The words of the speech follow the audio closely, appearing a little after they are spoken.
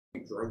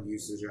drug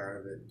usage out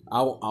of it.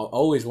 I'll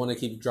always want to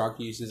keep drug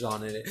uses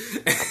on it.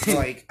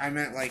 Like, I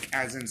meant, like,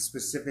 as in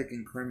specific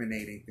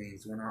incriminating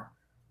things. We're not...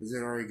 Is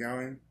it already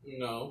going?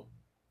 No.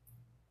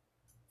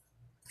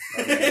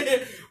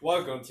 Okay.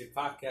 Welcome to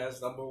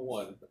podcast number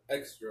 1,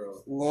 Extra.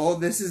 Lol,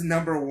 this is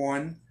number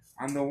 1.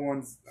 I'm the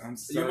one...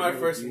 You're my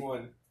first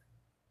one.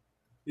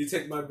 You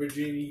take my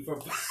virginity from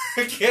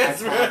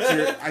podcast.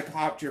 I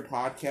popped your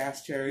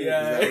podcast cherry.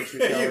 Yeah, is that what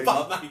you're telling you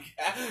popped my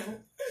cat.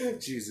 me?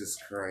 Jesus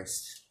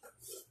Christ.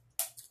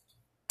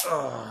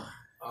 Ugh.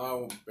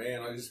 Oh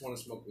man, I just want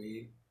to smoke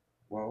weed.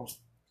 Well,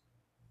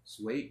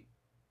 sweet.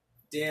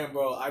 Damn,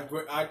 bro,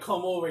 I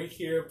come over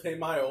here, pay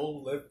my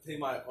own lift, pay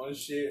my own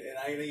shit, and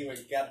I didn't even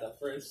get the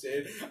first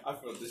shit. I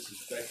feel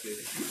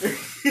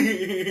disrespected.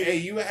 Hey,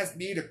 you asked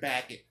me to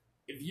back it.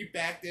 If you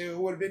backed it, it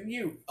would have been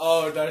you.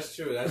 Oh, that's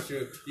true. That's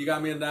true. You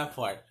got me in that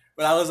part.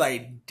 But I was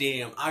like,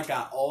 damn, I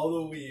got all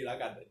the weed. I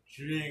got the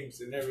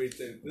drinks and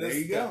everything. There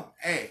you go.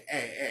 Hey.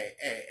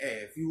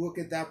 If you look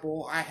at that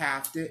bowl, I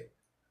halved it.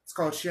 It's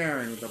called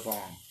sharing with a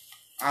bong.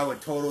 I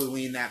would totally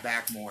lean that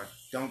back more.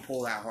 Don't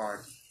pull that hard.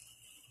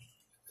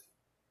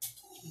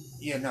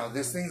 Yeah, no,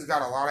 this thing's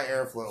got a lot of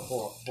airflow.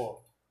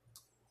 Pull.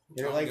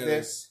 Hit it like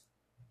this.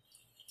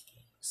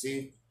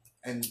 See?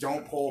 And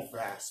don't pull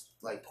fast.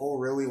 Like, pull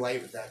really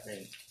light with that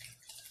thing.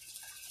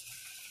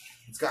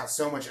 It's got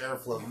so much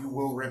airflow, you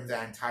will rip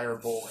that entire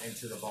bowl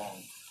into the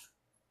bong.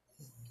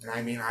 And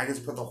I mean, I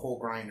just put the whole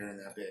grinder in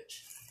that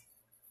bitch.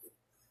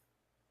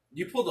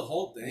 You pulled the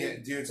whole thing? Yeah,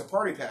 dude, it's a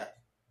party pack.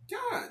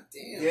 God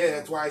damn. Yeah,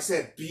 that's why I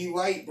said, be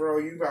light, bro.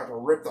 You about to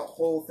rip the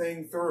whole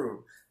thing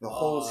through. The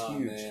hole's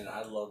huge. Man,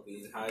 I love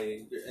being high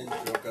and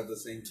drunk at the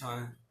same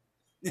time.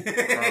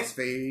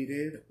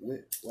 Crossfaded,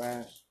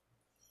 whiplash.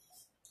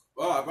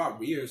 Well, I brought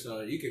beer,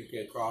 so you could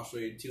get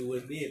crossfaded too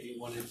with me if you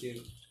wanted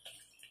to.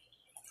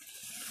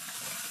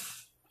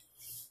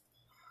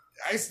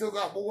 I still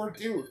got more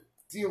too.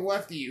 To the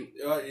left of you.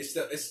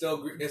 It's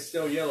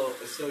still yellow.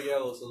 It's still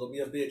yellow. So don't be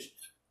a bitch.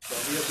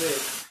 Don't be a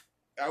bitch.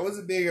 I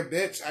wasn't being a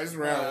bitch. I just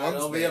ran out of lung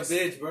Don't space. be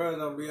a bitch, bro.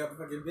 Don't be a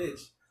fucking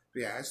bitch.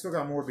 But yeah, I still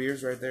got more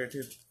beers right there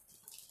too.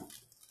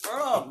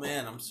 Oh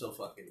man, I'm so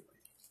fucking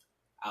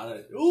out of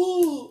it.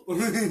 Ooh,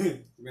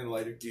 give me a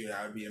lighter, Dude,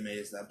 I would be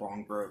amazed that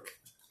bong broke.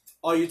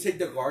 Oh, you take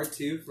the guard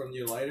too from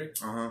your lighter?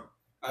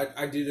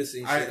 I do the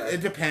same shit.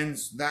 It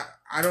depends. That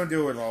I don't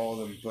do it with all of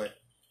them, but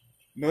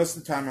most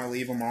of the time I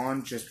leave them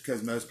on just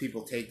because most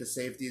people take the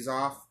safeties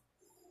off,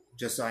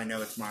 just so I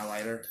know it's my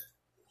lighter.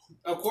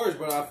 Of course,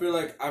 but I feel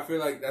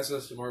like that's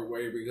a smart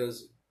way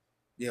because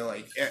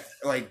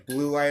like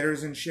blue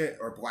lighters and shit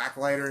or black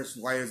lighters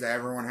that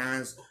everyone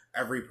has.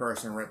 Every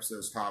person rips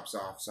those tops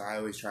off, so I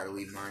always try to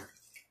leave mine.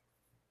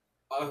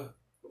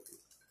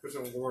 Put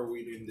some more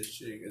weed in this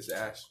shit. It's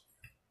ash.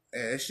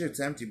 Hey, this shit's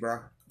empty, bro.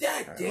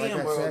 God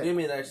damn, bro. Give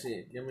me that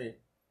shit. Give me.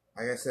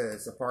 Like I said,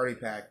 it's a party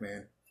pack,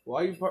 man.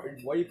 Why you put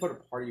a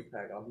party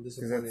pack? I'm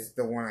disappointed. Because that's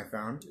the one I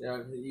found.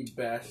 Yeah, you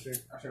bastard.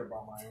 I should have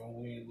brought my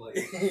own weed. Like,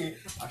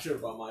 I should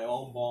have brought my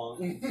own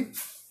bong.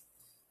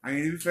 I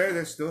mean, to be fair,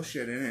 there's still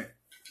shit in it.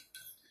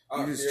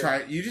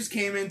 You just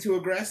came in too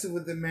aggressive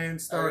with the man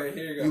start. Right,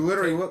 here you go. You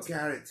literally look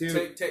at it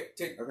too.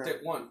 Take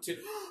 1, 2,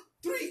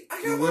 3.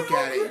 You look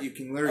at it, you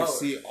can literally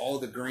see all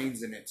the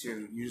grains in it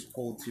too. You just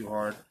pulled too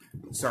hard.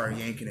 Start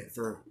yanking it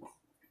through.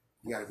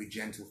 You gotta be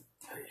gentle.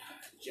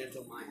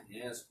 Gentle my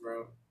ass,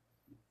 bro.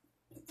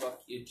 Fuck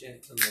your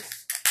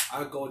gentleness.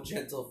 I'll go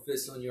gentle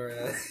fist on your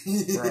ass.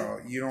 Bro,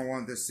 you don't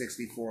want the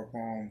 64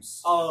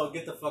 palms. Oh,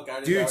 get the fuck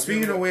out of here. Dude,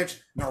 speaking of which,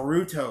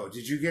 Naruto.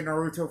 Did you get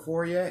Naruto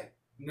 4 yet?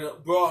 No,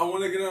 bro, I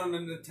want to get it on the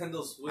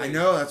Nintendo Switch. I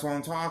know, that's what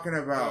I'm talking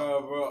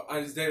about. Bro,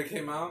 is that it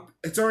came out?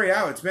 It's already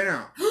out. It's been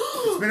out.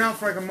 It's been out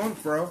for like a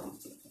month, bro.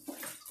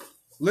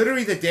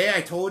 Literally the day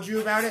I told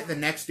you about it, the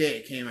next day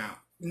it came out.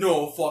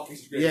 No fucking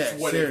straight. Yeah,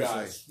 Swear seriously. to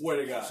God. Swear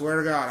to God. Swear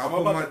to God. I'm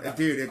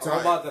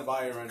about to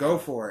buy it right now. Go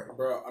for it.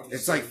 Bro,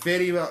 it's like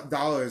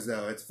 $50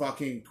 though. It's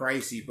fucking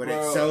pricey, but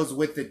it sells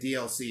with the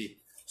DLC.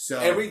 So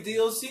every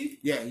DLC?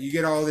 Yeah, you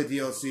get all the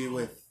DLC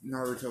with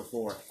Naruto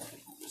 4.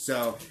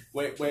 So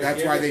wait,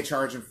 that's why they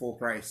charge in full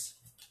price.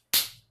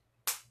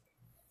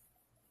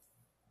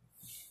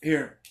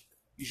 Here,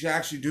 you should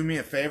actually do me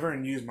a favor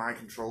and use my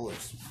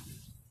controllers.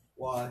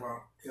 Why?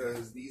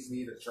 Because these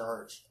need a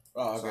charge.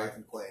 Oh, okay. So I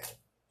can play.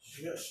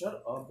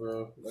 Shut up,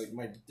 bro. Like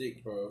my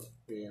dick, bro.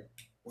 Here.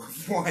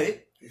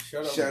 What?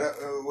 Shut up.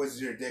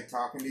 Was your dick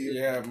talking to you?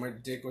 Yeah, my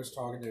dick was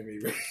talking to me,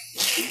 bro. You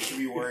should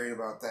be worried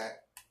about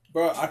that.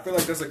 Bro, I feel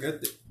like that's a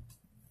good thing.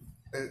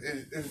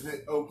 Is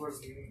it Oprah's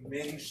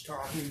Minge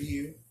talking to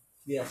you?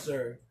 Yes,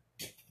 sir.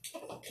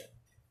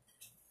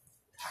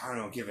 I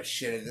don't give a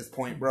shit at this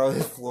point, bro.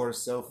 This floor is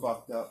so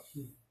fucked up.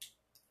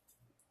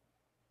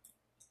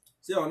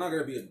 See, I'm not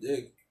gonna be a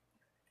dick.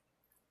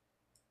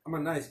 I'm a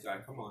nice guy.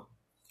 Come on.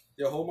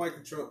 Yo, hold my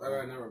control.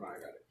 Alright, never mind. I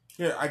got it.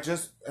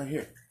 Here,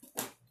 here.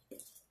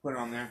 Put it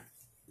on there.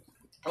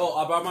 Oh,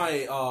 I bought my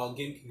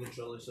GameCube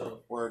controller,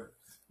 so. Word.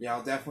 Yeah,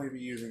 I'll definitely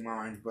be using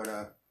mine, but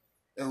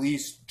at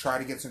least try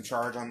to get some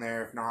charge on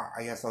there. If not,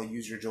 I guess I'll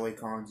use your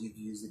Joy-Cons. You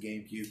can use the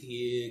GameCube.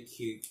 Kid.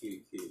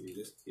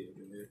 Just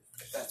kidding, man.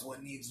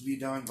 what needs to be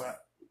done,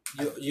 but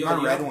you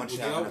my red have, one. You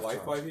have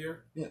Wi-Fi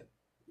here? Yeah.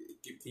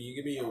 Can you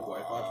give me your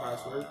Wi-Fi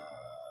password?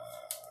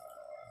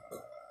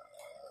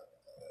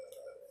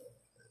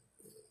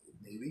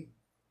 Maybe.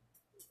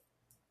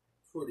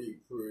 Pretty.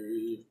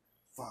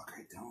 Fuck,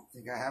 I don't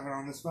think I have it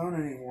on this phone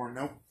anymore.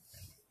 Nope.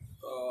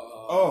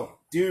 Oh,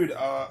 dude,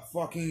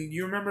 fucking,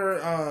 you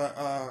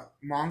remember,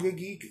 Manga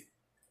Geek?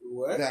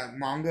 What? That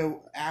manga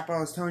app I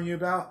was telling you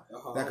about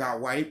that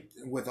got wiped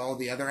with all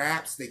the other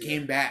apps? They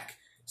came back.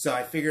 So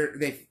I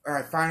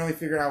finally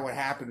figured out what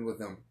happened with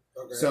them.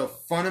 Okay. So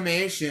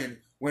Funimation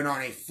went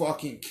on a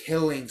fucking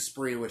killing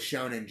spree with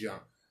Shonen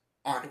Jump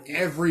on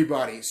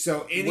everybody.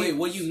 So wait,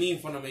 what do you mean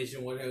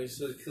Funimation went on a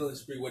killing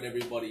spree with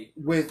everybody?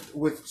 With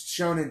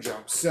Shonen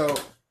Jump. So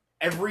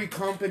every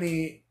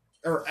company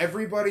or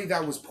everybody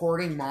that was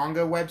porting manga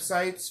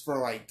websites for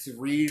like to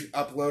read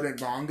uploaded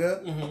manga,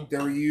 they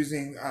were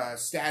using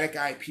static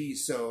IP.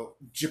 So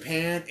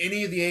Japan,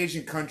 any of the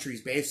Asian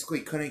countries basically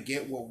couldn't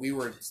get what we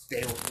were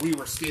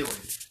stealing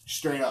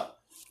straight up.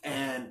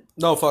 And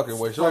no fucking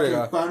way.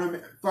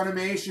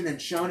 Funimation and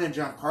Shonen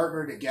Jump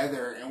partnered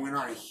together and went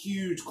on a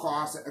huge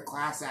class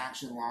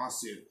action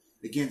lawsuit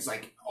against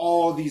like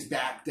all these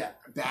back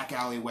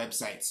alley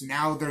websites. So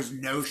now there's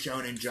no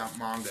Shonen Jump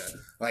manga.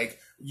 Like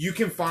you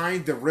can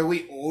find the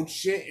really old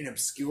shit and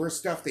obscure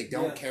stuff they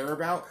don't care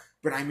about.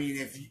 But I mean,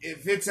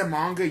 if it's a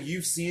manga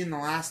you've seen in the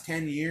last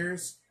 10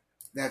 years,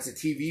 that's a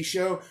TV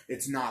show,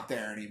 it's not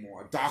there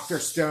anymore. Dr.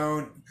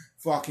 Stone,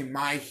 fucking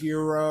My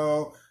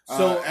Hero,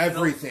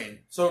 everything.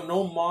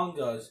 No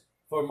mangas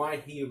for My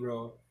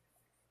Hero.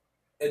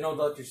 And no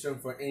Dr. Stone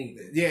for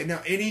anything. Yeah, no,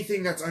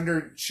 anything that's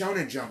under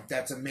Shonen Jump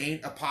that's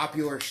a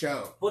popular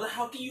show. But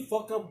how can you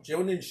fuck up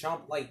Shonen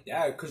Jump like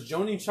that? Because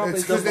Shonen Jump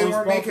is because they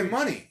weren't making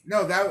money.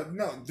 No,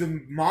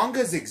 the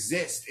mangas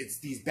exist. It's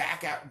these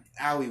back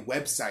alley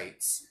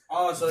websites.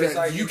 Oh, so it's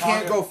like you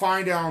can't go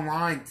find it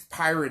online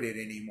pirated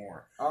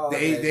anymore. Oh,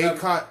 they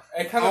cut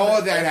all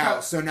of that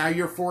out. So now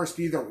you're forced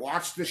to either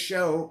watch the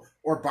show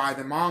or buy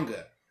the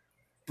manga.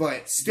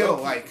 But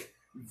still,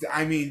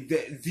 I mean,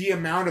 the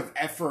amount of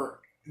effort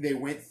they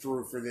went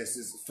through for this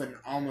is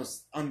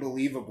almost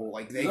unbelievable.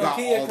 Like they got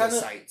all the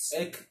sites.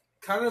 It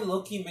kind of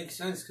low-key makes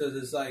sense because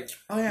it's like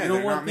you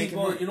don't want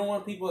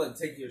people to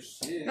take your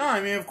shit. No,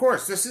 I mean of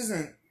course this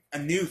isn't a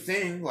new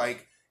thing.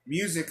 Like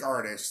music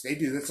artists, they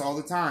do this all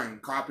the time.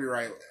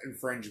 Copyright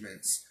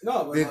infringements.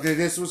 No, but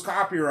this was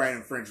copyright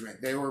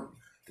infringement. They were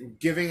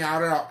giving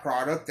out a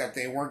product that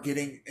they weren't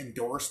getting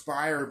endorsed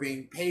by or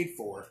being paid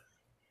for,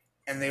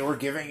 and they were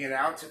giving it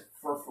out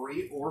for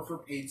free or for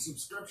paid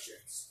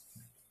subscriptions.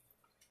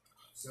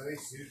 So they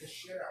sued the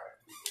shit out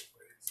of people,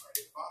 but it's like,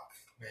 fuck,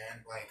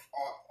 man. Like,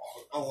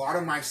 a lot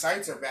of my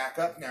sites are back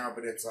up now,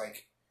 but it's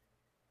like,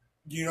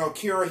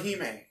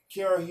 Kirihime.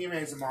 Kirihime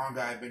is a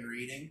manga I've been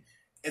reading.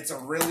 It's a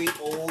really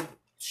old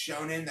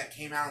shonen that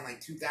came out in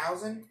like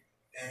 2000,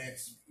 and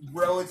it's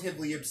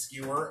relatively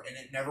obscure, and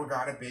it never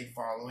got a big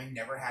following,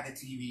 never had a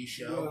TV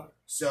show,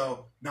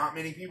 so not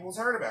many people's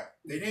heard about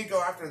it. They didn't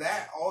go after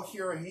that. All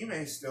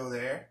Kirihime is still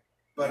there,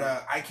 but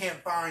I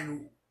can't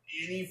find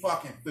any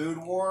fucking Food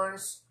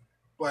Wars.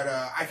 But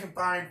I can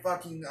find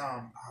fucking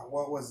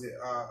what was it?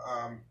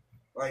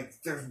 Like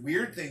there's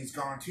weird things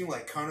going too,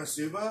 like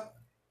Konosuba.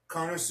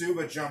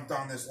 Konosuba jumped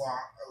on this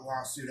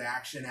lawsuit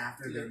action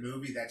after their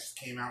movie that just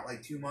came out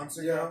like 2 months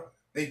ago.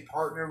 They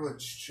partnered with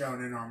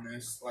Shonen on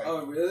this. Like,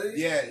 oh really?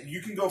 Yeah,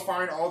 you can go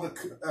find all the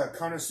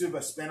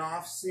Konosuba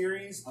spin-off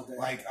series,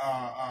 like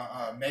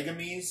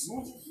Megami's.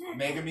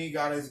 Megami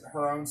got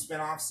her own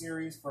spin-off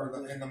series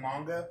in the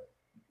manga,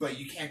 but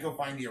you can't go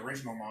find the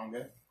original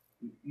manga.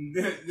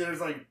 There's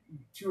like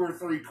 2 or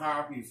 3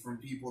 copies from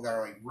people that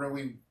are like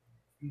really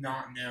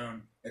not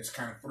known. It's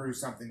kind of threw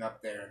something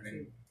up there and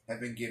then have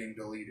been getting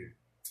deleted.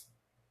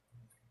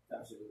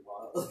 That's really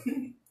wild.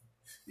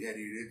 Yeah,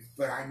 dude.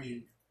 But I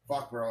mean,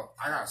 fuck, bro.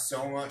 I got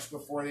so much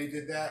before they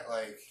did that.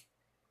 Like,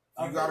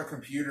 you got a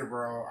computer,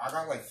 bro. I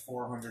got like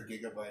 400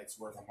 gigabytes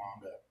worth of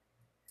manga.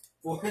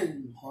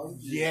 400?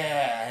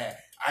 Yeah.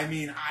 I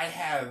mean, I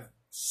have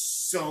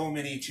so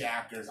many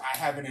chapters. I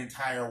have an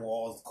entire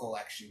wall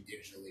collection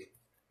digitally.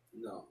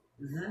 No.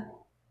 Mm-hmm.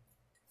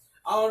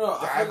 I don't know.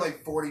 I have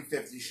like 40,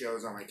 50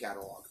 shows on my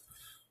catalog.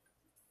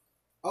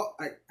 Oh,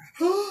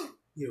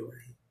 you're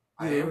right.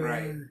 I am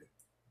right.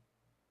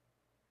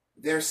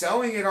 They're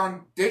selling it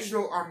on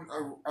digital, on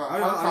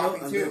hard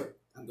copy too.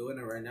 I'm doing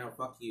it right now.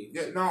 Fuck you.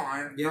 Yeah, no,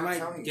 I'm not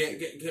telling you.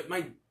 Get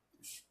my...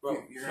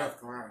 Bro, you're gonna have to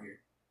come out here.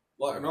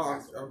 What? No,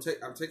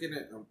 I'm taking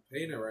it. I'm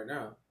paying it right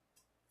now.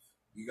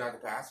 You got the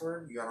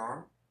password? You got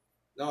on?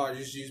 No, I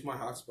just used my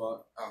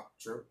hotspot. Oh,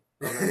 true.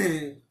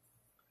 Okay.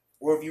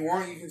 Well, if you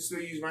want, you can still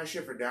use my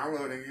shit for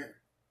downloading it.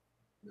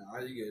 Nah,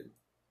 you good.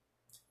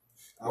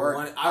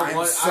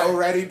 I'm so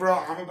ready, bro.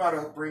 I'm about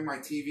to bring my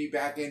TV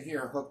back in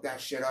here and hook that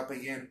shit up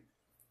again.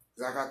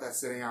 Because I got that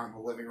sitting out in the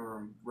living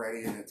room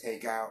ready to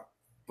take out.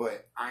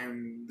 But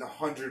I'm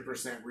 100%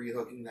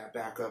 rehooking that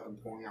back up and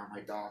pulling out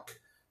my dock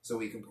so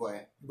we can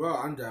play. Bro,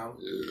 I'm down.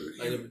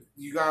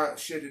 You got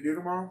shit to do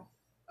tomorrow?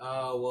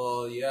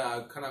 Well, yeah,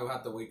 I kind of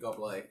have to wake up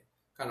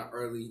kind of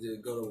early to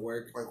go to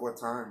work. Like what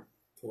time?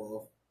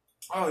 12.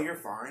 Oh, you're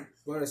fine.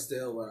 But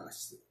still,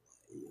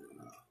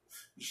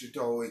 You should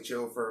totally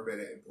chill for a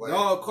minute and play.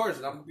 No, of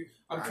course.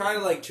 I'm trying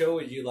to like chill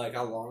with you like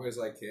how long as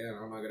I can.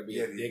 I'm not gonna be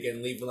a dick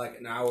and leave for like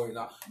an hour.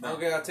 No.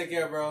 Okay, I'll take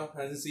care, bro.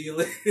 I see you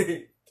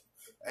later.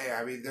 Hey,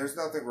 I mean, there's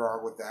nothing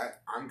wrong with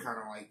that. I'm kind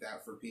of like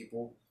that for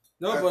people.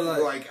 No,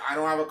 but like I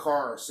don't have a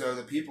car, so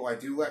the people I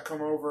do let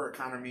come over, it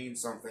kind of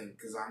means something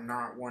because I'm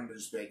not one to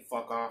just be like,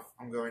 fuck off,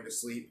 I'm going to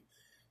sleep.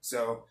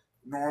 So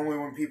normally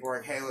when people are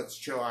like, hey, let's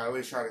chill, I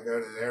always try to go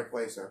to their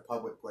place or a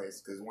public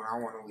place because when I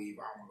want to leave,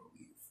 I want to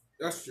leave.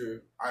 That's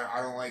true.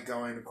 I don't like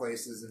going to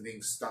places and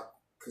being stuck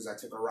because I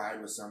took a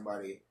ride with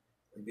somebody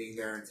and being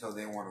there until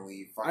they want to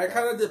leave. Fuck I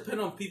kind of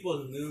depend on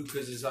people's mood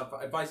because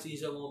if I see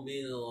someone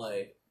being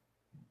like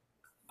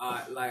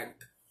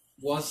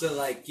wants to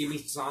like give me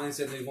signs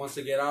and he wants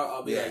to get out,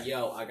 I'll be like,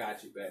 yo, I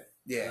got you, bet.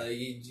 Yeah.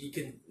 You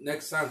can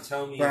next time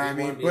tell me. But I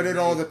mean, but it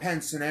all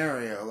depends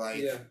scenario.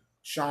 Like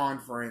Sean,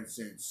 for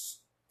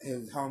instance,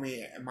 his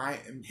and my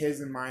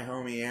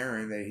homie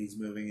Aaron that he's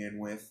moving in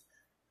with.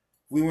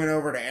 We went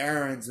over to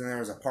Aaron's and there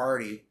was a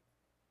party.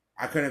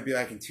 I couldn't be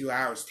like, in 2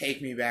 hours,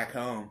 take me back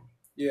home.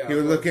 Yeah. He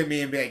would look at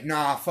me and be like,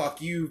 nah, fuck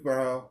you,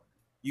 bro.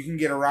 You can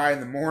get a ride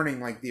in the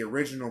morning like the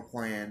original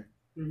plan.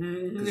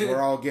 Because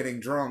we're all getting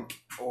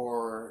drunk.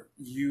 Or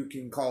you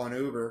can call an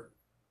Uber.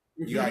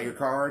 You got your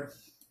card?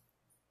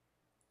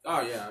 Oh,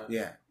 yeah.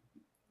 Yeah.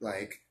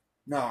 Like,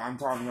 no, I'm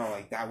talking about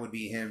like that would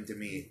be him to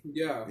me.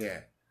 Yeah.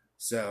 Yeah.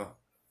 So,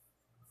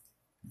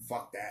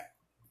 fuck that.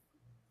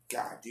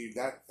 God, dude,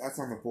 that's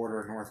on the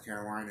border of North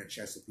Carolina,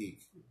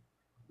 Chesapeake.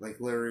 Like,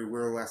 literally,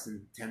 we're less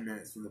than 10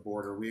 minutes from the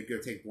border. We'd go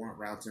take blunt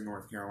routes in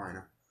North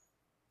Carolina.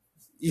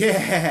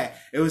 Yeah,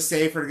 it was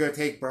safer to go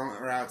take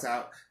blunt routes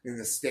out in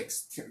the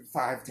sticks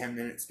 5-10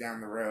 minutes down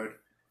the road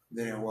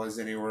than it was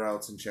anywhere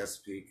else in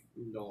Chesapeake.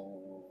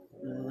 No.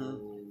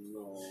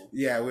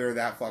 Yeah, we were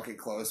that fucking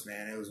close,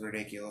 man. It was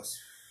ridiculous.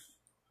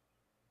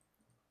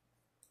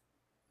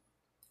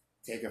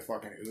 Take a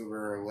fucking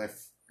Uber or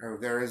Lyft. Or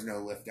there is no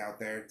Lyft out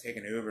there. Take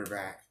an Uber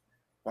back.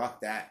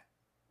 Fuck that.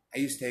 I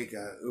used to take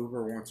a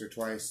Uber once or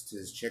twice to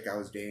this chick I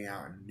was dating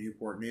out in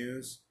Newport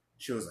News.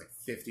 She was like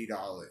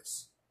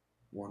 $50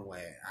 one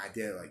way. I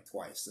did it like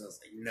twice. So I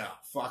was like, no,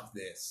 fuck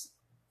this.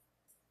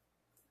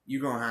 You're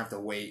going to have to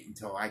wait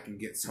until I can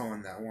get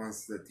someone that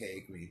wants to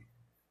take me.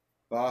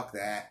 Fuck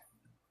that.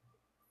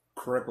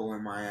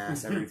 Crippling my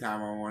ass every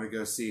time I want to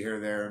go see her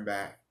there and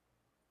back.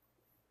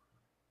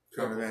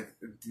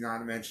 Not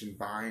to mention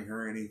buying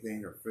her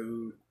anything or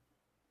food.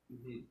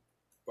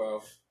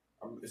 Well,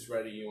 I'm just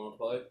ready. You want to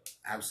play?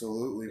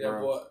 Absolutely, bro.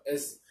 Yeah, well,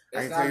 it's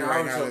not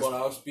Naruto, but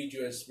I'll speed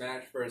you in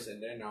Smash first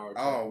and then Naruto.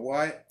 Oh,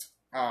 what?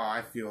 Oh,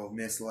 I feel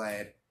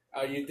misled.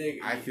 Oh, you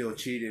think... I feel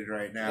cheated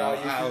right now. No,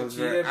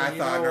 I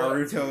thought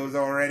Naruto was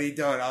already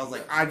done. I was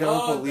like, I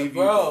don't believe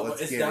you. Bro,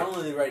 it's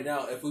downloading right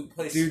now. If we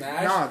play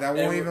Smash... No, that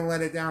won't even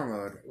let it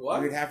download.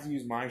 What? We'd have to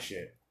use my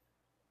shit.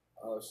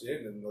 Oh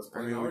shit, then let's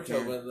play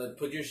Naruto, but then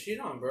put your shit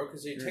on, bro,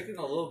 because you're taking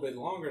a little bit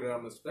longer than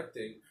I'm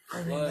expecting.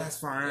 I mean, that's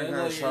fine. I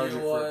gotta charge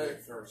it for a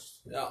bit first.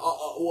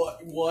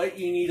 What?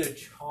 You need a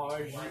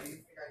charge?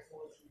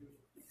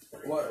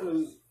 What?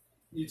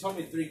 You told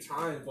me 3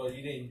 times, but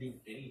you didn't do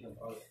anything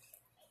about it.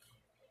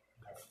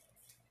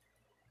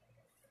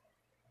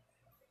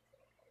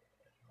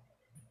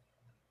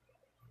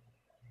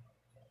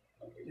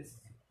 This is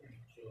a pretty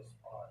chill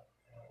spot.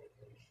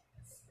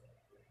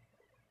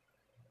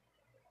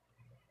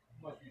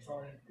 How much you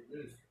charging for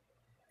this?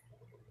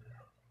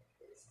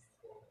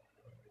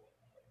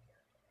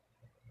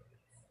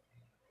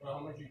 Well,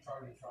 how much you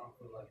charging Sean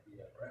for like the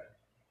bread?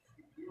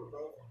 We were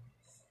both on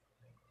this.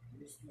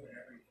 We were split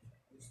everything.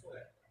 We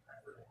split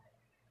everything.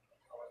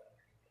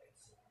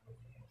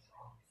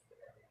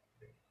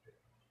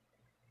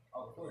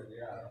 Oh, of course,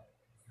 yeah.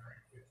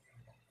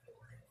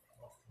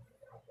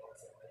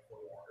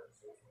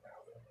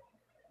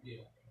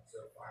 Yeah.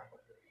 So 500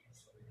 each.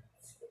 So we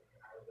split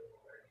an hour of the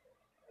rent.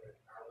 So it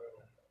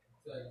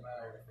doesn't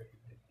matter if it's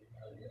 50.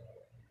 Oh, yeah.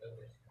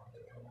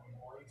 And when the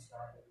morning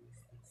started, it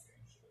was the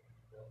same shit.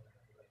 Bro,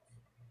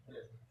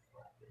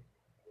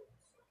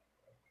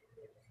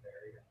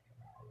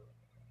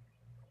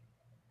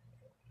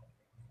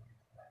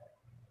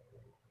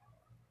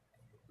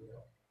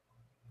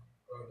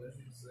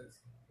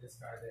 this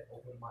guy that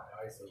opened my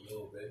eyes a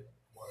little bit.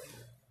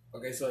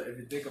 Okay, so if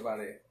you think about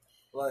it,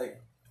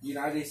 like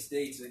United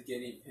States is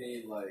getting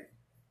paid like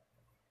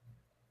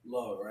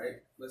low,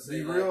 right? Let's say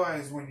you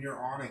realize when you're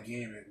on a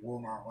game, it will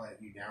not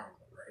let you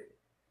download, right?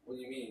 What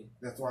do you mean?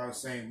 That's why I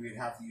was saying we'd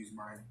have to use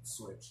my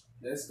Switch.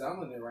 It's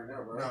downloading it right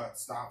now, bro. No, it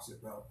stops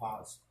it, bro.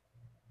 Pause.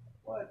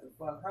 What the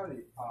fuck? How do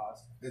you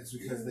pause? It's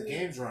because the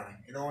game's running.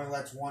 It only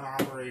lets one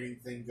operating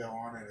thing go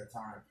on at a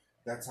time.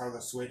 That's how the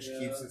Switch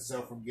keeps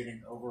itself from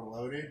getting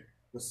overloaded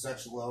with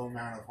such low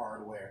amount of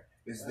hardware.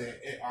 is that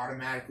it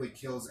automatically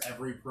kills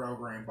every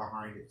program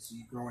behind it, so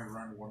you can only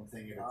run one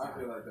thing at a time. I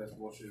feel like that's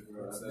bullshit,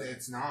 bro.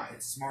 It's not.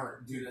 It's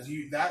smart, dude.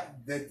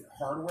 The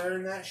hardware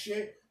in that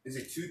shit is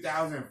a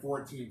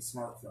 2014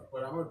 smartphone.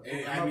 But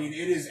I mean,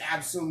 it is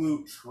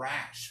absolute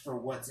trash for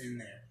what's in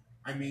there.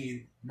 I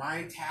mean,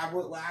 my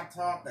tablet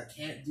laptop that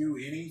can't do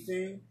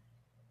anything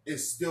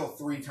is still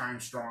 3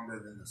 times stronger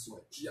than the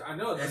Switch. Yeah, I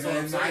know. That's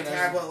and then my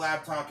tablet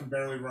laptop can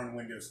barely run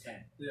Windows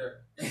 10. Yeah.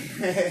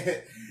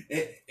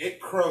 it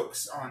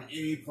croaks on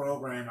any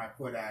program I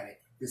put at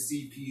it. The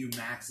CPU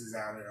maxes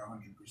out at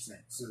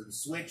 100%. So the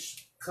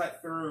Switch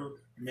cut through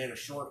and made a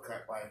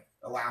shortcut by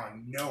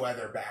allowing no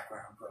other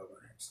background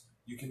programs.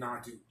 You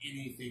cannot do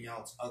anything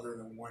else other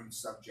than one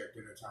subject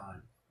at a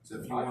time. So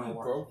if you want to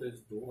broke this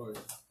door.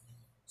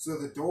 So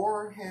the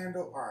door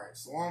handle. All right.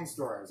 So long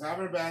story. I was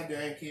having a bad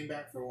day. Came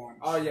back for lunch.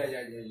 Oh yeah.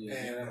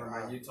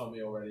 And, you told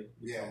me already.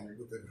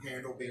 With the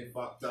handle being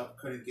fucked up,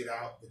 couldn't get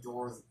out. The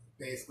door was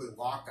basically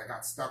locked. I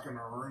got stuck in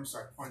my room, so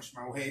I punched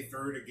my way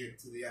through to get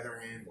to the other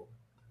handle.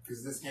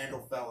 Because this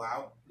handle fell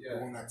out, the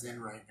one that's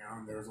in right now,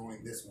 and there was only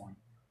this one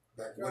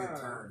that wouldn't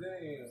turn.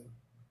 Damn.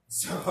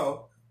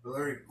 So I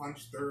literally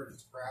punched through and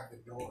just grabbed the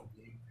door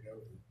and yanked it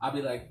open. I'll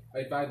be like,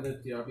 if I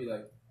lived here, I'll be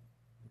like,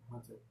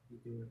 Hunter, you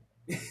doing?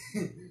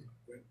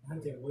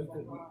 Hunter, wake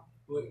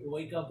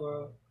up,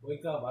 bro.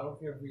 Wake up. I don't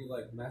care if you're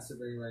like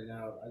masturbating right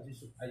now. I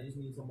just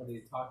need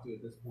somebody to talk to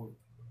at this point.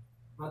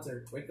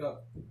 Hunter, wake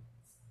up.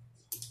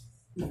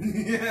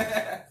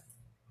 Yeah.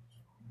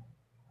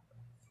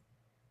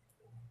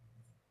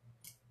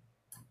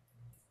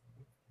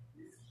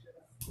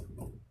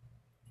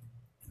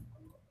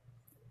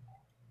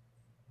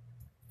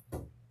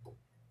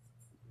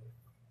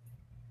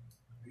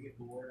 I get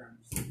bored. I'm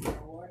just like, you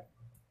know what?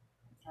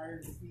 I'm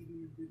tired of TV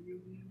and video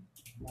games,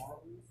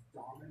 Marvels,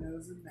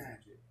 Dominoes, and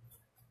Magic.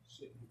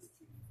 Shit with the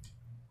TV.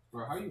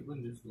 Bro, how you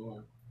win this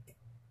door?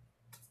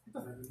 I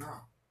don't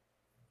know.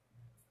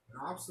 The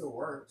knob still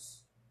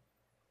works.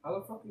 How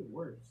the fuck it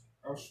works?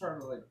 I was trying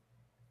to like.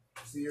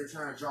 See, you're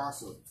trying to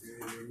jostle it.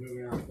 You're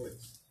moving out of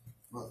place.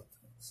 Look,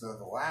 so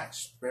the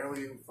latch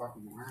barely even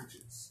fucking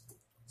latches.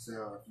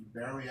 So if you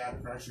barely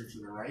add pressure to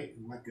the right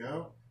and let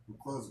go, it'll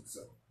close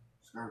itself.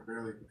 Just gotta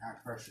barely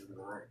add pressure to the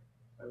right.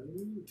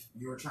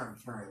 You were trying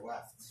to turn it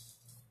left.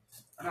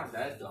 I'm not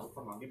that dumb.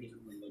 Come on, give me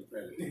some little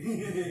credit.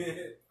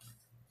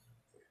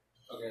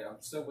 Okay,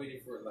 I'm still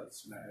waiting for it like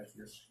smash.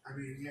 I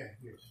mean, yeah,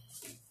 here.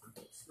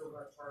 Still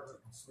gotta charge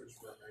up the switch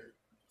for a minute.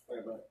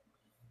 Okay, but.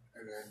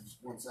 And then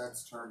once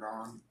that's turned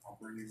on, I'll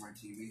bring you my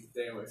TV.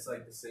 Damn, it's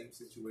like the same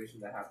situation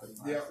that happened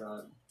last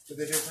time. But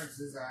the difference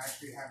is I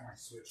actually have my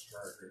Switch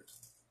charger.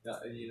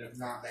 Yeah, you know,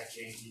 not that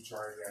janky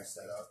charger I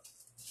set up.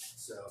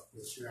 So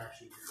this should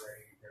actually be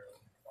ready to go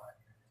in 5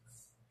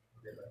 minutes.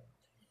 Okay,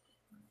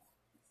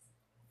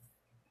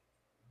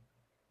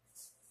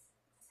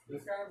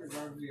 this kind of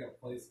reminds me of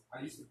a place. I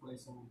used to play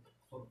something on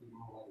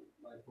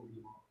like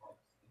Pokemon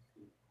Cards.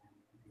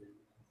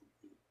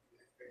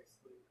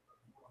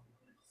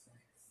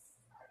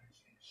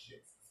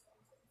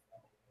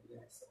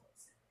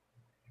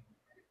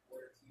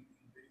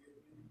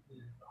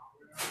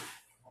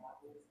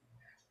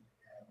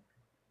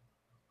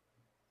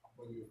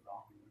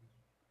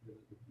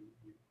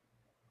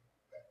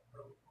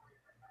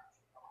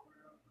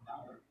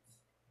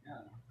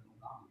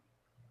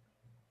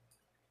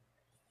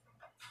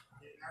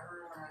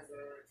 Everyone has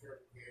their own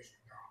interpretation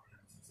of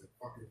dominance. It's like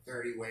fucking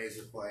 30 ways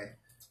to play.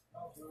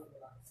 Oh, bro, but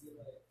I feel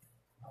like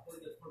I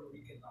play the Puerto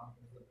Rican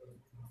dominance, but the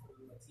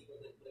Latino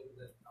they play with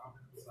the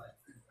dominance like.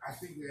 I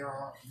think they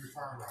are. You're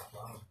talking about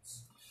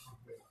dominance.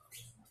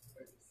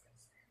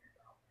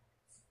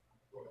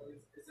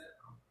 Is that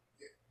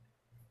Yeah.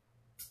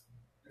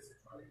 Is it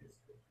trying to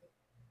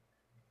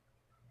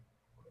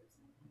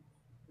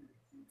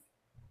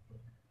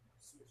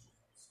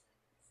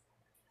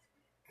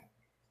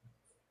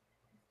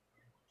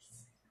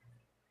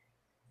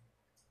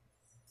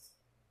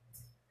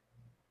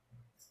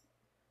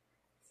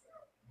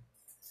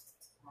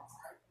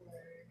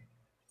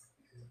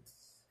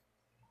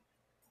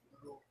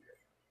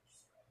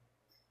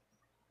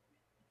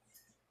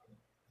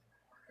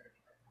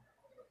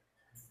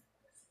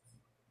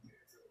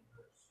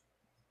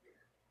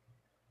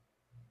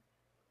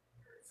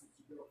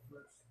go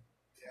first,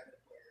 the other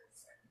player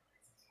second.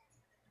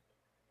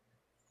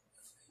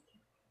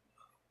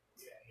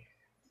 Yeah.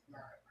 You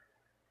got it.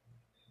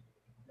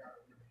 You got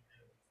it really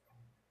good.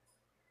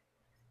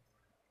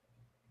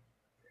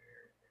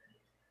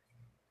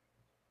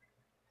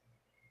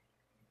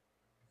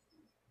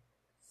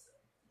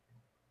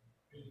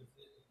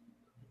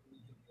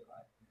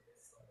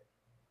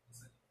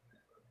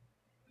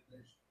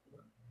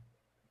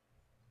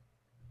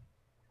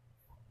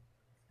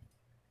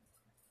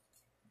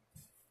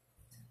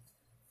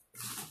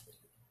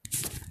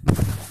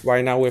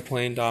 Right now we're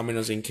playing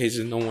dominoes in case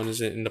no one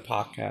is in the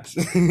podcast.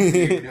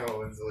 No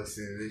one's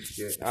listening to this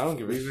shit. I don't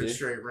give a We've been shit.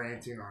 straight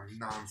ranting on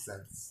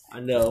nonsense. I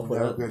know, No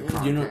but good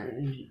you know,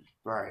 content.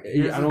 Right.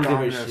 I don't give a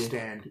domino shit.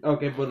 stand.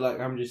 Okay, but like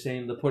I'm just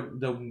saying,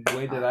 the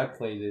way that I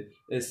played it,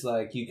 it's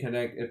like you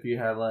connect if you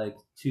had like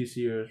 2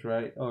 zeros,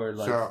 right, or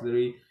like So,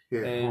 3.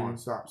 Here, And- hold on,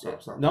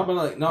 stop. No, but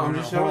like I'm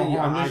just showing you.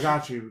 Hold on, I'm just, I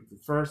got you.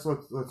 First,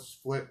 let's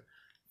flip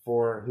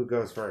for who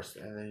goes first,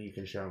 and then you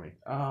can show me.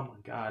 Oh my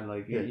god!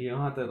 Like Yeah. you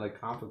don't have to like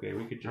complicate.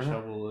 We could just I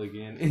know. shovel it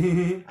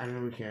again. I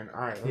know we can.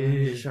 All right, let Yeah.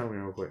 me just show me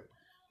real quick.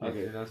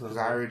 Okay, that's what. Because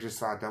I already just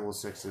saw double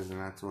sixes, and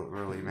that's what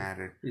really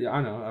mattered. Yeah,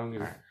 I know. I don't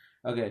give. Alright.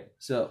 Okay,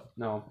 so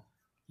no,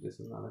 this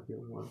is not a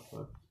good one.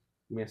 But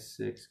miss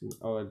 6.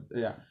 Oh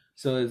yeah.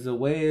 So it's the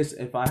way is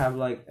if I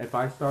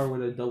start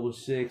with a double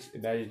 6,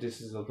 imagine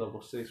this is a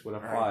double 6 with a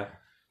 5. Right.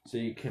 So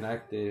you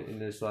connect it,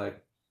 and it's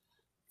like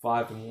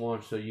 5 and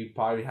 1. So you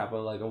probably have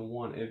a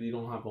 1. If you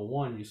don't have a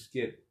 1, you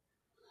skip.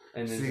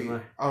 And then See,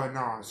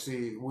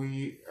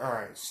 all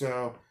right.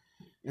 So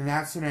in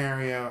that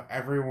scenario,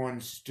 everyone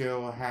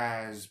still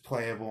has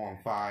playable on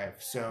 5.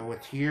 So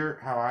with here,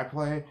 how I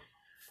play,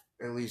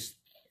 at least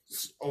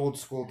old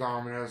school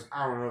dominoes.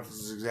 I don't know if this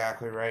is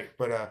exactly right,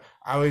 but I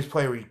always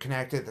play where you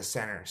connect at the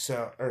center,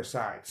 or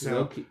side.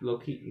 So low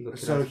key.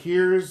 So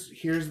here's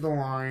the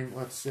line.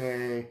 Let's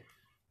say,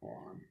 hold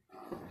on.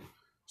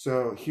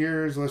 So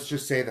let's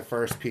just say the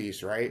first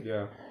piece, right?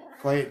 Yeah.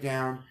 Play it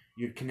down.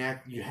 You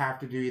connect. You have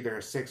to do either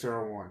a 6 or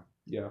a 1.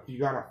 Yeah. If you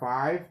got a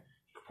 5, you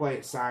can play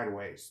it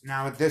sideways.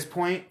 Now at this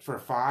point, for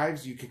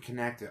 5s, you could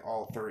connect it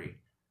all 3.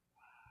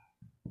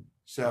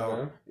 So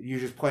Okay. you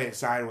just play it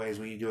sideways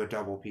when you do a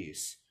double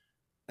piece.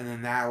 And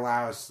then that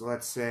allows,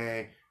 let's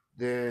say,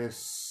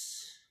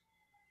 this.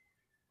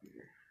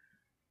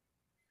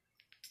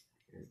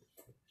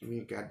 Give me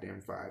a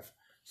goddamn 5.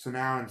 So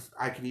now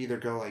I could either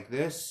go like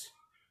this,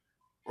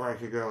 or I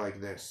could go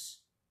like this.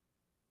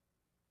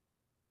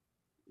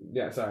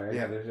 Yeah, sorry.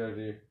 Yeah. There's no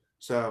idea.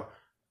 So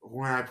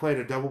when I played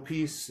a double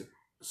piece,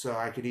 so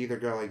I could either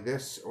go like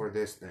this or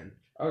this then.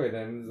 Okay,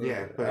 then.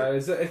 Yeah, but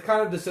it's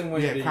kind of the same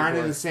way. Yeah, kind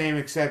of the same,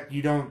 except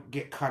you don't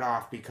get cut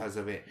off because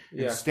of it.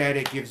 Yeah. Instead,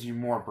 it gives you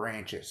more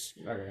branches.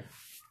 Okay.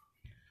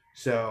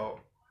 So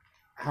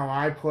how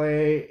I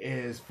play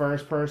is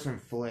first person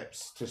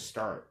flips to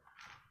start.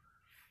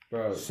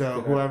 Bro.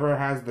 So whoever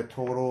has the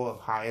total of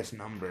highest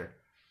number.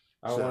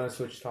 I want to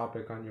switch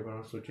topic on you, but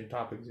I'm switching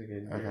topics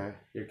again. Okay.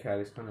 Your cat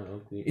is kind of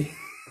ugly.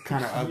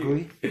 Kind of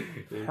ugly?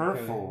 It's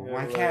Hurtful. kinda-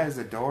 My yeah, cat is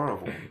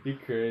adorable. You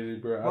crazy,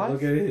 bro. What? I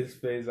look at his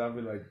face, I'll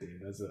be like, damn,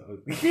 that's an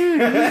ugly.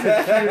 Dude, he's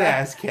a cute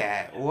ass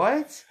cat.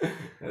 What?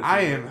 That's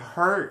I a- am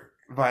hurt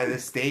by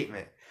this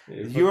statement.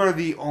 Yeah, You are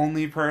the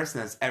only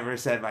person that's ever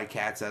said my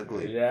cat's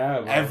ugly.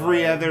 Yeah. but Every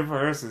like- other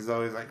person's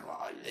always like,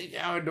 oh, look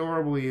how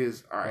adorable he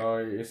is. All right. Oh,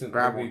 it's an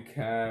Grab ugly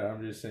cat.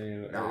 I'm just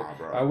saying. Nah,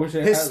 bro. I wish I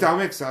His had,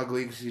 stomach's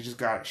ugly because he just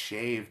got it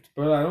shaved.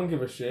 But I don't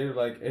give a shit.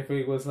 Like, if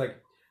it was like,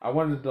 I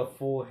wanted the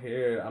full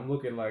hair. I'm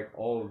looking like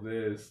all of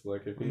this.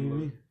 Like, if What do you you look,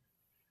 mean?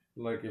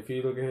 like if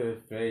you look at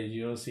his face,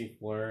 you don't see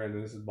flare,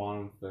 and this is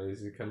bottom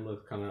face. It kind of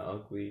looks kind of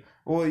ugly.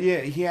 Well,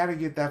 yeah, he had to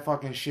get that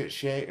fucking shit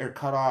shaved or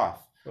cut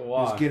off. So He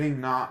why? was getting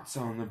knots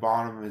on the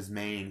bottom of his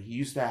mane. He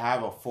used to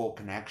have a full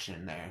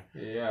connection there,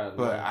 Yeah,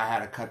 but like- I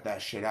had to cut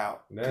that shit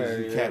out because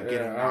Yeah, he kept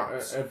getting I-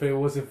 knots. if it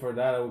wasn't for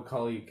that, I would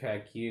call you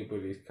cat cute, but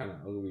he's kind of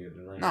uglier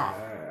than right Nah,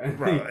 now.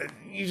 bro,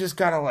 you just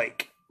gotta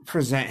like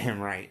present him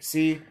right.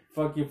 See,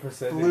 Fuck you,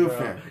 percentage, Blue bro.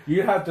 fin.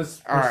 You have to.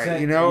 all right,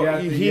 present- you know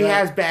have to- he you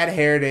have- has bad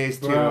hair days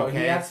too. Bro, Okay,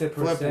 he has to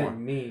flip present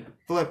one. me.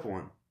 Flip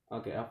one.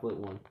 Okay, I'll flip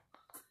one.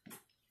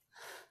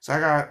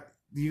 So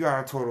you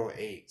got a total of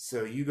 8.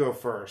 So you go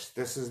first.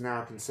 This is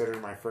now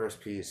considered my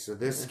first piece. So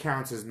this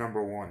counts as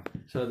number 1.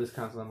 So this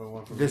counts number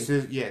 1 for This me.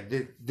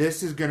 is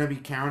this is gonna be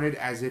counted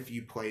as if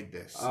you played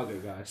this. Okay,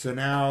 guys. So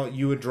now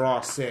you would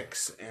draw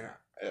 6, and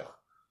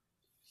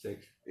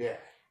 6. yeah,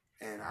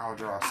 and I'll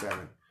draw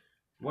 7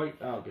 Wait,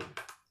 oh, okay.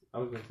 I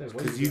was gonna say what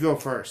because is you it? go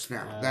first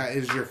now. That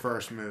is your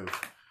first move.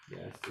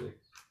 Yeah, 6.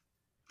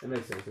 It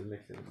makes sense. It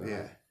makes sense.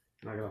 Yeah.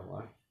 I'm not gonna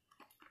lie.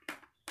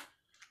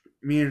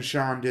 Me and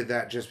Sean did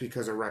that just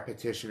because of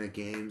repetition of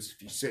games.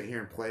 If you sit here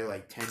and play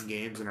like 10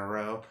 games in a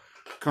row,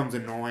 it becomes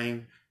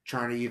annoying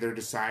trying to either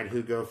decide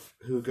who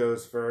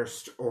goes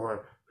first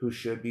or who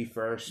should be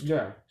first.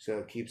 Yeah. So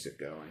it keeps it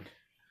going.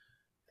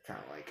 Kind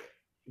of like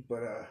it.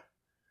 But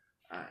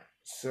alright.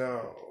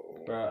 So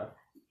Bruh.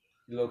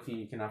 Low key,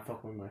 you cannot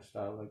fuck with my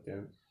style like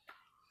that.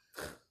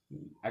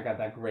 I got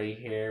that gray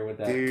hair with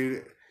that.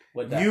 dude,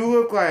 with that. you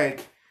look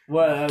like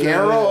What?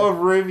 Geralt of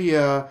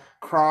Rivia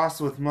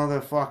crossed with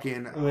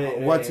motherfucking Wait,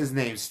 what's wait. his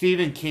name?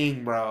 Stephen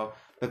King, bro.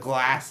 The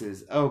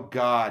glasses. Oh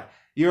god.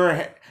 You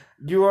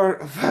are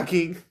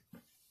fucking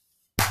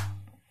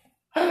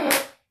oh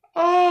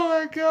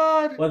my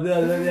god. What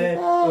the?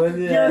 Oh, What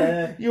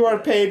the? you are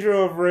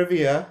Pedro of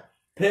Rivia.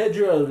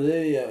 Pedro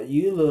Lydia,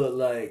 you look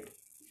like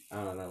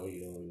I don't know what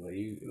you look like.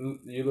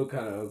 You look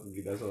kind of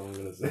ugly. That's all I'm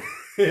gonna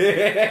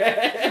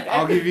say.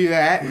 I'll give you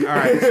that.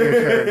 Alright,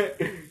 it's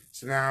your turn.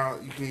 So now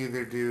you can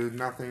either do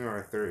nothing or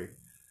a 3.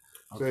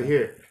 So Okay.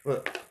 here,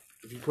 look.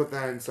 If you put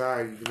that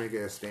inside, you can make it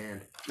a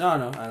stand. No, I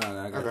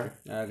got Okay.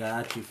 you. I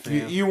got you, You,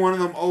 fam. you one of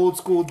them old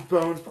school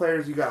Bones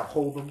players, you gotta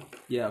hold them.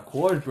 Yeah, of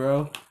course,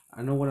 bro.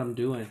 I know what I'm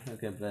doing.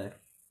 Okay, back.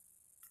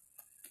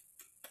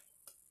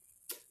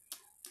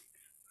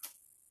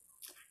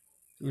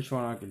 Which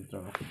one I can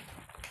throw?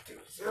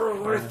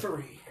 0 or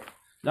 3.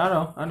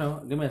 No, I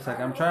know. Give me a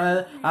second. I'm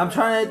trying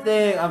to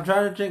think. I'm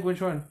trying to think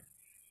which one.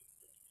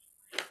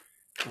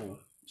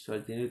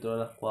 So tiene todas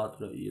las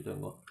 4 y yo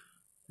tengo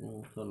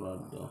solo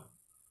las 2.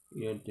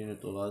 Y él tiene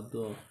todas las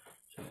 2.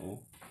 So,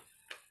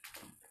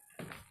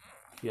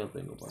 yo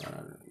tengo para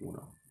ganar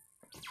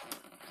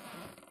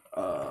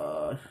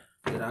 1.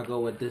 Then I'll go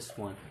with this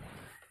one.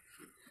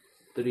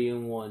 3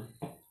 and 1.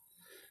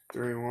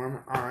 3 and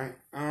 1. All right.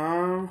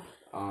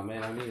 Oh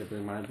man, I need to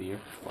bring my beer.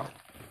 Wow.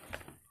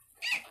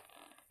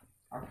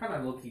 I'm kind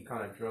of low-key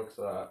kind of drunk,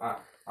 so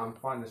I'm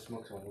fine to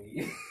smoke some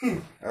weed.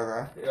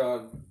 Okay.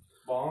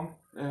 Bomb?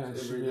 Yeah,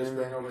 Should we just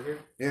bring over here?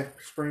 Yeah,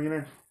 just bring it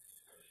in.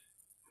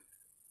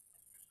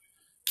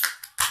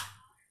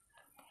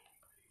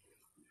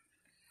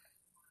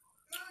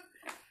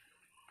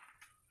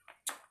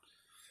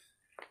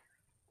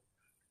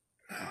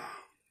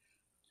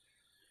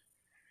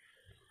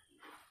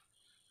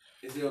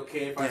 Is it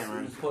okay if I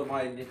put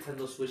my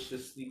Nintendo Switch to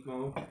sleep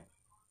mode?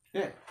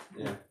 Yeah.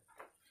 Yeah.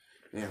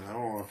 Yeah, that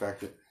won't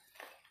affect it.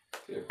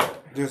 Yeah.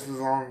 Just as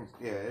long,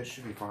 yeah, it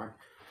should be fine.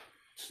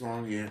 As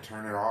long as you didn't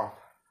turn it off.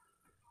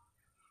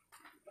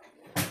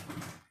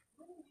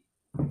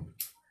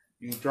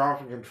 You draw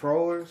from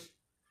controllers.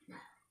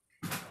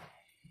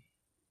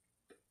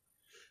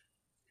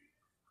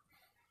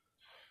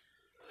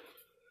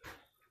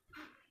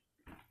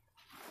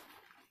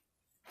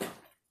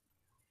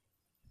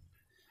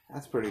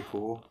 That's pretty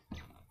cool.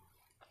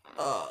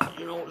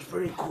 You know what's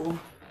pretty cool?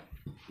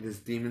 This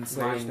Demon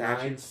Slayer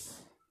statue.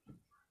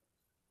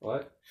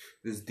 What?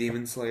 This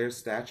Demon Slayer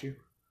statue.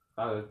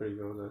 Oh, that's pretty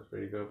good. That's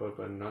pretty good.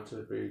 But nuts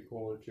are pretty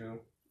cool too.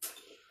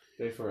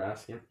 Thanks for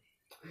asking.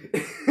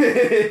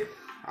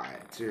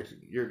 Alright, it's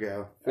your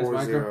go.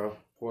 4-0.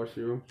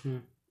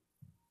 4-0.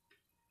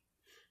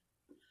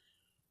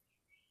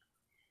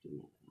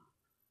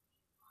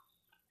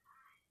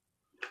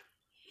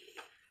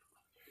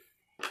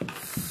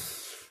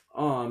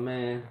 Oh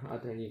man, I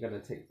think you're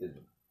gonna take the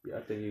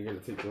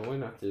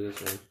win after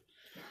this one.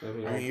 I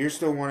mean, you're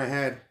still 1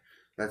 ahead.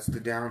 That's the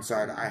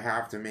downside. I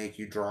have to make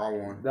you draw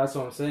one. That's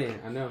what I'm saying.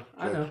 I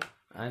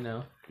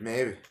know.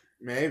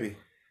 Maybe.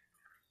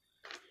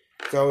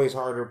 It's always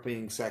harder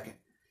being second.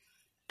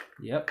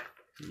 Yep,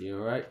 you're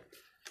right.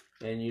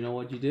 And you know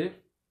what you did?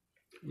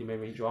 You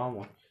made me draw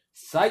one.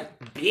 Psych,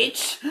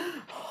 bitch!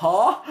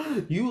 Huh?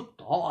 You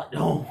thought?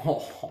 No.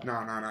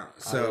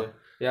 So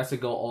it has to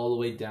go all the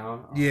way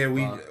down. Yeah,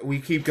 we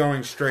keep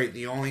going straight.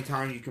 The only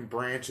time you can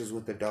branch is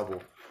with the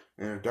double.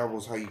 And a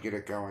double's how you get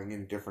it going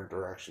in different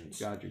directions.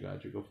 Got you.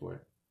 Go for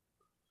it.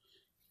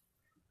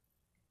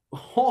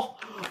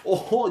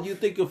 Oh, you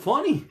think you're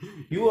funny?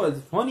 You are a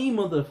funny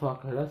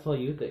motherfucker. That's what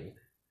you think.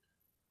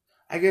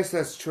 I guess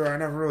that's true. I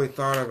never really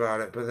thought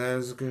about it, but that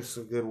is just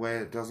a good way.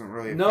 It doesn't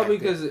really No,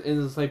 because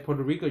it's like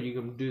Puerto Rico, you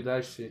can do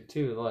that shit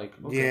too. Like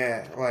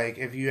Yeah, like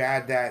if you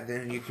add that,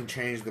 then you can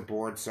change the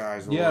board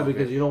size a little little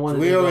because bit. You don't want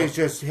to we always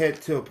just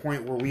hit to a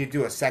point where we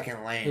do a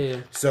second lane.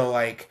 Yeah. So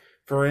like,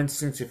 for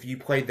instance, if you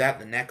played that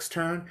the next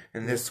turn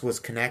and this was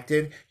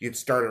connected, you'd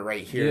start it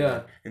right here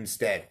then,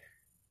 instead.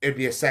 It'd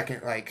be a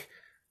second, like,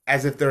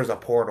 as if there's a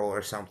portal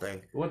or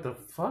something. What the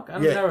fuck?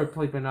 I've never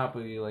played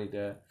Monopoly like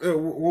that.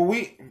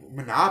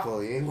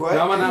 Monopoly? What?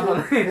 No,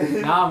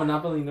 Monopoly.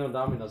 Monopoly, no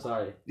Domino,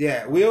 sorry.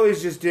 Yeah, we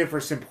always just did it for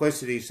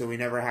simplicity, so we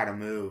never had to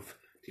move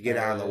to get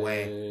out of the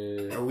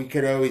way. Or we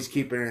could always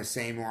keep it in the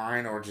same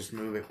line or just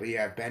move it. But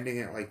yeah, bending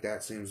it like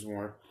that seems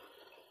more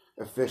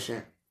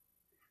efficient.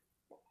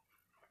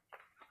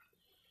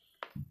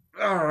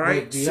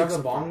 Alright. Do you have the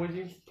bong with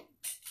you?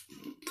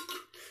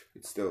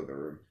 It's still in the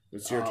room.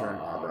 It's your turn.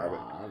 I'll grab it.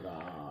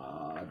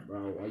 God,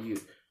 bro,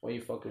 why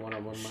you fucking one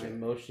up on my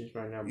emotions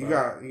right now,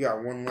 bro? You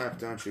got 1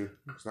 left, don't you?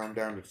 Because I'm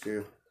down to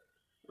 2.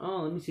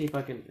 Oh, let me see if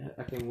I can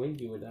win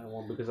you with that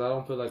one because I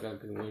don't feel like I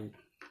can win.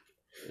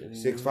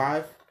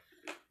 6-5.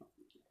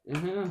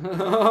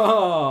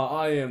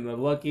 I am the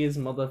luckiest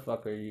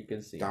motherfucker you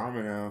can see.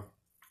 Domino,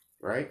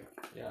 right?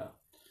 Yeah.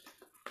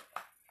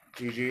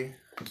 GG.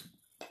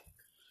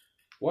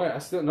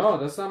 What? No,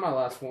 that's not my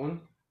last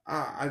one.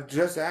 I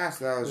just asked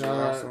that was your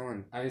last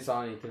one. I didn't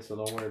saw anything, so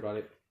don't worry about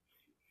it.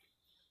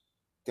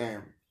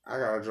 Damn, I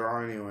gotta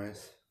draw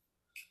anyways.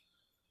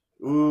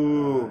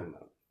 Ooh,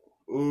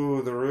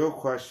 the real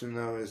question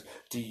though is,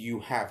 do you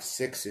have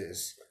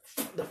 6s?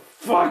 The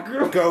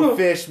fuck? Go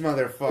fish,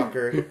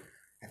 motherfucker.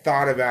 I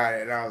thought about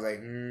it and I was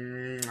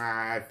like,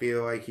 I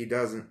feel like he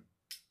doesn't.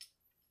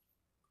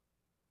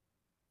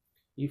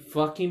 You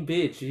fucking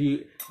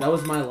bitch. That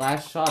was my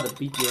last shot to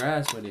beat your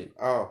ass with it.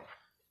 Oh.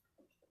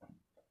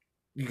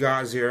 You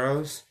got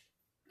 0s?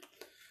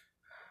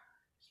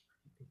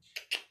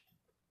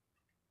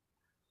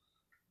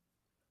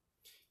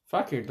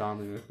 Fuck your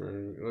dominant.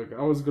 Like,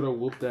 I was gonna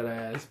whoop that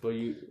ass, but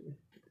you...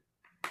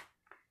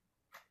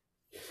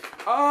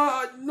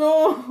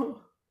 No!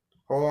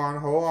 Hold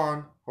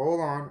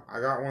on. I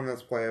got one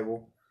that's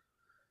playable.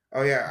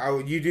 Oh yeah,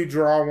 you do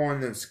draw one,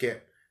 then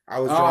skip.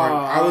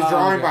 I was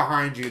drawing okay.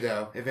 behind you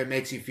though. If it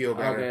makes you feel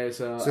better. Okay,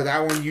 so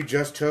that one you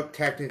just took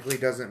technically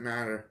doesn't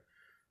matter.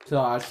 So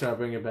I should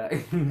bring it back.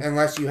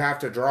 Unless you have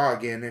to draw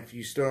again. If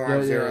you still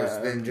have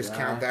zeros, then just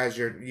count that as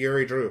you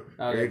already drew.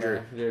 Okay,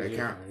 That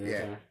count.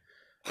 Yeah.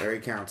 There he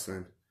counts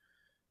then.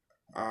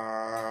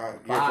 Your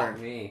Fuck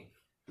turn. me.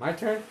 My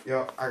turn?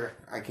 Yo,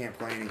 I can't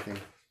play anything.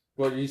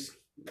 Well, you.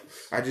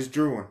 I just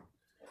drew one.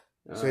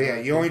 So yeah,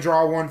 you only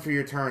draw one for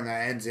your turn.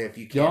 That ends it if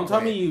you can't. Don't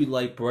tell me you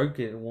like broke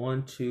it.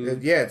 1, 2,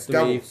 Yeah, it's 3,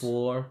 doubles.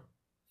 4,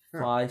 No.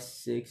 5,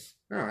 6,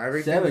 No,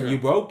 everything. 7. You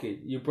broke it.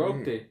 You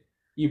broke it.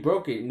 You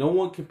broke it. No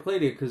one can play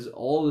it because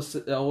all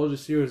the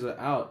series are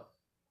out.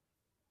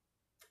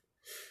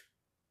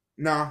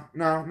 No,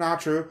 not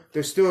true.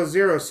 There's still a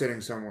zero sitting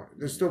somewhere.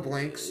 There's still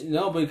blanks.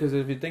 No, because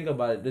if you think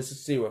about it, this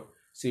is 0.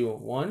 0,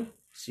 1,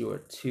 0,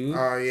 2.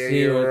 Oh yeah, 0,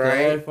 you're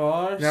right. 3,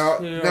 4, No,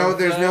 0,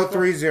 there's no 5,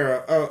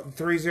 3-0. Oh,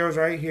 3 zeros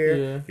right here.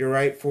 Yeah. You're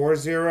right.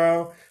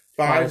 4-0, 5-0,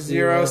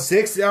 5-0.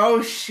 6.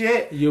 Oh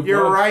shit! You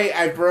You're broke- right.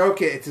 I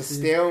broke it. It's a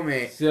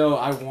stalemate. So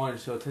I won.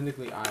 So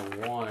technically I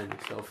won.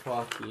 So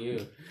fuck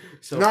you.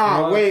 So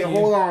Nah, fuck wait, you.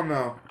 hold on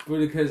though.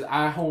 Because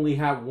I only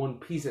have one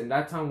piece, and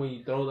that time when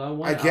you throw that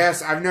one, I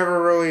guess I've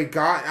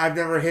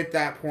never hit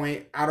that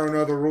point. I don't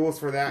know the rules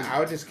for that. I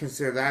would just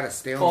consider that a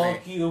stalemate.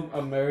 fuck you,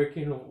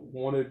 American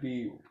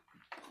wannabe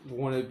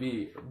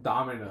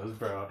Domino's,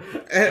 bro.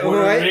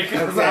 What?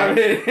 Because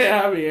Okay.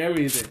 I mean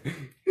everything.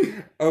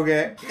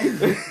 Okay.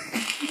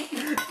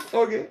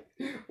 Okay.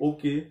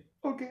 Okay.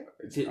 Okay.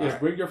 Yeah, Alright.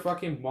 bring your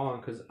fucking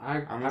bond, cause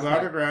I'm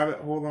about to grab it.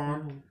 Hold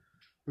on.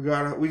 We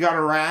got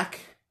a rack.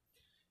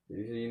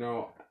 You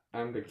know,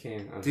 I'm the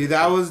king. Dude,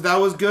 that was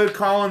good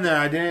calling there.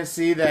 I didn't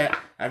see that.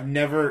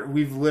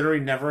 We've literally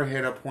never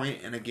hit a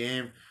point in a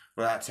game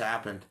where that's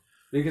happened.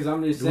 Because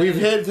I'm just saying. We've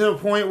hit to a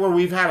point where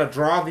we've had to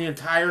draw the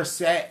entire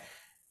set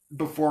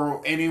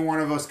before any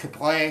one of us could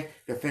play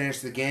to finish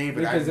the game.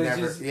 But Because I've it's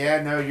never. just-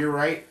 Yeah, no, you're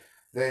right.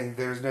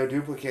 There's no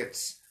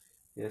duplicates.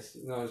 Yes,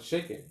 no, it's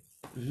shaking.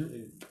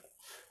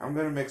 I'm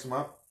gonna mix them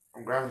up.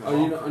 I'm grabbing the Oh,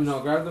 ball you know, first. no,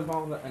 grab the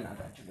ball. And I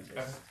got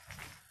you.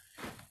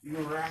 You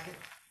gonna rack it?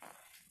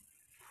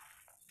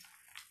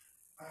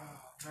 Oh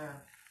man,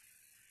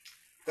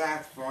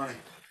 that's funny.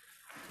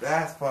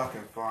 That's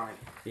fucking funny.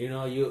 You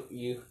know,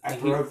 you. I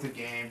broke the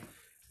game.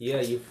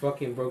 Yeah, you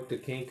fucking broke the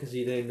king because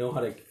you didn't know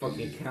how to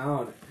fucking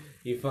count.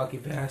 You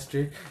fucking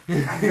bastard.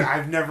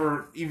 I've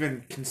never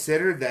even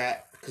considered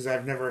that because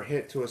I've never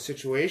hit to a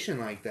situation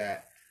like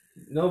that.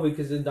 No,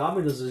 because in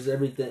dominoes is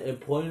everything. And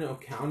point of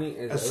counting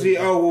is See,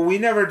 we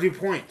never do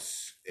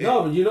points.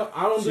 No, but you know,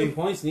 I don't See, do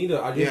points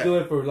neither. I just yeah. do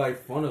it for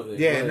like fun of it.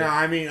 Yeah, Like, no,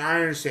 I mean, I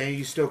understand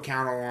you still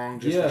count along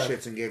just Yeah. for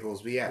shits and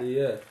giggles, but yeah.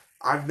 Yeah.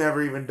 I've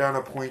never even done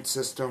a point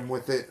system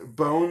with it.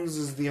 Bones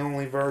is the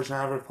only version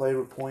I ever played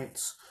with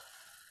points.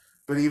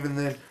 But even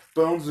then,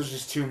 Bones was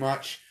just too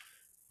much.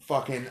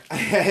 Fucking,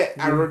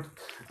 I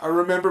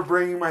remember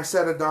bringing my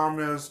set of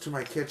dominoes to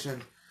my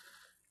kitchen,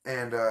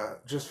 and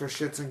just for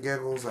shits and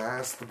giggles, I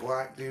asked the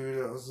black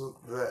dude.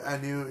 I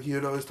knew he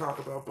would always talk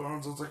about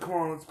Bones. I was like, "Come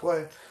on, let's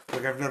play."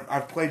 Like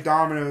I've played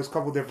dominoes a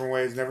couple different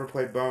ways, never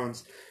played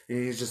Bones, and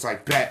he's just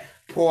like, "Bet,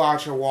 pull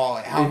out your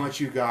wallet, how much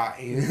you got?"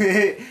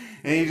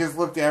 And he just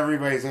looked at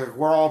everybody. He's like,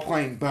 "We're all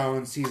playing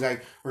Bones." He's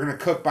like, "We're gonna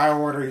cook by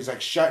order." He's like,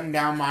 shutting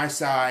down my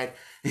side.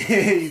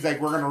 He's like,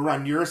 "We're gonna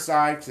run your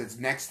side because it's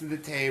next to the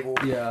table."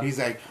 Yeah. He's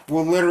like,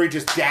 "We'll literally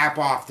just dap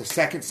off. The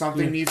second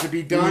something needs to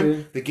be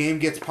done, the game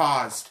gets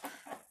paused.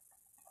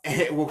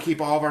 And we'll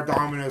keep all of our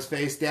dominoes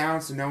face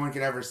down so no one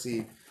can ever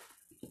see."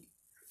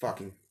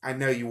 Fucking, I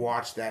know you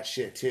watched that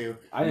shit too.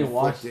 I didn't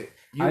watch it.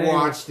 I didn't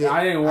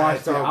watch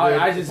It's it. all good.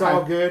 I just It's all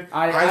have- good.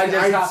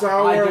 I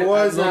saw where it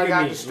was and I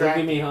got Look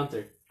distracted. at me,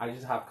 Hunter. I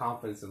just have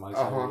confidence in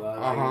myself.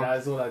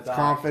 That's what I thought.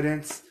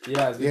 Confidence.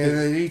 Yeah, it's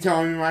because, Yeah, you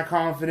telling me my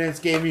confidence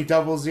gave me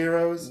double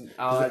zeros?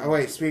 Oh,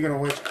 wait, speaking of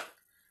which,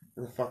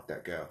 where the fuck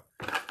that go?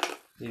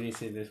 you need to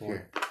see this one.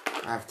 Here.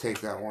 I have to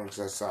take that one because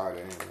I saw it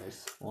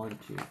anyways. 1,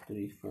 2,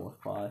 3, 4,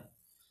 5,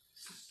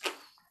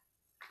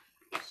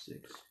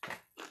 6.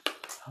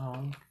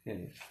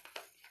 Okay.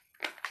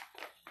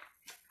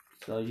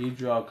 So you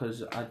draw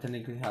because I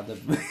technically have the.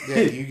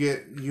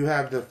 Yeah, you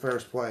have the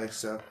first play,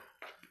 so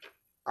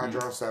I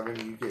draw 7,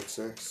 you get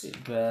 6.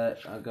 But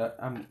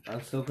I'm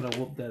still gonna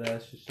whoop that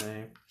ass the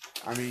same.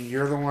 I mean,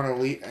 you're the one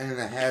elite in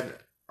the head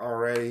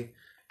already.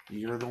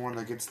 You're the one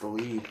that gets the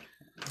lead.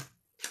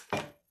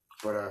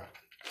 But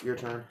your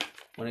turn.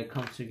 When it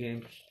comes to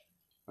games,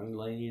 I'm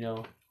letting you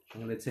know. I'm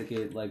gonna take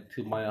it like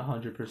to my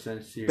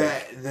 100% serious.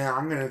 Bet then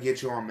I'm gonna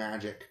get you on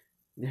Magic.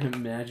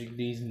 Magic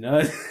these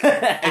nuts.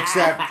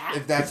 Except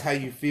if that's how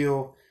you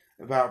feel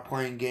about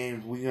playing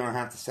games, we're gonna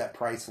have to set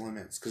price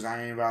limits because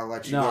I ain't about to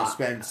let you go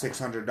spend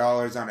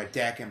 $600 on a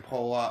deck and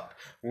pull up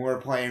when we're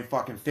playing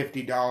fucking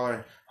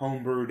 $50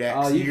 homebrew decks.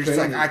 Oh, You're just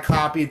like, I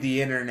copied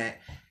the internet.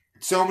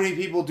 So many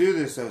people do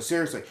this though.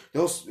 Seriously,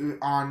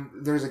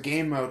 there's a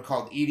game mode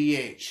called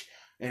EDH,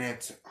 and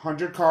it's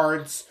 100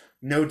 cards,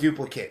 no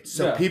duplicates.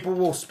 So people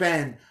will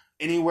spend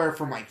anywhere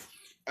from like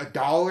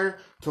 $1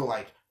 to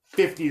like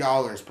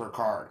 $50 per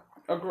card.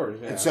 Of course,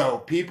 yeah. And so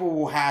people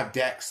will have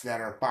decks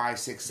that are $500,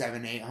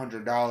 $600, $700,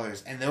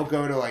 $800, and they'll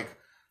go to like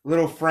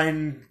little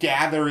friend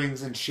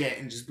gatherings and shit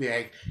and just be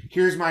like,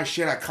 here's my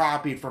shit I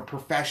copied from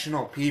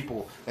professional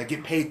people that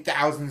get paid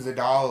thousands of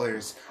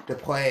dollars to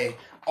play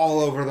all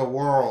over the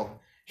world.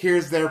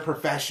 Here's their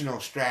professional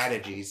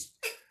strategies.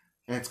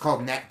 And it's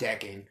called net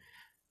decking.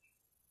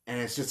 And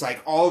it's just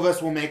like, all of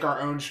us will make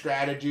our own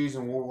strategies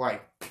and we'll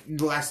like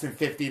less than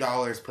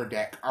 $50 per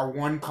deck. Our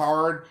one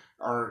card,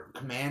 our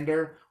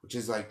commander, which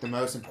is like the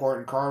most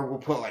important card, we'll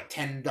put like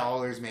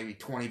 $10, maybe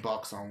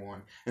 $20 on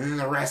one. And then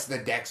the rest of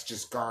the deck's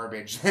just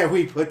garbage that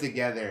we put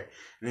together.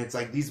 And it's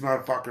like, these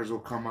motherfuckers will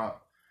come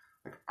up.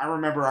 Like, I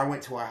remember I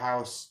went to a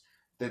house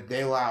that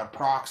they allowed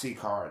proxy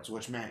cards,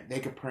 which meant they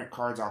could print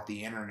cards off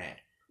the internet.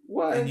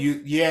 What?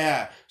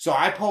 And so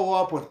I pull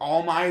up with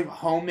all my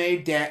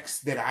homemade decks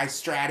that I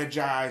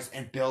strategized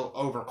and built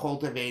over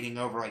cultivating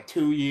over like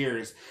 2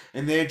 years.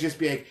 And they'd just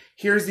be like,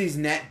 here's these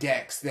net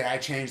decks that I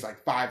changed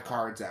like 5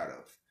 cards out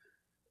of.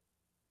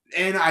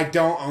 And I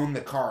don't own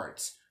the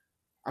cards.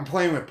 I'm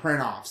playing with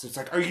print offs. It's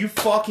like, are you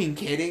fucking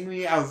kidding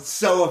me? I was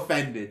so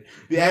offended.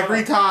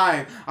 Every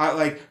time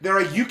they're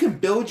like, you can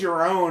build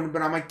your own,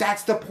 but I'm like,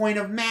 that's the point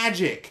of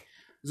Magic.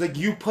 It's like,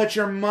 you put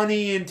your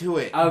money into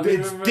it.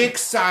 It's dick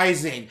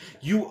sizing.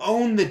 You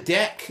own the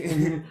deck.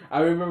 I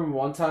remember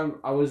one time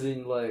I was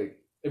in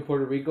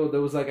Puerto Rico.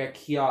 There was like a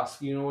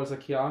kiosk. You know what's a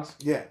kiosk?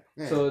 Yeah.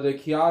 So the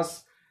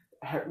kiosk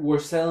were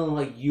selling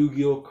like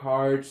Yu-Gi-Oh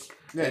cards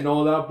and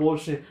all that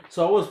bullshit.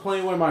 So I was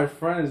playing with my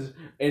friends,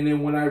 and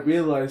then when I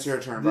realized... It's your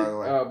turn, by the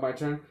way. My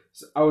turn.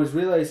 So I was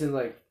realizing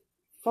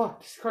fuck,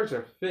 these cards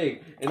are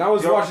fake. And I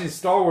was watching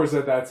Star Wars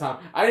at that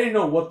time. I didn't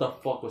know what the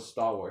fuck was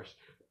Star Wars.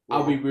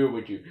 I'll be real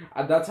with you.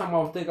 At that time,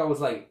 I think I was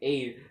like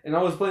 8, and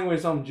I was playing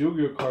with some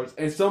Yu-Gi-Oh cards,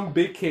 and some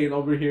big kid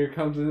over here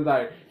comes in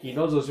and he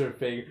knows those are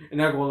fake,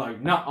 and I go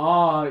like,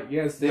 nah,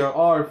 yes, they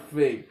are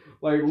fake.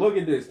 Like, look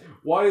at this.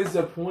 What is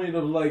the point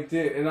of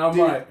this? And I'm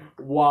like,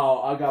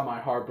 wow, I got my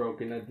heart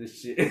broken at this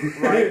shit.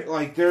 Right?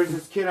 Like, there's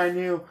this kid I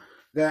knew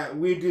that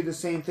we do the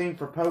same thing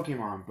for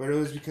Pokemon, but it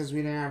was because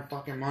we didn't have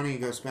fucking money to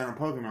go spend on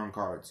Pokemon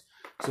cards.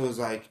 So it was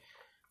like,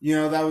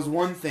 that was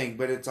one thing,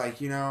 but it's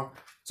like,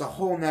 it's a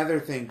whole nother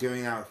thing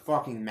doing that with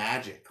fucking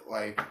Magic.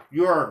 Like,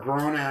 you are a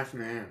grown-ass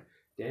man.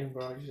 Damn,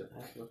 bro, I just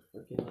asked what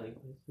fucking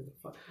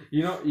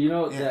You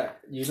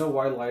know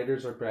why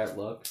lighters are bad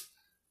luck?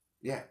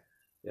 Yeah.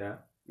 Yeah.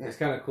 It's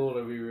kind of cool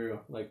to be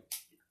real.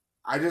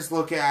 I just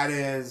look at it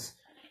as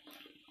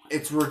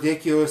it's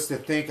ridiculous to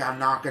think I'm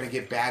not going to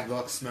get bad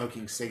luck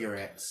smoking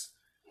cigarettes.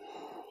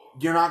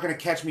 You're not going to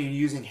catch me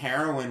using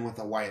heroin with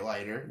a white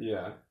lighter.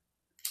 Yeah.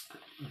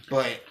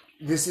 But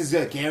this is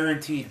a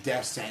guaranteed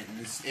death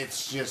sentence.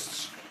 It's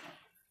just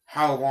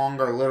how long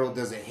or little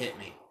does it hit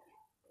me.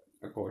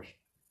 Of course.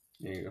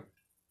 There you go.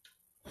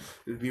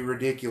 It would be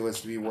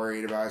ridiculous to be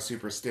worried about a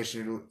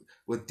superstition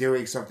with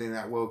doing something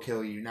that will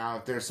kill you. Now,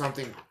 if there's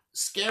something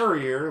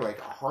scarier, like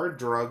a hard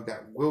drug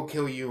that will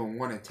kill you in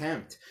one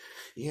attempt,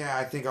 yeah,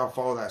 I think I'll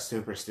follow that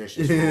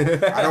superstitious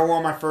rule. I don't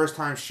want my first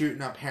time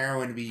shooting up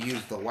heroin to be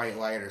used the white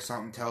light or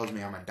something tells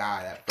me I'm gonna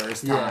die that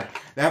first time. Yeah.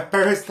 That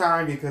first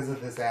time because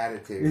of this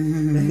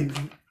attitude.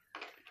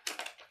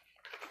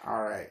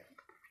 Alright.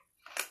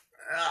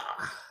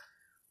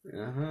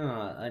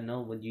 I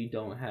know what you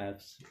don't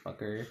have,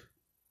 fucker.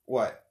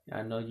 What?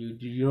 I know you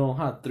don't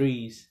have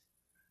 3s.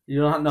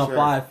 You don't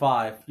have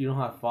 5. You don't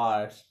have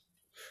 5s.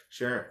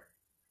 Sure.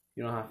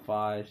 You don't have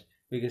 5s.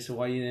 Because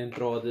why you didn't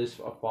throw this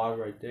a 5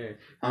 right there?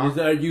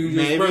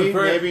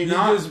 Maybe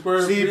not. See,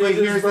 but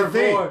here's the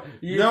thing.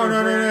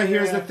 No.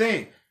 Here's the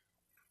thing.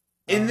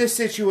 In this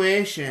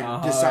situation,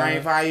 deciding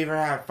if I either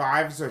have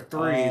 5s or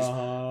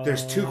 3s,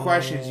 there's 2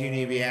 questions you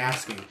need to be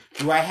asking.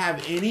 Do I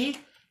have any?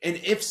 And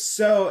if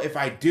so, if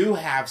I do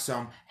have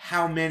some,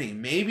 how many?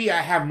 Maybe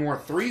I have more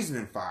 3s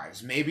than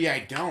 5s. Maybe I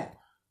don't.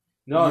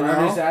 No,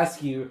 I'm just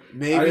asking you.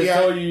 Maybe I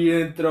told you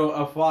didn't throw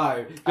a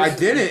 5. I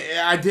didn't.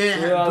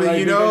 But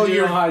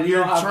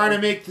you're trying to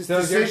make this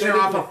decision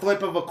off a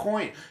flip of a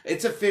coin.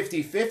 It's a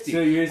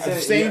 50-50. So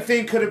same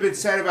thing could have been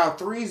said about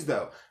 3s,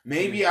 though.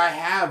 Maybe I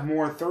have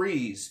more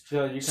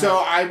 3s.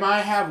 So I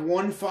might have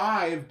 1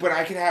 5, but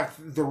I could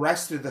have the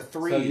rest of the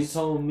 3s. So you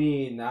told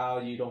me now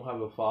you don't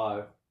have a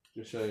 5.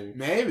 Just saying.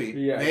 Maybe.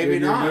 Yeah, maybe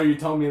not. No, you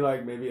told me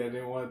maybe I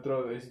didn't want to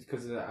throw this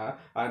because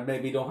I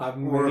maybe don't have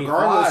many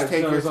regardless, 5s.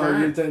 Take your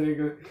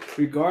turn.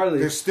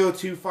 Regardless. There's still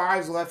 2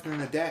 5s left in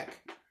the deck.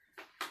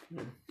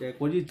 Dick,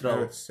 what did you throw?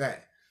 No, it's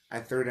set. I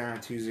threw down a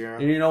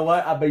 2-0. And you know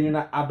what? I bet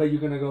you're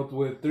gonna go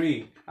with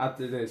 3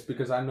 after this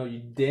because I know you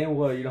damn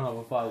well you don't have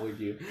a 5 with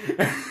you. You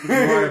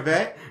want to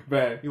bet?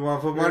 Bet. You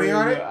want to put money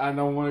on it? I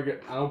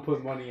don't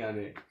put money on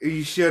it.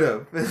 You should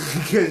have,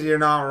 because you're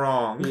not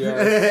wrong.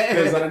 Yeah,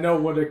 because I know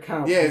what it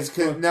counts. Yeah, it's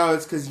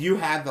because you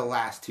had the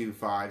last 2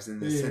 5s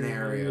in this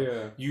scenario.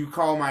 Yeah. You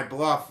call my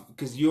bluff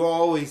because you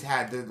always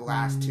had the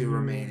last 2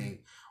 remaining,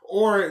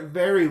 or at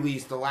very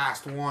least the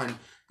last 1,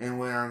 and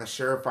went on the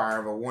surefire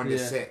of a 1 to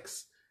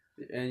 6.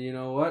 And you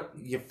know what?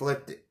 You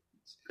flipped it.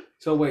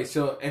 So wait,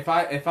 so if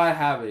I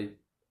have it,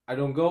 I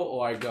don't go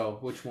or I go.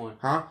 Which one?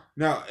 Huh?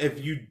 No, if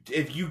you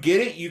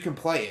get it, you can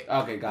play it.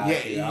 Okay, got Yeah,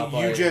 it. I'll you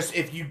play it. just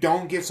if you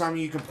don't get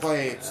something, you can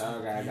play it.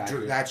 Okay, I got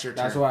you. That's your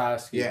turn. That's what I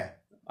asked you. Yeah.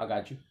 I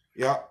got you.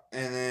 Yep.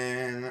 And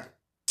then,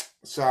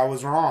 so I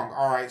was wrong.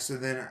 All right. So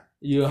then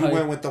You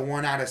went with the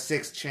 1 out of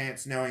 6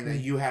 chance, knowing that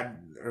you had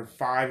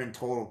 5 in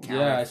total.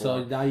 Yeah.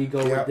 So now you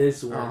go with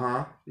this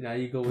one. Now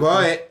you go with.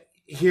 But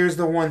here's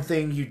the one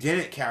thing you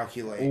didn't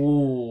calculate.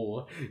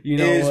 Ooh, you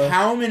know is what?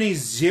 how many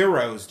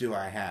zeros do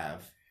I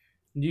have?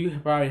 You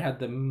probably had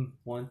the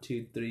 1,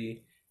 2,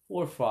 3,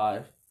 4,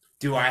 5.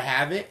 Do I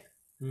have it?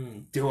 Hmm.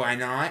 Do I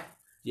not?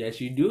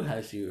 Yes, you do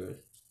have zeros.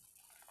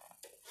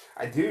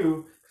 I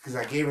do, because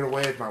I gave it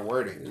away with my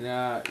wording.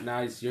 Now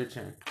it's your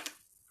turn.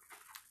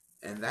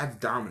 And that's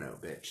domino,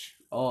 bitch.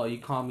 Oh, you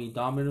call me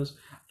Domino's?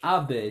 I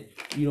bet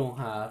you don't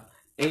have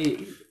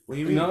 8. What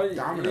do you mean,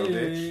 domino,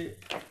 bitch?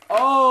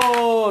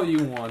 Oh,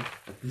 you won.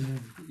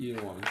 You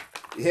won.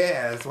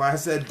 Yeah, that's why I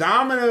said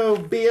domino,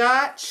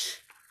 biatch.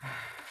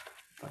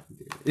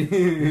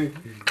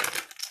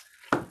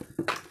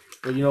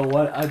 But you know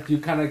what? You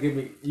kind of give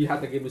me. You have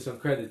to give me some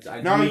credit.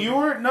 You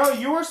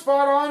were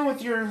spot on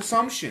with your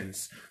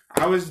assumptions.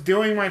 I was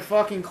doing my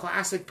fucking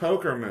classic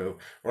poker move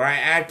where I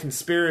add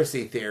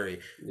conspiracy theory.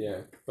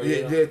 Yeah. But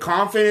The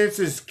confidence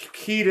is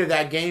key to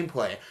that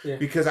gameplay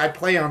because I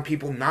play on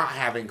people not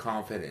having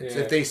confidence.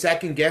 Yeah. If they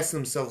second guess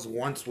themselves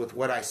once with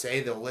what I say,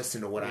 they'll listen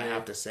to what I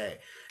have to say.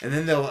 And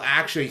then they'll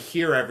actually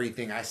hear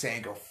everything I say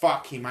and go,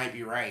 fuck, he might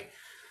be right.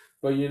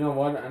 But you know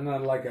what? I'm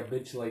not like a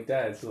bitch like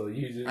that. So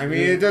you just. I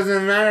mean, it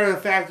doesn't matter the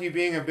fact of you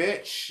being a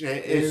bitch.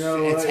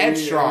 It's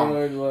headstrong.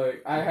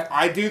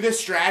 I do this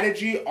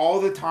strategy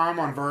all the time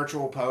on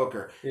virtual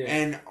poker. Yeah.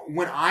 And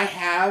when I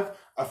have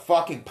a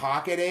fucking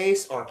pocket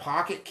ace or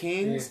pocket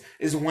kings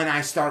is when I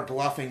start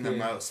bluffing the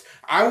most.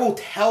 I will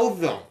tell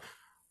them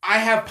I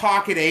have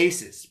pocket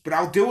aces, but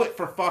I'll do it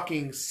for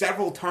fucking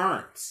several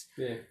turns.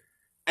 Yeah.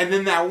 And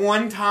then that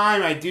one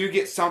time I do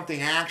get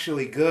something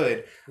actually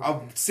good,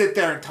 I'll sit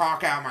there and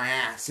talk out my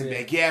ass and be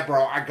like, yeah,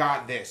 bro, I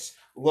got this.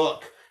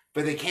 Look.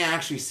 But they can't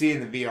actually see in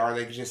the VR.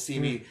 They can just see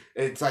me.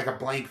 It's like a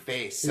blank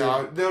face.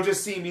 So they'll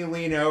just see me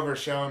lean over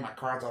showing my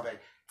cards. I'll be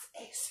like, it's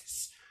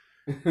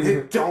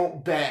aces.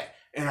 Don't bet.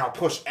 And I'll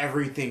push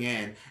everything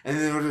in. And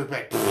then they'll just be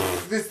like,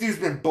 this dude's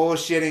been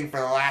bullshitting for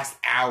the last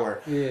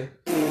hour. Yeah.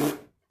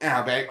 And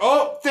I'll be like,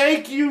 oh,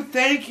 thank you.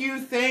 That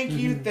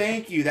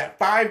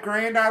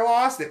 $5,000 I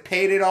lost, it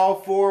paid it all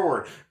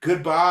forward.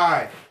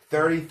 Goodbye.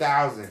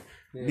 30,000.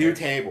 New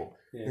table.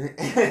 Yeah.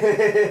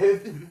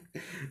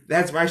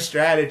 That's my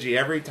strategy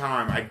every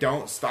time. I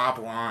don't stop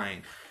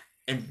lying.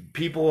 And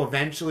people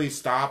eventually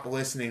stop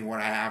listening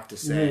what I have to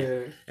say.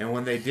 Yeah. And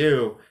when they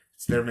do,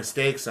 it's their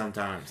mistake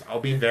sometimes. I'll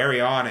be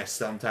very honest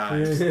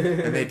sometimes.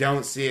 And they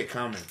don't see it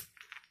coming.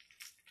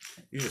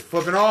 You're just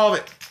flipping all of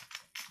it.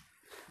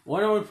 Why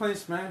don't we play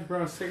Smash,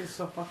 bro? It's taking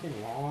so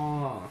fucking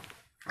long.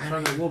 I'm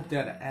trying to whoop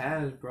that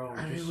ass, bro.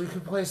 I mean, we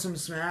could play some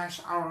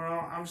Smash. I don't know.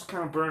 I'm just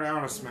kind of burnt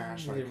out on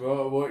Smash. Like,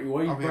 bro, what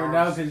you burned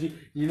out? Because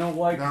you know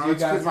what? No,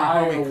 it's because my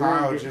homie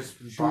Kyle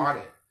just bought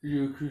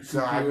it.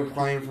 So I've been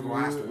playing for the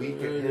last week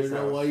at his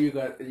house. You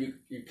know what?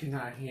 You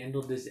cannot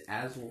handle this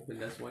ass whooping.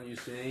 That's what you're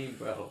saying,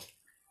 bro.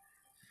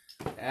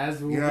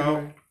 Ass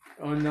whooping.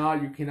 Oh no,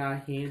 you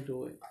cannot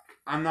handle it.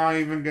 I'm not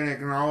even gonna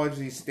acknowledge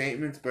these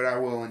statements, but I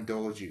will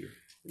indulge you.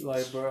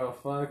 Like, bro,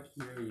 fuck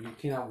you. You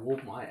cannot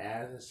whoop my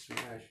ass in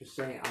Smash. You're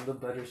saying I'm the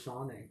better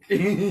Sonic.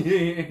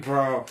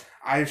 Bro,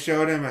 I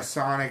showed him a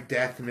Sonic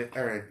Death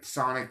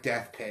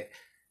Pit,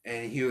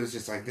 and he was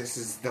just like, this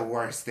is the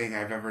worst thing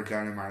I've ever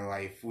done in my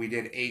life. We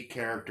did 8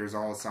 characters,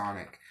 all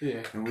Sonic.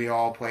 Yeah. And we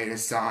all played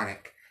as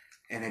Sonic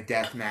in a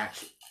death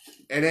match.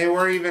 And they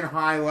weren't even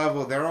high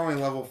level. They're only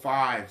level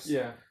 5s.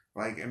 Yeah.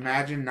 Like,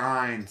 imagine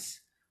 9s.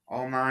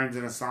 All 9s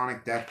in a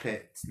Sonic Death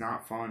Pit. It's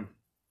not fun.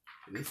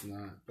 It's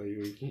not, but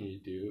what can you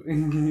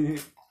do?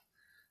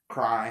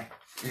 Cry.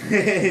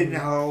 And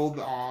hold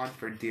on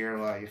for dear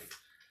life.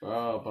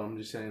 Oh, but I'm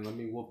just saying, let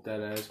me whoop that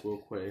ass real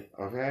quick.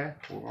 Okay,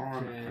 hold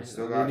on. Okay. I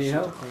still got shit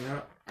help. Clean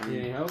up. You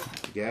need help?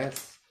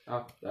 Yes.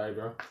 Oh, alright,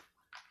 bro.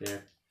 Yeah.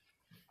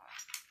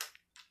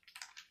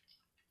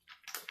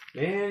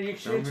 Man, you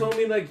should have told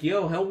me, like,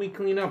 yo, help me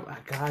clean up. I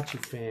got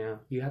you, fam.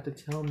 You have to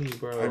tell me,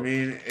 bro. I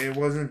mean, it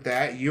wasn't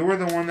that. You were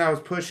the one that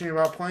was pushing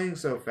about playing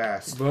so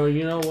fast. Bro,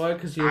 you know what?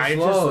 Because you're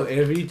slow.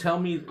 If you tell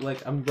me,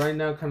 like, I'm right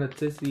now kind of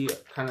tipsy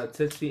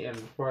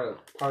and probably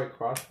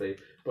crossfade.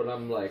 But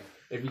I'm like,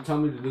 if you tell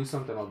me to do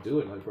something, I'll do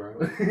it, like, bro.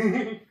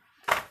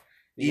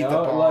 Eat the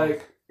bong.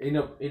 Like,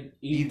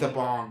 eat the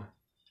bong.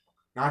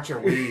 Not your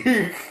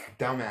weed.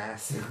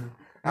 Dumbass.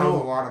 That was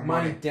a lot of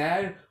money.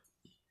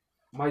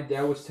 My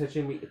dad was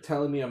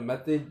telling me a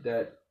method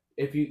that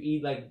if you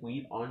eat like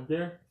weed on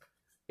there,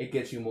 it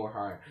gets you more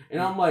high.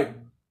 And I'm like,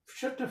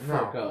 Shut the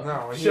fuck up.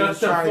 No, he Shut was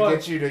the trying fuck. to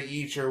get you to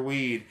eat your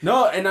weed.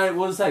 No, and I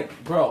was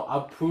like, bro,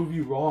 I'll prove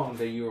you wrong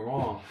that you're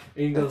wrong.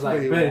 And he goes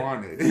That's like, what he "Bet."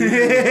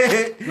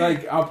 wanted.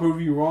 Like, I'll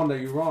prove you wrong that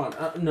you're wrong.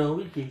 No,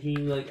 he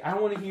like, I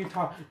don't want to hear you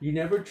talk. You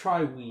never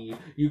try weed.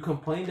 You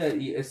complain that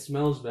it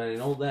smells bad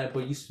and all that,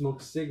 but you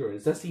smoke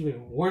cigarettes. That's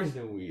even worse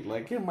than weed.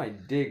 Like, get my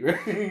dick,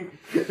 right?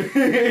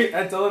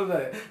 I told him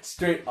that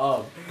straight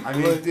up. I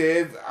mean,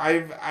 dude,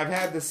 I've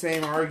had the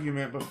same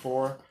argument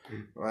before.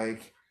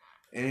 Like,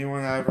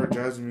 anyone that ever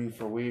judged me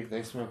for weed,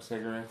 they smoke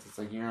cigarettes. It's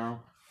like, you know,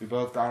 we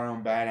both got our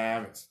own bad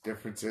habits.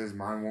 Difference is,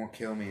 mine won't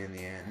kill me in the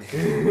end.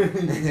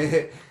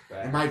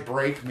 It might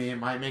break me. It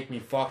might make me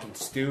fucking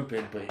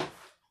stupid, but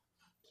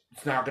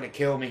it's not gonna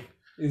kill me.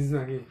 It's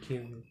not gonna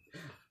kill me.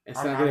 It's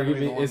I'm not not gonna gonna give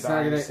be me. the one It's not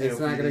dying gonna. of It's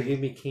not gonna COPD. give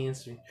me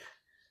cancer.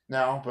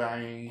 No, but I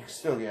mean, you can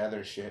still get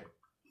other shit.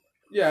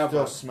 Yeah,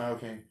 Still but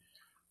smoking.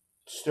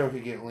 Still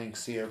could get linked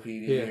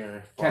COPD Yeah.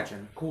 or catch.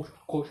 fucking.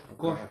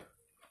 Coach.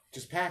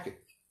 Just pack it.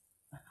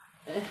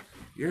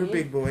 You're a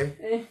big boy.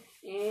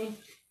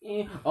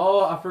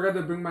 Oh, I forgot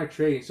to bring my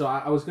trade. So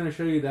I was gonna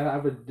show you that I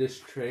have this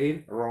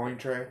trade. A rolling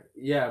tray.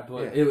 Yeah,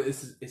 but Yeah.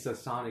 it's a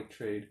Sonic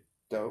trade.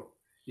 Dope.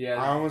 Yeah.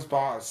 I almost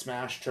bought a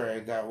Smash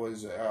tray that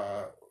was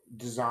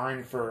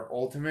designed for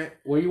Ultimate,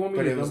 What do you want me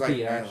but to it was dump like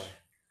the ash?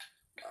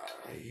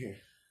 here.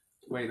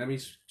 Wait, let me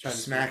try to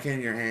Smack in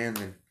your hand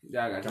and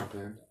Yeah, I got dump it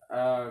in.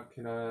 you.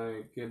 Can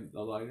I get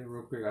a lighter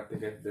real quick? I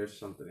think there's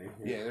something in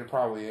here. Yeah, there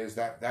probably is.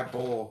 That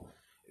bowl,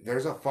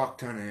 there's a fuck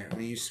ton in it.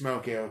 When you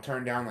smoke it, it'll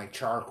turn down like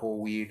charcoal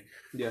weed,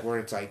 Yeah. where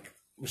it's like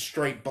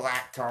straight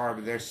black tar,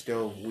 but there's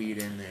still weed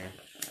in there.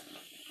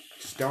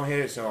 Just don't hit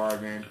it so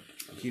hard, man.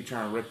 Keep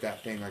trying to rip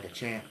that thing like a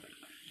champ.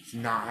 It's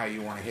not how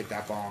you want to hit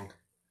that bong.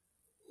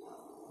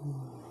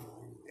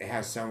 It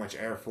has so much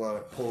airflow,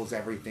 it pulls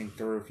everything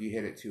through if you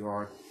hit it too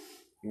hard.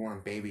 You want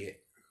to baby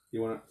it.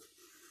 You want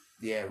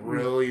Yeah,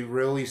 really,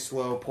 really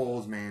slow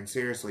pulls, man.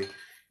 Seriously.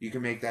 You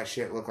can make that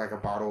shit look like a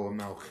bottle of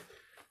milk.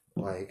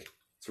 Like,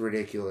 it's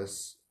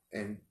ridiculous.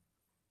 And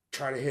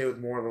try to hit it with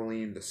more of a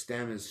lean. The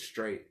stem is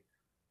straight.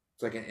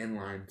 It's like an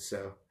inline,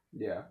 so.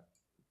 Yeah.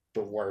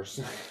 But worse.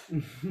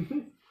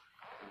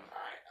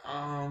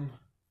 Alright,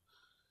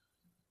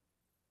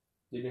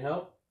 Did it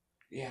help?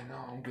 yeah, no,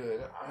 I'm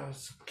good. I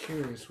was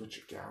curious what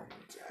your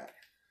download's at.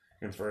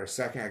 And for a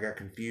second, I got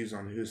confused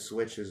on whose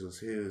switches was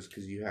whose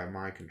because you have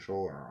my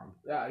controller on.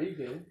 Yeah, you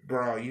did.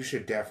 Bro, you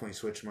should definitely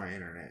switch my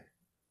internet.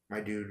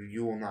 My dude,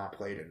 you will not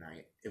play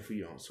tonight if we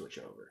don't switch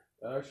over.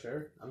 Oh,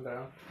 sure. I'm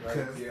down.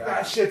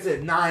 That shit's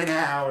at 9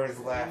 hours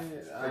left.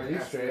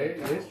 You're straight.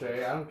 You're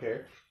straight. I don't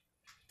care.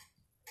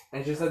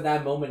 And just at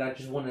that moment, I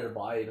just wanted to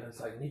buy it. It's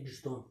like Ninja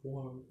Storm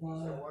 4.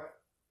 what?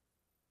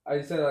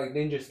 I said like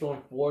Ninja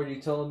Storm 4. You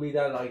telling me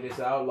that like it's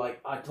out? Like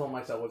I told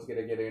myself I was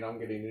gonna get it, and I'm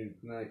getting it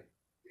tonight.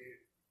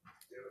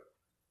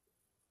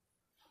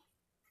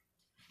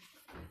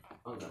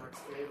 Okay. My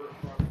favorite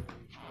fucking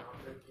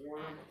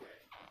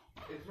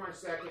it's my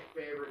second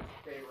favorite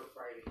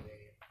fighting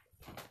game.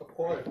 Of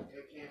course.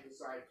 I can't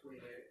decide between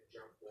it and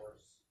Jump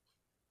Force.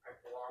 I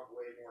blogged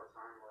way more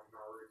time on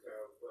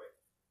Naruto, but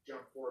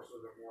Jump Force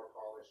was a more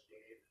polished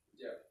game.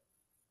 Yeah.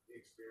 The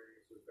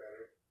experience was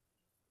better.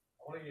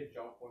 I want to get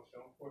Jump Force.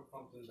 Jump Force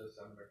comes in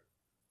December.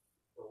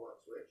 For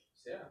what, Switch?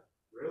 Yeah.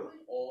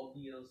 Really? All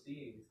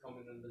DLC is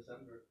coming in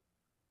December.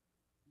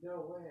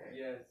 No way.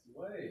 Yes,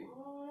 way.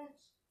 What?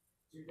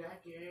 Dude,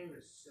 that game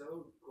is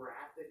so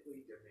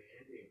graphically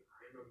demanding.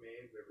 I'm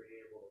amazed they're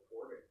being able to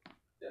port it.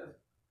 Yeah.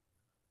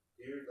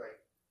 Dude, like,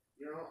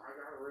 you know, I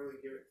gotta really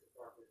give it to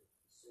fucking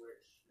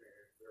Switch,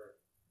 man, for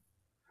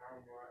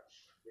how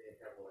much they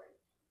have, like,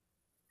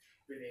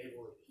 been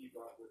able to keep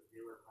up with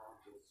newer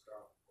console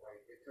stuff.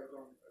 Like, it took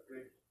them a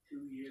good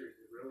 2 years,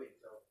 really,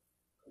 until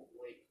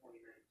late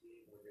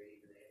 2019 when they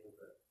even able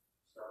to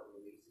start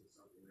releasing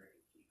something that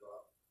can keep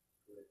up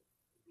with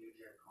new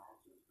gen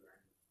consoles. Man.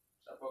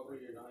 I fuck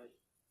with your knife.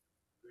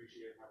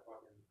 Appreciate my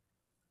fucking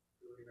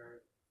doing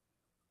that.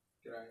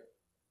 Can I?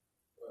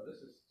 Well,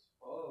 this is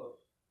tough.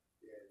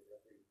 Yeah,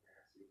 that thing's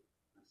nasty.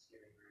 My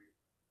skinning ring.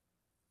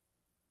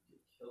 You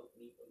killed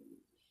me for you.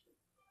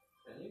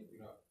 Can you?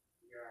 No.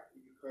 Yeah,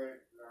 you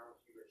could now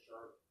keep it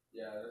sharp.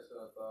 Yeah, that's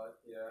what I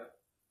thought. Yeah.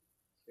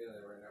 Feeling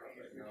it right now. I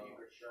used to keep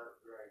it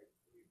sharp, right?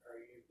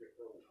 I used it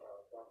for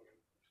fucking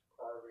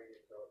carving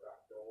until it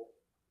got dull.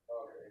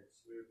 And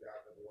smoothed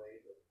out the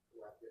blade, but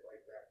left it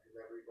like that because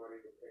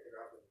everybody would pick it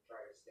up and try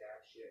to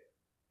stab shit.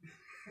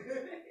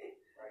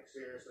 Like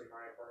seriously,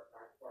 my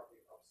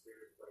fucking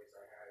upstairs place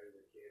I had as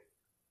a kid,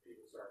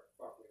 people started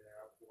fucking it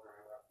up when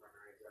I left my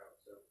knives out,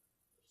 so I just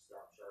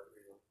stopped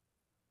sharpening them.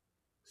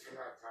 So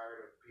I got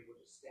tired of people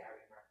just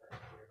stabbing my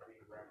furniture and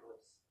being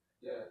reckless.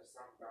 Yeah. There's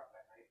something about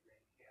that knife thing.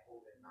 You can't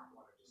hold it and not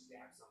want to just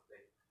stab something.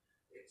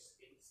 It's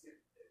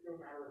instant. No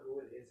matter who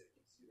it is, it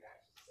gives you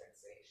that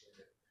sensation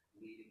of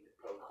needing to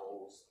poke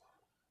holes.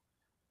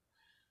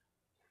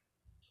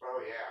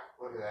 Oh yeah,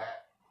 look at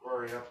that. We're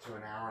already up to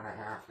an hour and a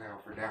half now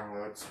for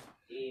downloads.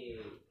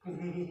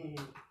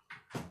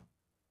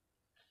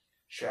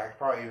 Shit, I could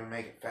probably even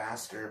make it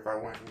faster if I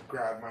went and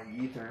grabbed my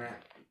Ethernet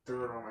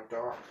threw it on my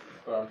dock.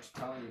 Bro, I'm just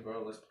telling you,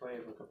 bro. Let's play.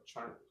 Look, I'm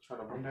trying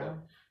to whoop that.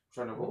 down.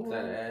 Trying to whoop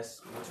that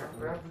ass. I'm trying to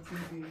grab the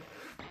TV.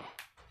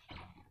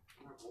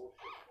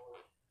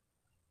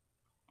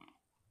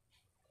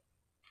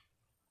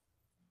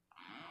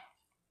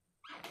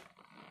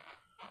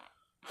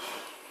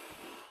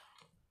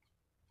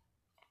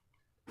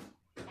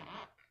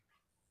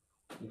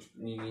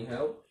 You need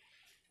help?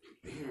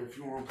 Here, if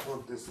you want to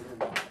plug this in.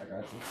 I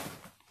got you.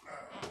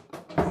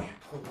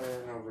 Plug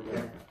that in over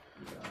there.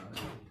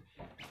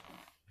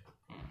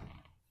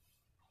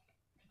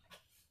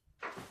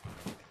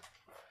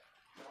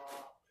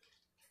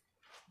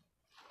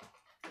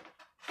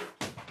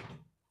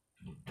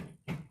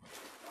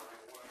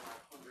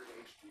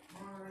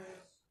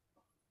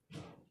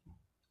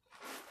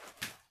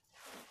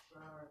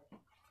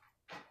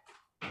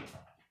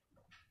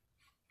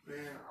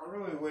 Man, I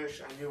really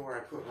wish I knew where I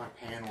put my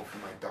panel for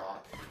my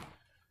dock.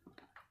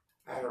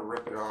 I had to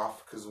rip it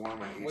off because one of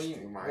my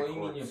HDMI What do you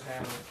mean your cords.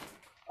 panel?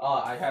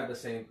 Oh, I had the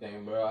same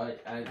thing, bro.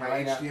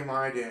 My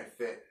HDMI didn't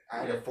fit. I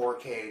had a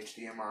 4K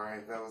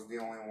HDMI. That was the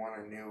only one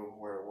I knew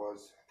where it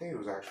was. I think it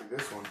was actually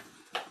this one.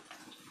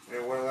 And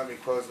it wouldn't let me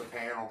close the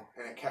panel,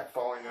 and it kept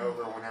falling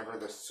over whenever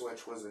the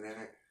switch wasn't in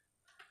it.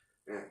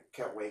 And it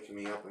kept waking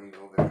me up in the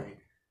middle of the night.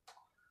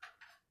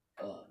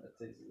 Oh, that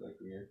tastes like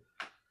weird.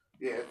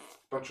 Yeah, it's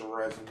a bunch of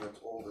resin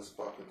that's old as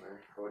fuck in there.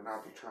 I would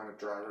not be trying to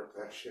dry rip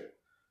that shit.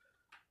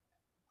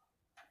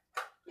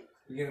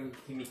 You're gonna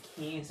give me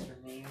cancer,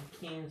 man.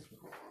 Cancer.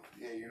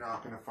 Yeah, you're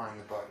not gonna find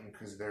the button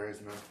because there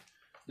is none.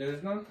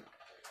 There's none?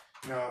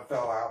 No, it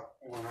fell out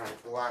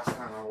the last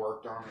time I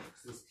worked on it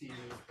because this TV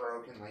was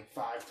broken like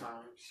 5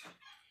 times.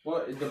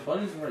 Well, the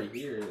button's right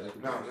here. Like,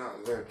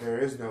 No, there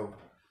is no.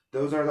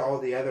 Those are all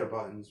the other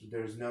buttons.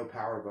 There's no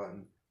power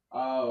button.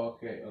 Oh,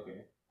 okay.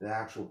 The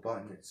actual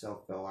button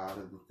itself fell out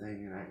of the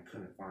thing and I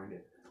couldn't find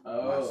it.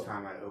 Oh. Last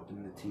time I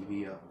opened the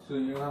TV up. So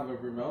you don't have a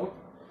remote?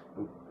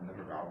 Oop,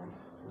 never got one.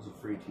 It was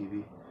a free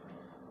TV.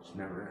 Just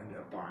never ended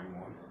up buying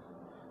one.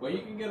 Well,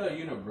 you can get a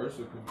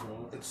universal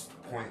control. It's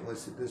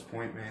pointless at this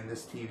point, man.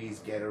 This TV's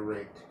ghetto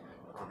rigged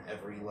on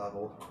every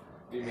level.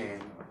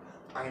 And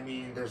I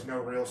mean, there's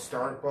no real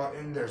start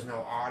button. There's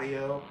no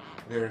audio.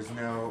 There's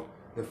no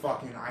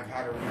I've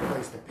had to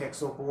replace the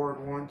pixel board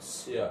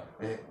once. Yeah.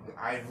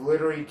 I've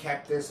literally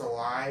kept this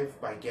alive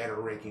by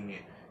ghetto rigging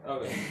it.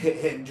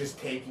 Okay. And just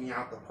taking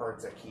out the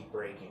parts that keep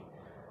breaking.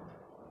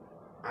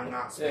 I'm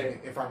not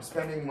spending. If I'm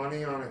spending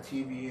money on a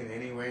TV in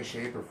any way,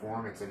 shape, or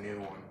form, it's a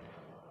new one.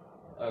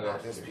 Okay.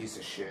 Not this piece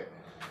of shit.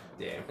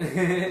 Damn.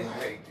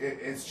 Like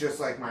it's just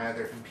like my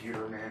other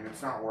computer, man.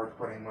 It's not worth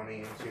putting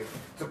money into.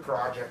 It's a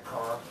project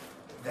car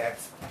that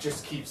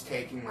just keeps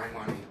taking my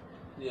money.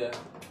 Yeah.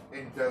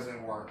 It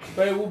doesn't work.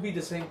 But it will be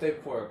the same thing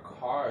for a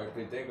car if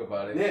you think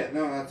about it. Yeah,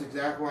 no, that's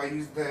exactly why I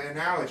used the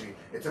analogy.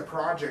 It's a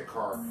project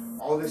car.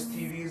 All this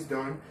TV's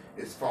done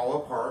is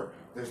fall apart.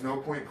 There's no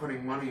point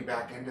putting money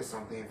back into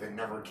something if it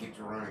never keeps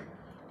running.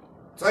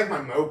 It's like my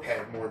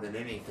moped more than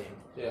anything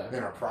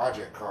than a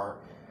project car.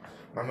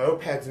 My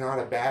moped's not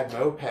a bad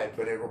moped,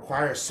 but it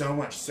requires so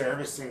much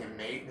servicing and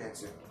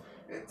maintenance.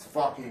 It's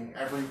fucking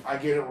I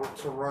get it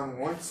to run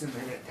once and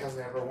then it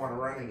doesn't ever want to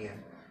run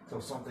again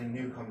until something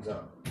new comes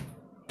up.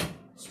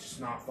 It's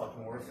just not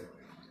fucking worth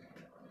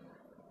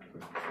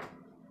it.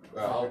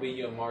 I'll be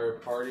your Mario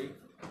Party.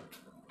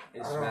 I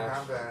don't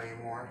have that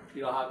anymore.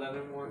 You don't have that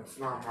anymore? It's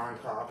not my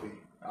copy.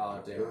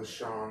 Oh, damn. It was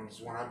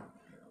Sean's.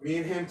 Me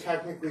and him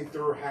technically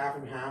threw half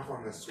and half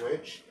on the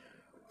Switch,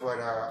 but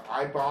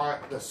I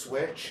bought the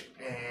Switch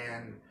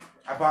and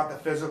I bought the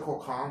physical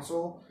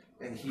console,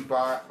 and he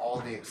bought all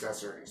the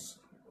accessories.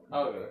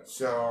 Okay.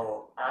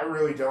 So I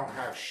really don't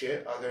have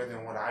shit other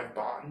than what I've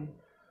bought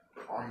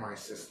on my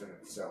system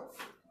itself.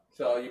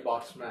 So you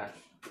bought Smash?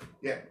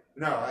 Yeah.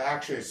 No,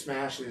 actually,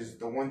 Smash is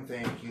the one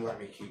thing he let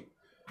me keep.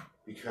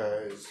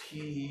 Because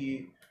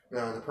the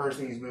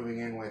person he's moving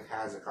in with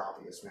has a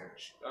copy of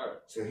Smash. Alright.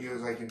 So he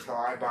was like, until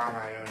I buy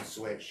my own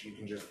Switch, you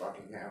can just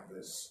fucking have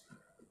this.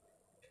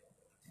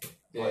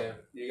 Yeah.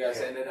 You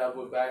guys ended up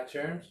with bad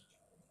terms?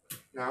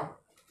 No.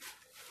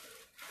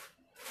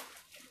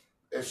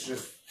 It's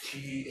just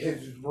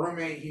his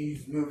roommate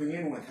he's moving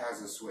in with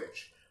has a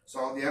Switch. So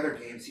all the other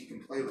games he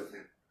can play with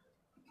him.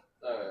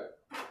 Alright.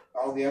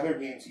 All the other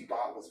games he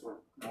bought was for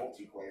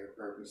multiplayer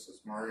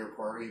purposes. Mario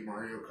Party,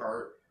 Mario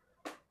Kart,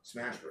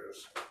 Smash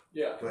Bros.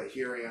 Yeah. But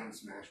here he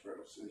owns Smash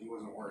Bros, so he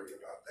wasn't worried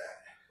about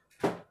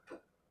that.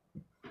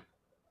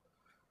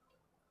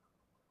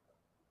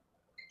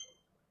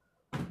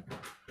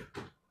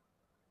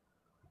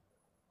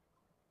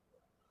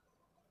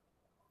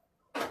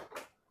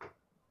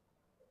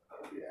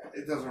 Yeah,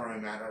 it doesn't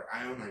really matter.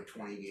 I own like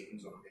 20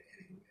 games on it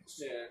anyways.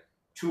 Yeah.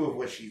 2 of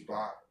which he's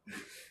bought.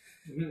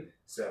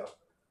 So.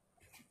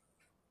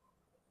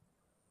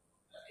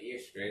 You're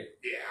straight.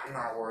 Yeah, I'm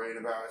not worried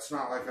about it. It's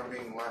not like I'm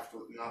being left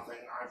with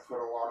nothing. I've put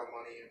a lot of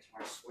money into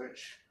my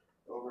Switch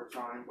over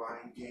time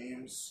buying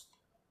games.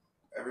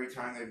 Every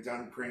time they've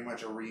done pretty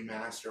much a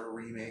remaster or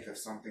remake of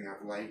something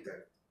I've liked,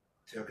 I've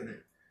taken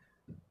it.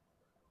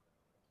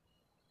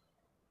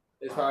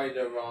 It's probably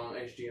the wrong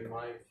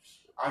HDMI.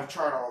 I've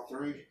tried all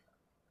three.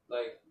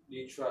 Like,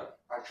 you try.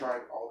 I've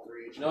tried all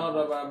three. No,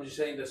 but I'm just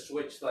saying the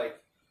switch,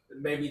 like,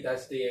 maybe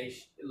that's the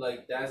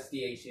that's the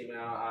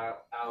HDMI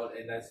out,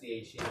 and that's the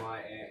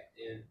HDMI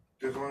in.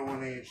 There's only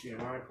one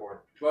HDMI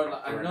port.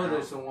 Well, I know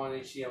there's one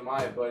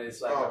HDMI, but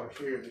it's like. Oh,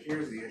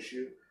 here's the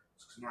issue.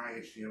 It's because my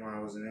HDMI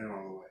wasn't in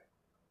all the way.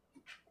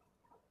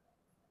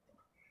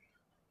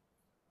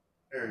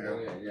 There you go.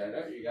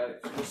 Yeah, you got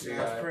it. See,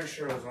 I'm pretty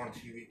sure it was on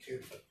TV too.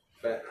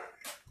 Bet.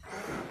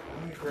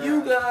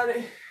 You got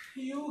it.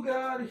 You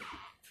got it.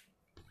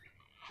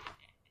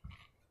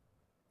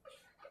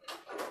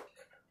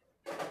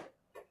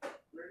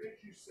 Where did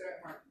you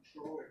set my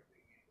controller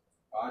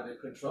thingy? The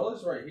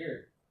controller's right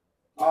here.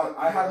 Oh,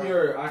 I have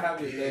your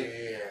thing.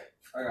 Yeah.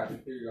 I got you.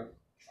 Here you go.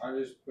 I'm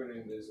just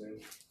putting this in.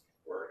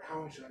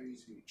 How much I need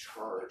to be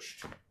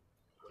charged?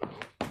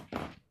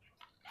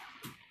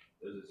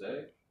 Does it say?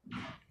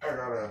 I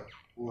gotta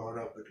load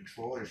up the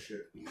controller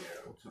shit. Yeah.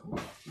 I'm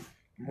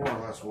more or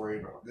less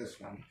worried about this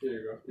one. Here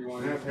you go. You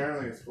want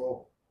apparently it's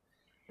full.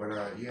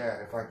 But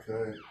yeah, if I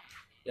could.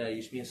 Yeah, it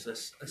used to be a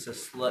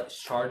slut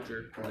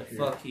charger. Like,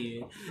 fuck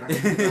you. No,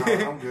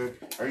 I'm good.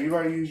 Are you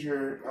about to use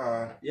your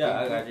Yeah,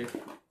 I got you.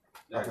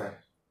 Okay.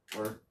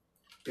 Or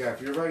yeah,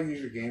 if you're about to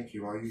use your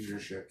GameCube, I'll use your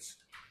shits.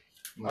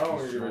 I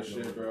don't give a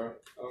shit, bro.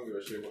 I don't give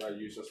a shit what I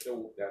use. I still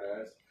whoop that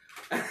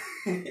ass.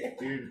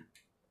 Dude,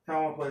 I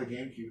want to play the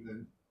GameCube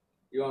then.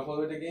 You want to play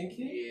with the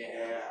GameCube?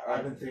 Yeah,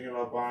 I've been thinking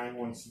about buying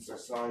one since I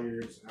saw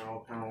yours, and I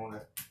don't kind of want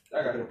to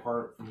take it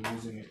apart from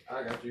using it.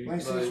 I got you. Let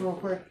me see this real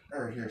quick.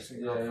 Or here, see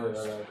it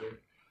first. I got you.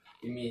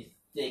 Give me a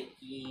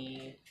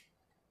sticky.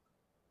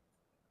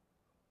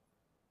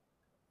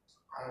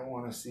 I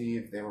want to see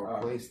if they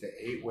replace the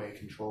 8-way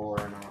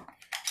controller or not.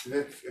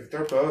 If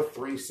they're both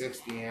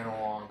 360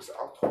 analogs,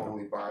 I'll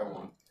totally buy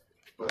one.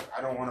 But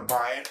I don't want to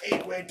buy an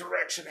 8-way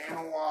direction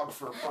analog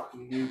for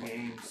fucking new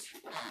games.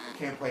 I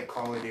can't play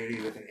Call of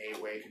Duty with an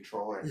 8-way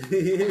controller.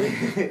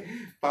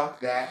 Fuck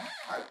that.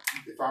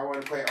 If I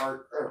want to play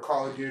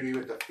Call of Duty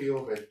with the feel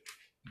of an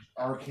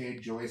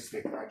arcade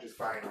joystick, I just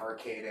buy an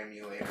arcade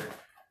emulator.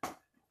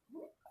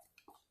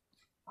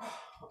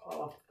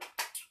 Oh.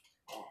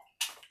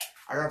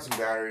 I got some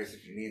batteries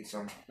if you need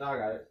some. No, I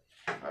got it.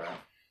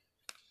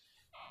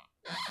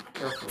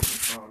 Careful with the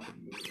phone.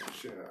 Move that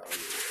shit out of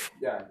here.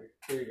 Yeah,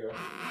 here you go.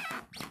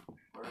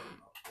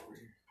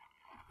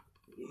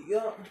 Here you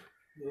go.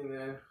 And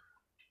then.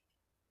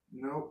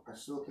 Nope, I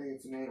still think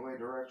it's an 8-way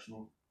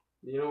directional.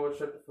 You know what?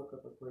 Shut the fuck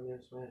up. I'm putting in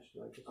a smash.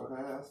 Like,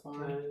 okay, that's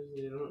fine.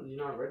 You're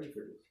not ready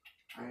for this.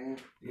 I am.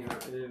 You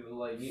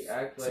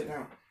act like. Sit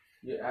down.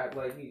 You act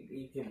like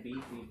you can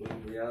beat people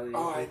in reality.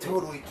 Oh, I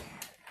totally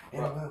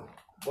can.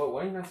 But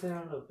why are you not sitting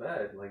on the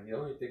bed? Like, you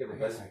don't even think of the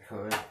bed. Yes, I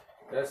could.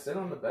 Yeah, sit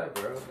on the bed,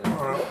 bro.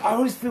 I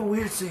always feel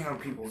weird sitting on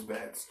people's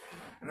beds.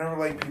 I never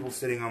like people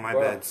sitting on my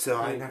bed, so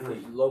I never.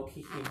 Low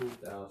key, he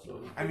moved out.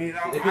 So I mean,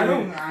 I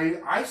don't.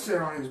 I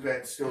sit on his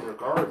bed still,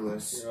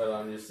 regardless. You know what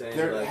I'm just saying?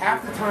 Like,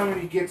 half the time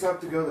when he gets up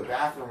to go to the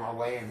bathroom, I'll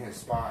lay in his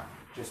spot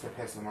just to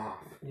piss him off.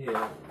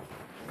 Yeah.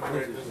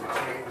 It doesn't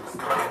change. It's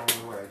not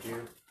only what I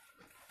do.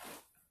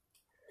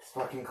 This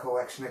fucking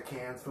collection of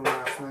cans from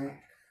last night.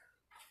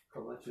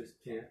 Collection of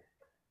cans.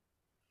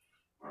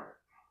 Alright.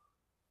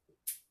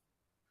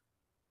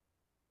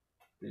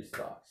 3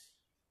 stocks.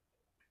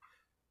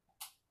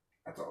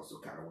 That's also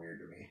kind of weird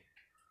to me.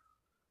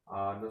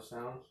 No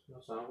sounds? No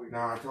sound? No,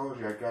 I told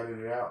you, I gutted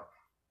it out.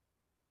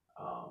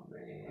 Oh,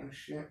 man. Oh,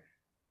 shit.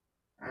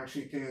 I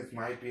actually think this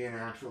might be an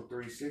actual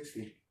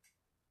 360.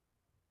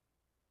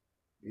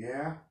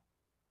 Yeah?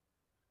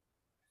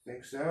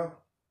 Think so?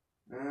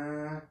 I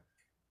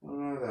don't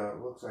know though.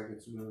 It looks like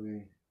it's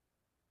moving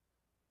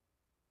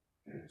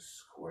in a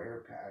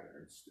square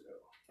pattern still.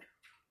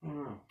 I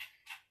don't know.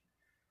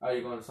 Are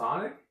you going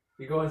Sonic?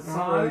 You going I'm Sonic?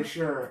 not really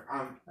sure.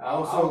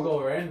 I'll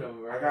go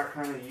random, right? I got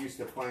kind of used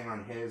to playing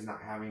on his,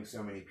 not having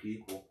so many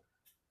people.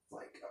 It's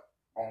like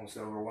almost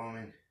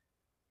overwhelming.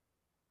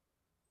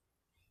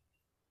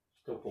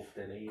 Still pull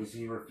that in. Because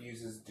he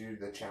refuses to do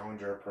the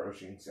challenger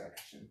approaching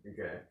section.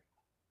 Okay.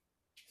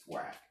 It's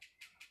whack.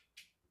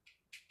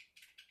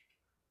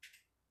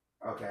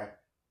 Okay.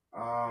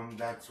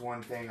 That's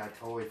one thing I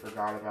totally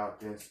forgot about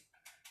this.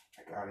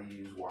 I gotta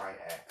use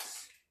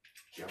YX.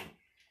 Jump.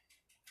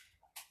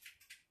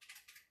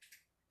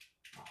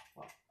 Oh,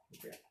 fuck.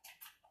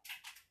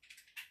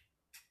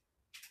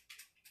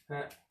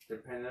 Okay.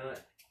 Depending on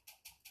it.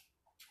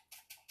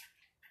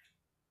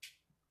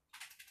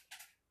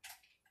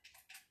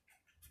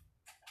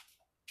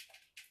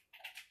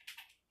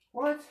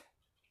 What?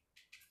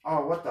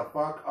 Oh, what the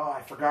fuck? Oh,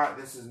 I forgot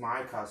this is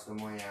my custom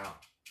layout.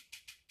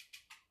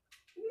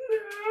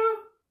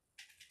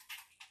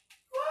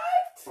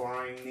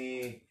 Flying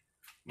knee,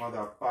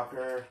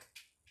 motherfucker.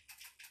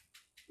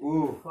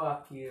 Ooh.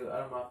 Fuck you,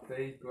 out of my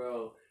face,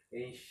 bro.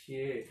 Ain't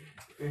shit.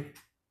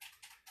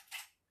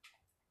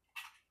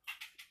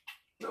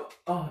 No.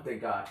 Oh,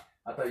 thank God.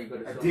 I thought you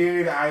could have.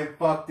 Dude, I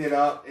fucked it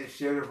up. It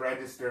should have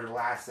registered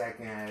last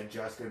second and I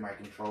adjusted my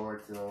controller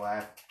to the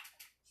left.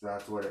 So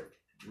that's what it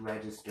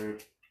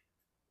registered.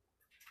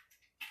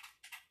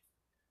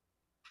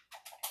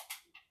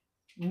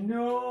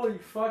 No, you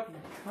fucking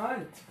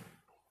cunt.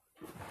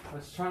 I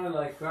was trying to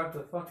like grab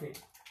the fucking.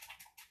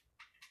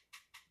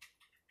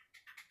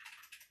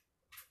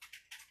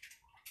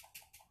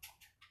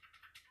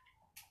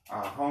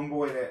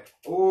 Homeboy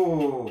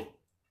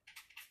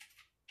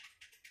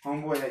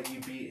that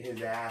you beat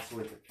his ass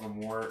with from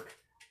work.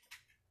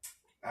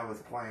 I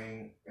was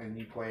playing and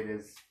you played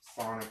as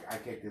Sonic. I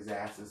kicked his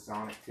ass as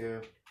Sonic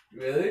too.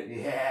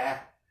 Really? Yeah.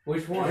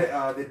 Which one?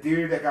 The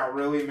dude that got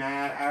really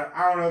mad.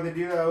 I don't know. The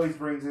dude that always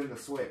brings in the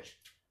Switch.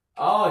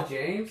 Oh,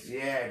 James?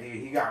 Yeah, dude.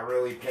 He got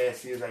really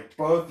pissed. He was like,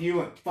 both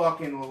you and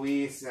fucking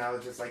Luis. And I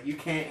was just like, you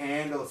can't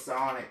handle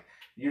Sonic.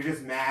 You're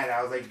just mad.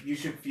 I was like, you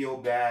should feel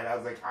bad. I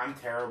was like, I'm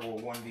terrible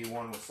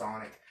 1v1 with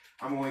Sonic.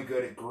 I'm only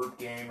good at group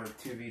game or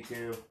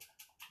 2v2.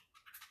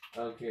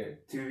 Okay.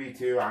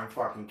 2v2, I'm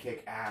fucking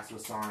kick ass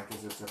with Sonic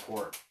as a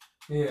support.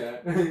 Yeah.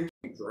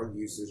 Drug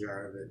usage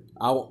out of it.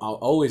 I'll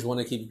always want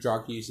to keep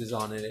drug uses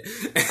on it.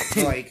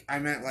 Like, I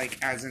meant like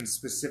as in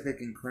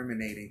specific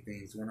incriminating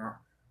things. We're not.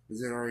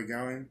 Is it already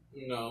going?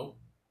 No.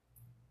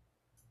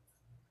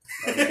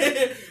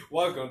 Okay.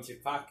 Welcome to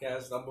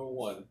podcast number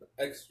 1,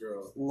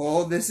 Extra.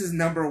 Lol, this is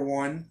number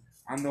 1.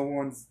 I'm the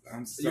one.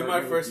 You're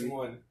my first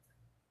one.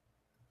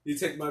 You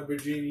take my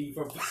virginity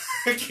from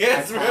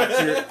podcast.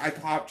 I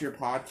popped your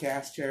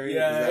podcast cherry.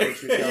 Yeah,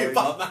 Is that what you're you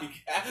popped my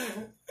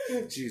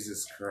cat.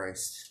 Jesus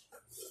Christ.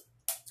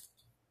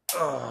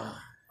 Ugh.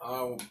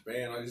 Oh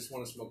man, I just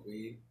want to smoke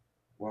weed.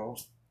 Well,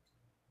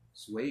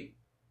 sweet.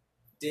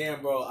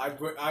 Damn, bro,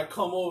 I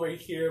come over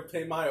here,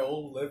 pay my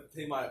own lift,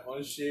 pay my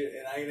own shit,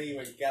 and I ain't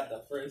even got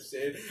the first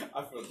shit.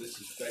 I feel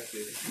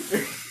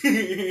disrespected.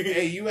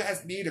 Hey, you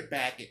asked me to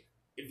back it.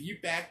 If you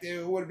backed it,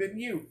 it would have been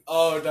you.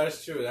 Oh,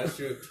 that's true.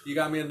 You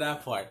got me in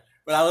that part.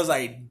 But I was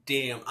like,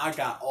 damn, I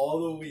got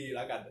all the weed.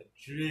 I got the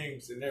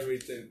drinks and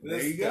everything.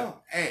 There you go.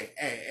 Hey.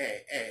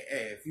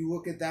 If you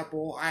look at that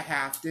bowl, I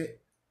halved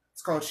it.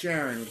 It's called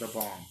sharing with a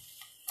bong.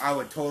 I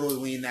would totally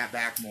lean that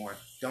back more.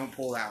 Don't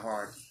pull that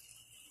hard.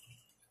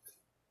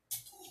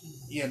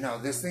 Yeah, no,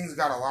 this thing's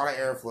got a lot of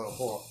airflow.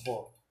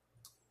 Pull.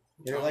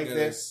 Get it like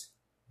this.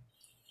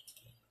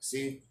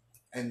 See?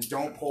 And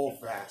don't pull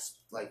fast.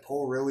 Like,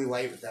 pull really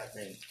light with that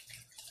thing.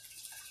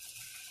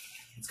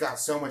 It's got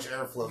so much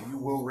airflow, you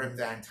will rip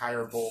that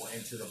entire bowl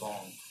into the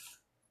bong.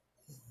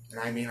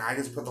 And I mean, I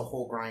just put the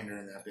whole grinder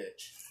in that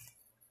bitch.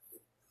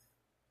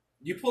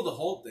 You pulled the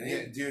whole thing?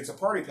 Yeah, dude, it's a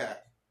party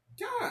pack.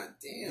 God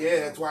damn.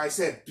 Yeah, that's why I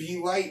said be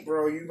light,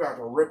 bro. You about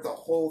to rip the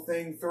whole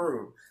thing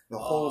through. The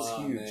hole's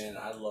huge. Man,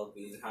 I love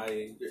being high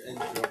and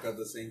drunk at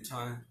the same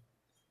time.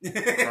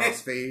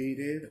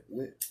 Crossfaded,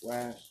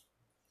 whiplash.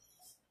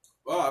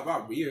 Well, I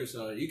brought beer,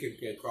 so you could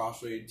get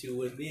crossfaded too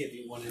with me if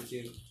you wanted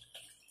to.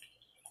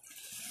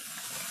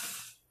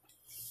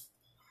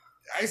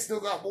 I still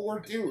got more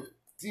too.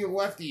 To the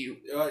left of you.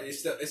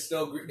 It's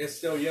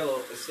still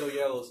yellow. It's still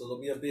yellow. So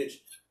don't be a bitch.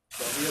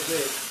 Don't be a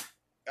bitch.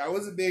 I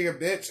wasn't being a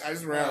bitch. I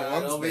just ran out of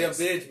lung Don't space.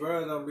 be a bitch,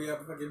 bro. Don't be a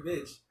fucking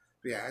bitch.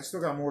 But yeah, I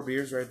still got more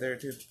beers right there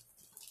too.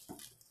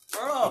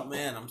 Oh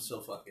man, I'm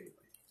so fucking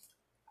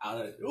out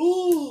of it.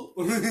 Ooh,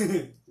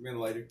 I'm gonna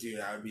lighter.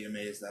 Dude, I would be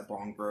amazed that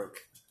bong broke.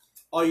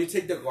 Oh, you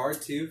take the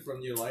guard too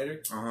from your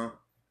lighter?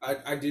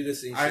 I do the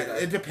same shit.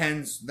 It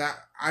depends. That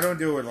I don't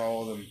do it with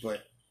all of them,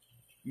 but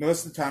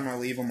most of the time I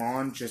leave them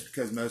on just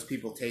because most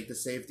people take the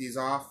safeties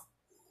off,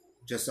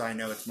 just so I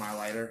know it's my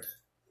lighter.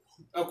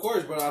 Of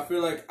course, but I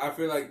feel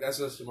like that's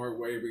a smart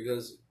way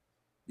because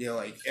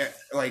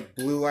like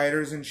blue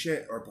lighters and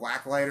shit or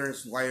black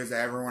lighters that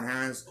everyone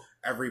has.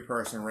 Every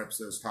person rips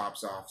those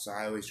tops off, so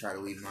I always try to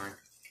leave mine.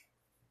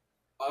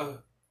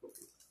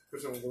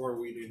 Put some more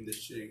weed in this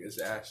shit. It's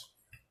ash.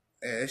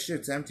 Hey, this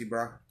shit's empty,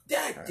 bro.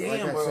 God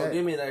damn, like bro! said,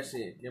 Give me that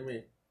shit. Give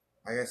me.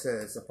 Like I said,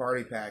 it's a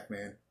party pack,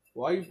 man.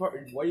 Why you put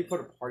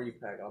a party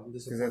pack? I'm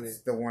Because disappointed.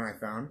 that's the one I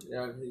found.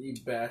 Yeah, you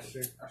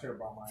bastard! I should have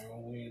brought my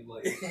own weed.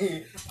 Like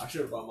I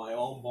should have brought my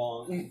own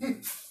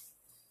bong.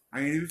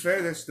 I mean, to be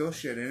fair, there's still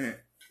shit in it.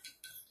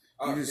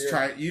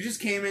 You just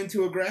came in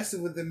too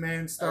aggressive with the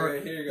man start.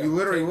 Okay, here you go. You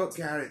literally look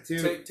at it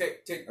too.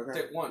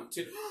 Take 1,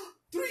 2,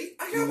 3.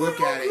 You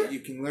look at it, you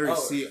can literally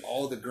see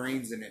all the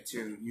grains in it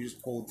too. You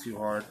just pulled too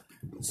hard.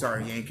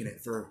 Start yanking it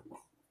through.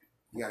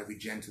 You gotta be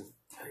gentle.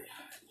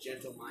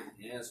 Gentle my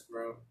ass,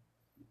 bro.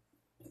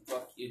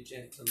 Fuck your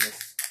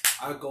gentleness.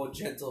 I'll go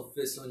gentle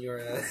fist on your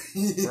ass.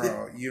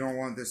 Bro, you don't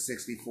want the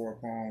 64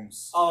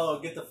 palms. Oh,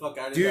 get the fuck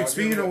out of here. Dude,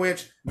 speaking of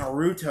which,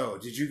 Naruto.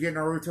 Did you get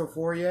Naruto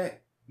 4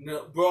 yet?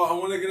 No, bro, I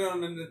want to get it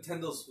on the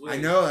Nintendo Switch. I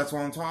know, that's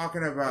what I'm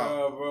talking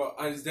about. Bro,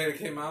 this day it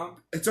came out?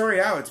 It's already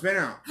out. It's been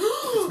out.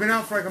 It's been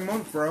out for like a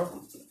month,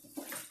 bro.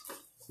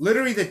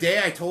 Literally the day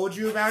I told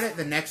you about it,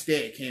 the next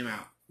day it came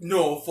out.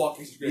 No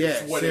fucking straight.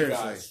 Yeah, Swear seriously.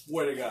 to God.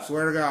 Swear to God.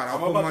 Swear to God. I'll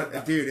put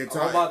my... Dude, it's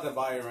I'm about to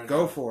buy it right now.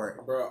 Go for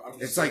it. Bro,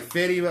 it's like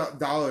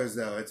 $50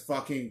 though. It's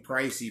fucking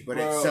pricey, but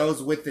it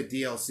sells with the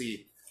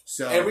DLC.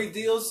 So every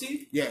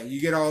DLC? Yeah,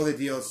 you get all the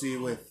DLC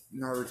with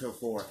Naruto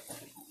 4.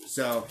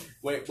 So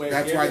wait,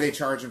 that's why they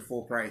charge in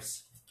full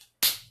price.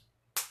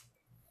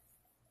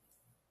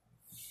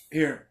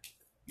 Here,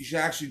 you should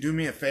actually do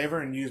me a favor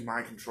and use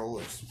my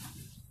controllers.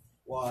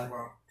 Why?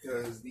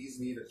 Because these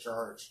need a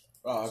charge.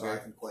 Oh, So I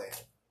okay. can play.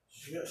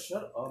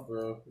 Shut up,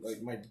 bro.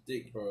 Like my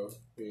dick, bro.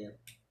 Here.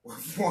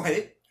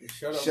 What?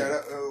 Shut up. Shut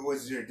up.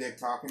 Was your dick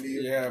talking to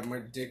you? Yeah, my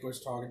dick was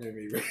talking to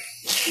me. You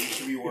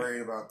should be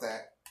worried about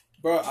that.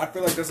 Bro, I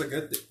feel like that's a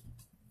good thing.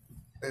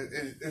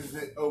 Is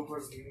it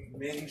Oprah's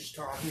Minge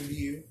talking to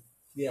you?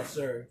 Yes,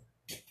 sir.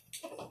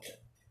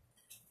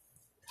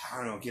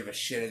 I don't give a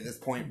shit at this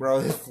point,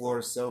 bro. This floor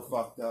is so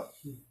fucked up.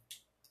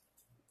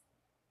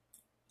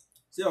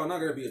 Still, I'm not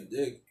gonna be a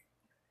dick.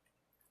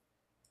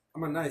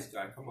 I'm a nice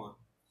guy. Come on.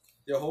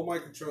 Yo, hold my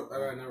control.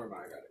 Alright, never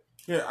mind. I got it.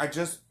 Here, I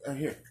just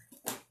here.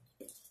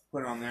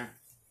 Put it on there.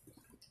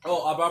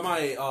 Oh, I bought my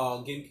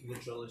GameCube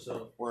controller,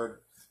 so. Word.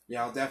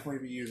 Yeah, I'll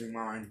definitely be using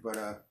mine, but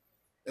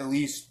at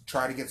least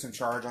try to get some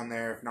charge on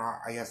there. If not,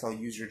 I guess I'll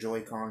use your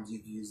Joy-Cons. You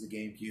can use the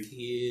GameCube.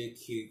 Kid.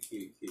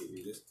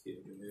 Just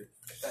kidding, man.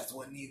 That's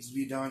what needs to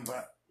be done,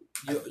 but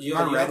You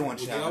my red have, one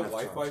should you have have enough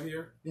Wi-Fi charge.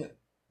 here? Yeah.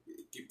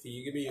 Can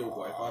you give me your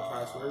Wi-Fi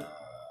password?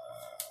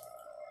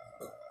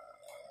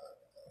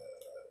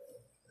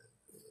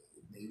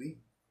 Maybe.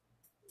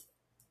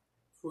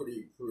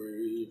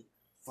 Pretty.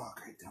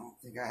 Fuck, I don't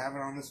think I have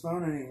it on this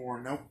phone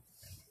anymore. Nope.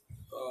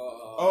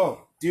 Oh,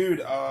 Oh,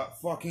 dude,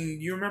 fucking,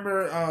 you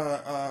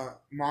remember,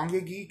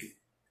 Manga Geek?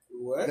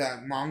 what?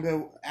 That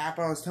manga app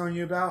I was telling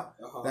you about?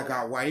 That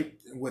got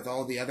wiped with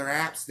all the other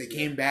apps? They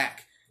came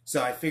back.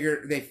 So I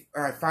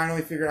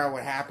finally figured out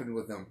what happened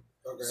with them.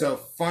 Okay. So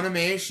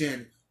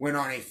Funimation went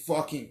on a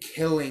fucking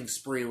killing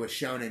spree with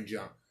Shonen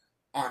Jump.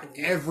 On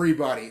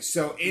everybody.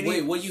 So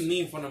Wait, what do you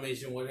mean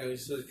Funimation? What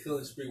is a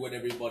killing spree with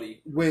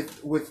everybody?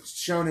 with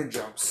Shonen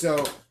Jump.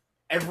 So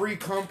every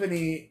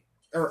company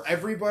or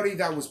everybody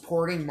that was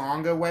porting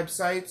manga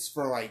websites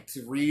for like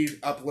to read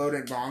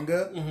uploaded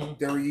manga, Mm-hmm.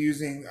 they were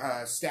using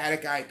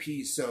static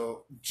IP.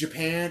 So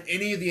Japan,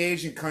 any of the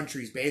Asian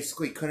countries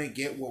basically couldn't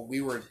get what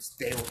we were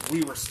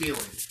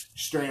stealing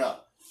straight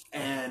up.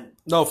 And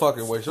No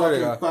fucking way.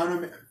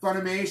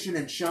 Funimation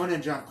and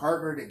Shonen Jump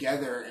partnered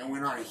together and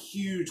went on a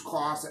huge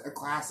class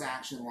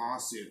action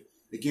lawsuit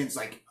against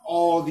like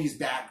all these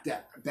back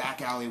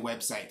alley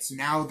websites. So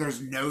now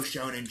there's no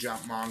Shonen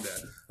Jump manga.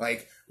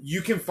 Like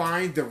you can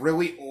find the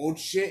really old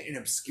shit and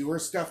obscure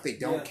stuff they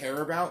don't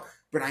care about.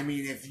 But I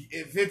mean,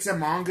 if it's a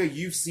manga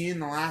you've seen in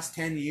the last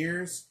 10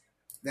 years,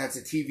 that's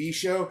a TV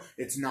show,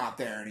 it's not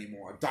there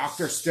anymore.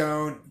 Dr.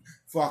 Stone,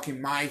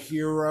 fucking My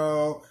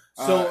Hero.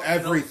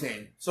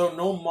 Everything.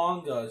 No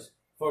mangas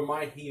for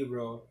My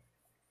Hero,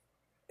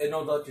 and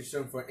no Dr.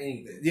 Stone for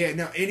anything. Yeah,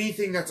 no,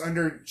 anything that's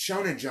under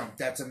Shonen Jump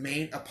that's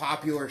a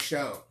popular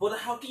show. But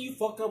how can you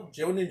fuck up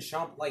Jonin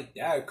Jump like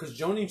that? Because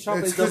Jonin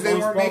Jump It's is the because they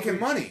most weren't making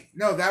popular- money.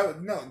 No,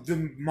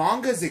 the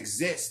mangas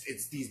exist.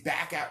 It's these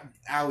back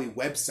alley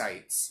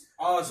websites.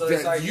 Oh, so that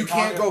it's like you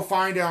can't go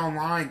find it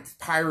online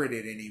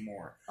pirated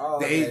anymore. Oh,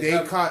 They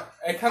okay. cut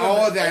It kind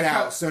all of that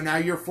out. So now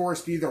you're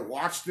forced to either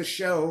watch the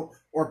show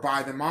or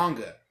buy the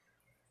manga.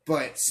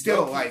 But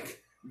still,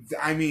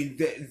 I mean,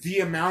 the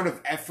amount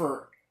of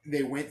effort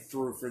they went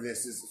through for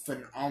this is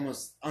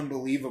almost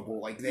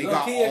unbelievable. Like, they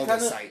got all the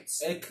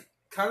sites. It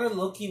kind of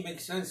low-key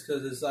makes sense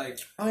because it's like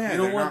Oh, yeah, you they're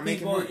don't want not making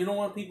people. money. You don't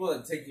want people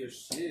to take your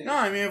shit. No,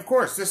 I mean, of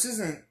course, this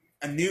isn't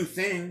a new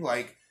thing.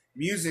 Like,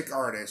 music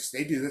artists,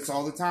 they do this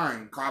all the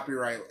time.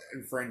 Copyright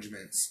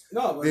infringements.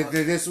 No, but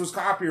This was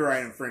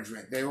copyright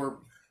infringement. They were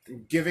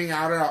giving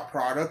out a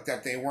product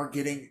that they weren't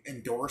getting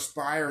endorsed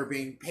by or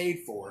being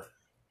paid for.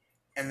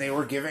 And they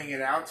were giving it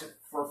out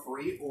for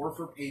free or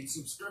for paid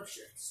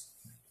subscriptions.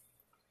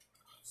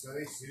 So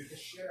they sued the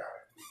shit out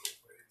of people.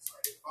 But it's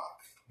like, fuck,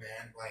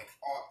 man. Like,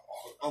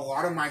 a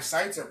lot of my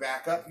sites are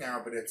back up now,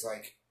 but it's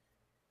like,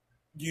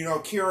 you know,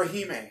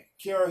 Kirihime.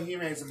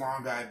 Kirihime is a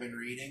manga I've been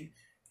reading.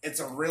 It's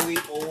a really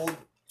old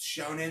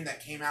shonen that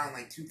came out in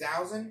like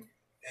 2000.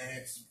 And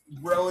it's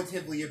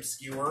relatively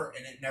obscure,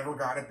 and it never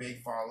got a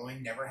big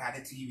following, never had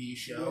a TV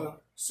show. Yeah.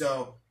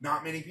 So,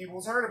 not many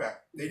people's heard about it.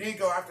 They didn't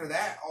go after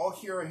that. All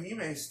Hirahime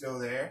is still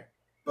there.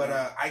 But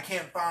I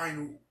can't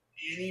find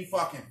any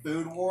fucking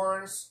Food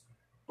Wars.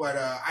 But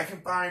I can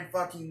find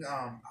fucking,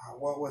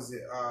 what was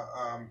it?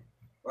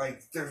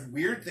 Like, there's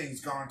weird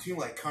things gone too,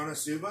 like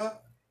Konosuba.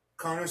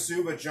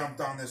 Konosuba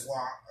jumped on this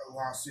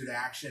lawsuit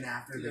action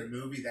after their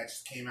movie that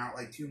just came out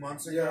like 2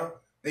 months ago.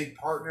 They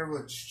partnered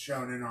with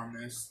Shonen on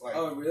this. Like,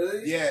 oh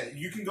really? yeah,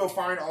 you can go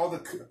find all the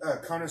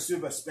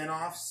Konosuba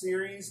spin-off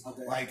series,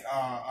 Okay. like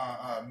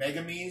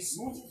Megami's.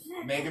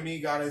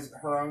 Megami got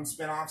her own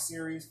spin-off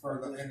series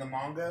in the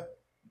manga,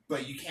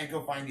 but you can't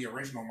go find the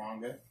original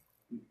manga.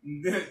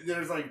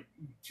 There's like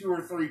 2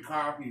 or 3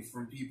 copies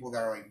from people that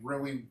are like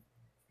really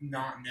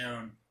not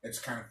known. That's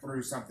kind of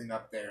threw something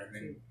up there and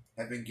then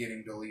have been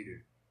getting deleted.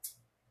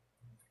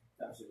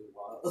 That's really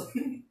wild.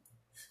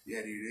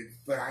 Yeah, dude.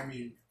 But I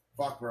mean,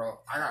 fuck, bro.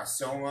 I got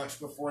so much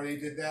before they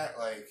did that.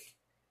 Like,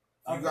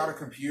 you got a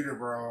computer,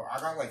 bro. I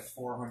got like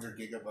 400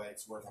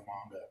 gigabytes worth of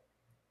manga.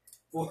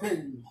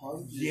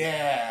 400.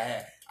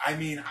 Yeah. I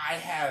mean, I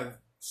have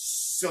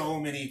so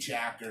many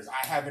chapters.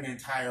 I have an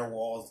entire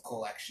Walls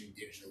collection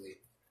digitally.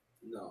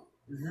 No.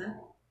 Mm-hmm.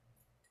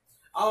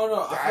 I don't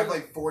know. I have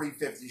like 40,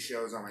 50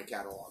 shows on my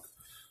catalog.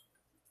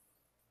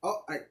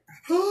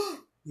 Oh,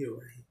 you're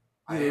right.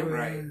 I am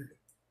right.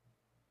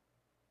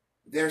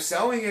 They're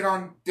selling it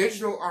on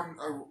digital on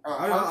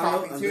hard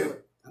copy too.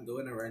 I'm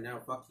doing it right now.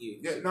 Fuck you.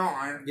 Yeah, no,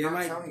 I'm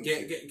not telling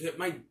you. Get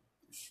my.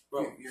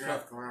 Bro, you're gonna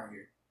have to come out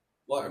here.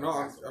 What? No,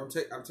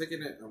 I'm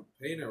taking it. I'm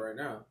paying it right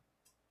now.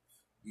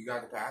 You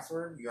got the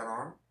password? You got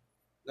on?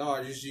 No,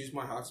 I just used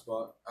my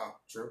hotspot. Oh,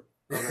 true.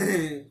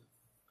 Okay.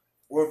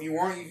 Well, if you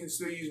want, you can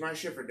still use my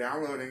shit for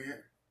downloading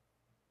it.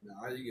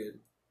 Nah, you good.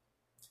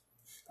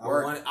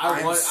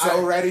 I'm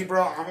so ready,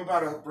 bro. I'm about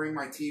to bring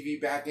my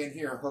TV back in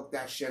here and hook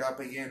that shit up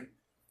again.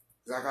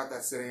 Because I got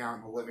that sitting out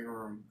in the living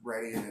room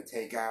ready to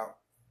take out.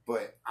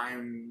 But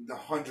I'm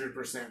 100%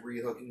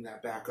 rehooking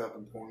that back up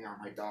and pulling out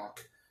my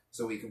dock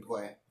so we can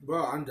play.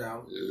 Bro, I'm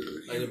down.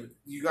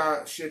 You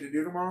got shit to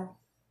do tomorrow?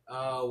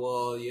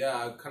 Well, yeah,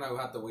 I kind of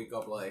have to wake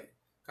up, like,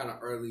 kind of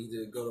early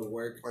to go to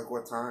work. Like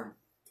what time?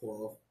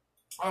 12.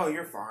 Oh,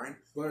 you're fine.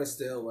 But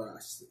still,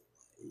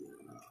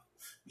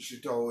 you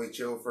should totally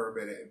chill for a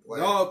minute and play.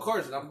 No, of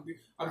course.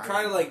 I'm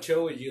trying to, like,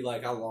 chill with you,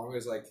 like, how long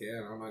as I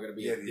can. I'm not going to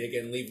be a dick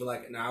and leave for,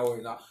 like, an hour.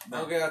 No.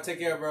 Okay, I'll take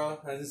care, bro.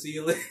 I'll see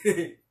you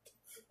later.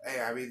 Hey,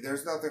 I mean,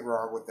 there's nothing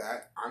wrong with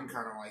that. I'm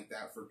kind of like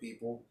that for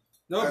people.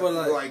 No,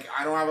 but like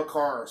I don't have a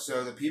car,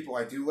 so the people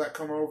I do let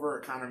come over,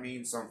 it kind of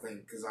means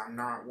something because I'm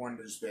not one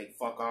to just be like,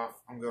 fuck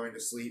off, I'm going to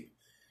sleep.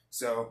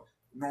 So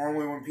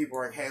normally when people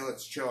are like, hey,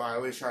 let's chill, I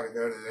always try to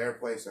go to their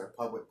place or a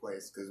public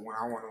place because when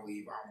I want to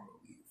leave, I want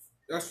to leave.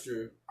 That's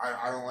true.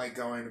 I don't like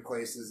going to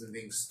places and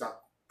being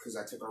stuck because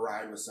I took a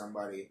ride with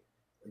somebody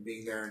and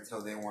being there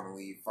until they want to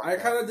leave. Fuck I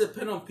kind of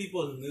depend on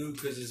people's mood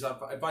because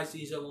if I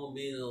see someone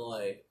being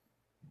like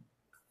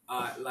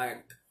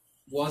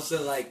wants to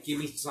like give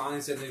me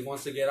signs and he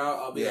wants to get out,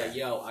 I'll be like,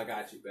 yo, I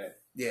got you, man.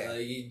 Yeah.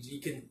 You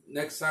can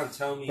next time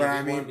tell me. But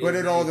I mean, but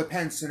it all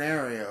depends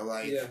scenario.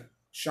 Like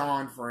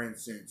Sean, for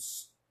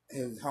instance,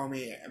 his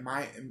and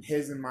my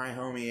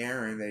homie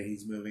Aaron that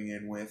he's moving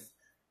in with.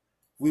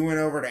 We went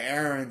over to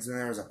Aaron's and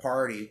there was a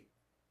party.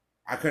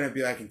 I couldn't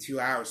be like in 2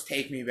 hours,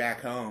 take me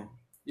back home.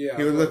 Yeah.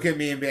 He would look at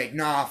me and be like,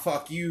 nah,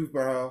 fuck you,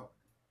 bro.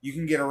 You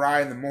can get a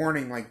ride in the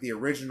morning like the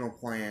original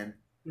plan.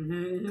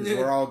 Because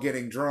we're all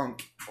getting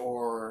drunk,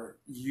 or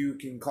you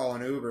can call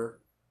an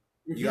Uber.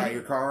 You got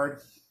your card?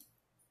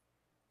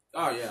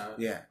 Oh, yeah.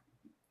 Yeah.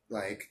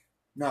 Like,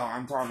 no,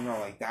 I'm talking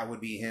about, like, that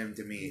would be him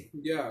to me.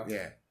 Yeah.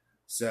 Yeah.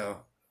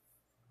 So,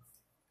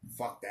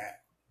 fuck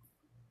that.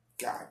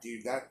 God,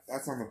 dude,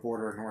 that's on the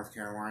border of North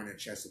Carolina,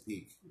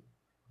 Chesapeake.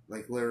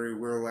 Like, literally,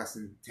 we're less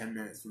than 10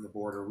 minutes from the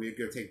border. We'd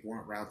go take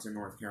blunt routes in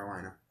North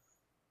Carolina.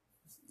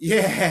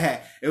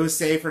 Yeah, it was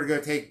safer to go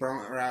take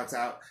blunt routes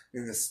out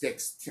in the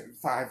sticks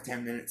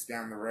 5-10 minutes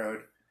down the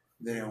road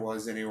than it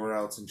was anywhere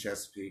else in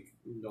Chesapeake.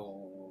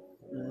 No.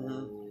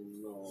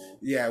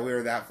 Yeah, we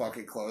were that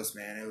fucking close,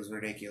 man. It was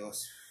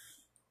ridiculous.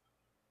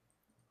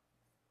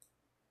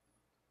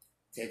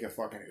 Take a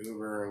fucking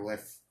Uber or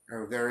Lyft.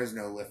 Or there is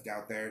no Lyft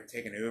out there.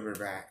 Take an Uber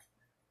back.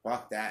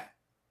 Fuck that.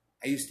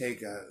 I used to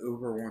take a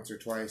Uber once or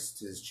twice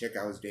to this chick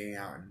I was dating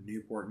out in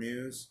Newport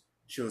News.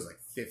 She was like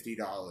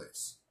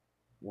 $50.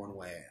 One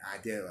way. I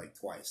did it like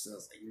twice. So I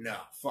was like, no,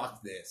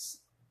 fuck this.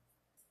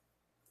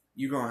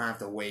 You're going to have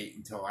to wait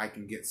until I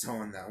can get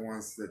someone that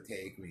wants to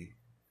take me.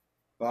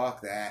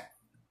 Fuck that.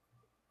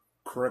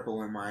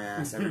 Crippling my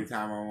ass every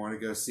time I want to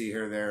go see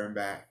her there and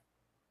back.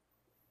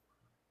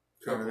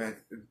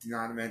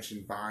 Not to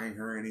mention buying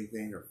her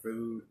anything or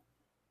food.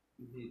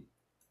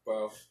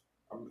 Well,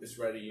 I'm just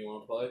ready. You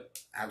want to play?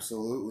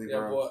 Absolutely,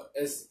 bro. Yeah, well,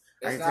 it's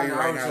not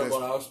Naruto,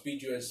 but I'll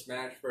speed you in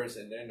Smash first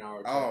and then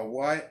Naruto. Oh,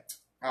 what?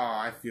 Oh,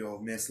 I feel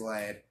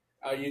misled.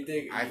 Oh, you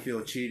think? I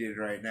feel cheated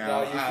right now.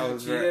 No,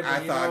 I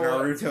thought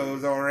Naruto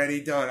was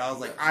already done. I was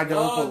like, I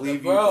don't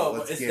believe you.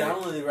 Bro, it's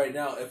downloading right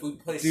now. If we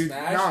play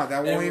Smash, no,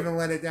 that won't even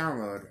let it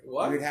download.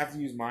 What? We'd have to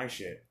use my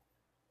shit.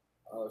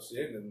 Oh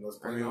shit! Then let's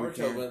play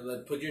Naruto. But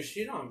then put your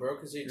shit on, bro,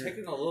 because you're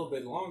taking a little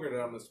bit longer than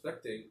I'm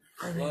expecting.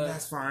 I mean,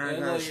 that's fine. I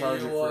gotta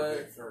charge it for a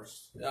bit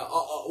first.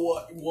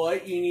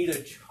 What? You need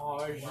a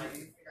charge?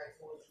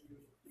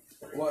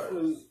 What?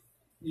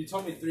 You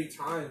told me 3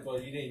 times,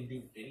 but you didn't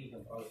do anything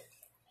about it.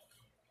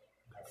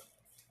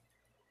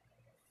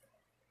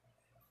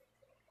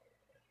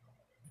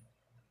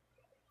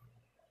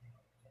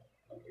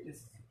 Okay, this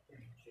is a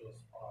pretty chill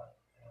spot.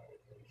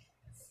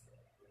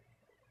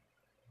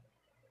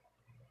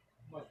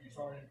 How much you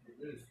charging for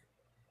this?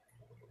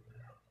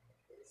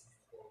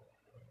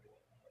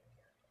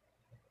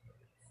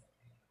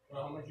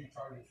 Well, how much you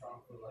charging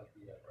Sean for like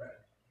the bread?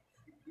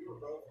 We were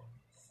both on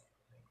this.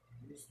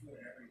 We were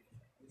split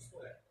everything. We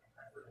split it.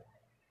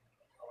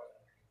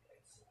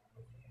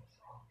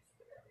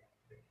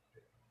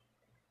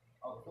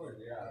 Of course,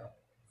 yeah.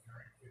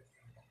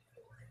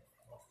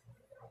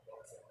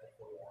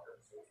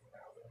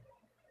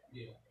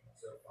 Yeah.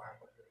 So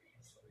 500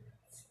 each. So we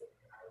split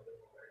an hour of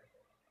already.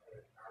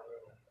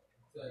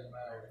 It's like a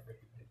matter of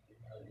 50-50.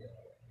 Yeah.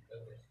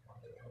 And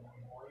when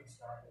the morning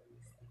started, we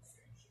did the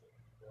same shit.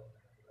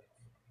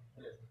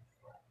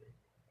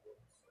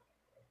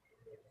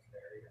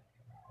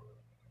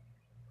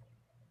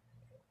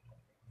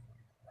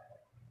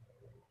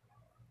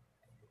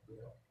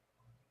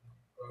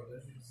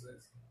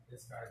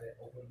 this guy that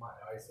opened my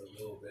eyes a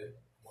little bit.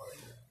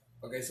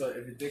 Okay, so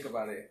if you think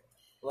about it,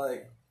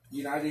 like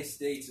United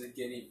States is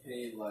getting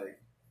paid like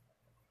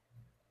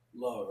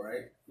low,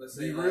 right? Let's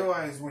say You like,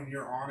 realize when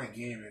you're on a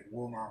game, it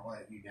will not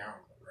let you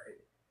download, right?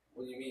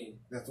 what do you mean?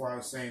 That's why I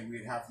was saying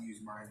we'd have to use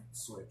my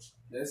Switch.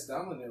 It's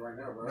downloading it right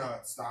now, bro. No,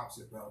 it stops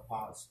it, bro.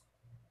 Pause.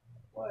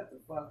 What the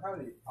fuck? How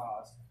do you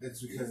pause?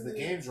 It's because the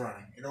game's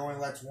running. It only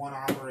lets one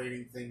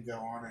operating thing go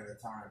on at a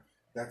time.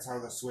 That's how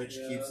the Switch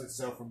keeps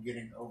itself from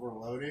getting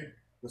overloaded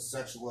with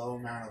such low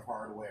amount of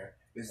hardware.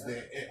 Is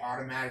that it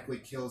automatically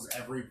kills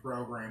every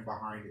program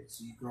behind it,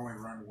 so you can only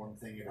run one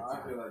thing at a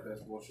time. I feel like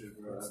that's bullshit,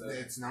 bro.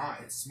 It's not.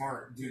 It's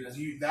smart, dude.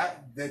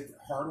 The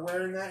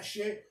hardware in that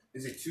shit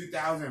is a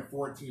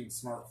 2014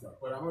 smartphone.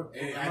 But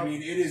I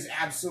mean, it is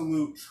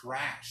absolute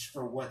trash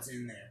for what's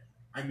in there.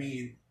 I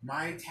mean,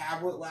 my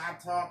tablet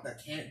laptop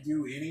that can't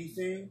do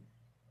anything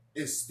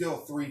is still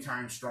 3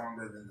 times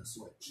stronger than the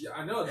Switch. Yeah,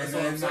 I know. And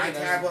then my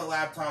tablet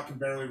laptop can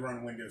barely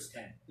run Windows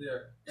 10. Yeah.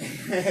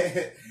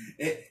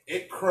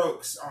 it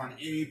croaks on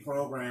any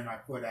program I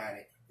put at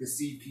it. The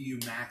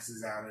CPU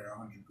maxes out at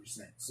 100%.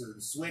 So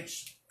the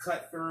Switch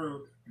cut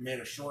through and made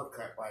a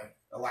shortcut by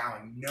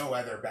allowing no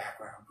other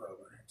background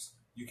programs.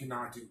 You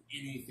cannot do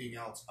anything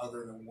else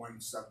other than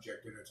one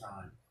subject at a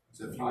time.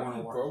 So if you want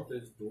to broke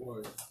this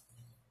door.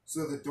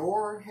 So the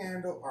door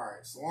handle. All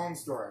right. So long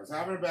story. I was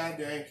having a bad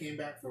day. Came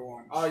back for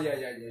lunch. Oh yeah.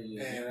 And,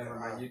 Never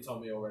mind. You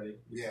told me already.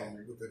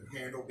 With the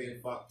handle being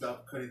fucked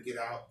up, couldn't get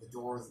out. The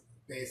door was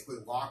basically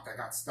locked. I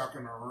got stuck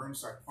in my room,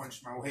 so I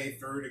punched my way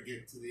through to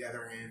get to the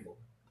other handle.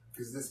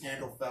 Because this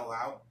handle fell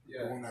out,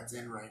 the one that's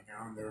in right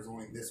now, and there was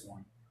only this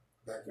one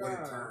that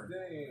wouldn't turn.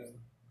 Damn.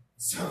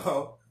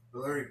 So I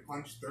literally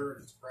punched through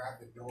and just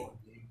grabbed the door and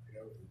yanked it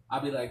open.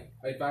 I'll be like,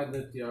 if I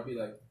lived here, I'll be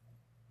like,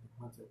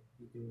 Hunter,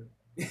 you doing?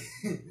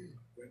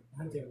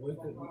 Hunter,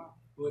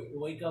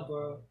 wake up,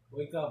 bro.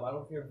 Wake up. I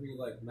don't care if you're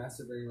like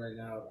masturbating right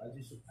now. I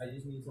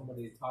just need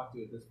somebody to talk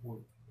to at this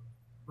point.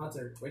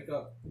 Hunter, wake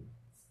up.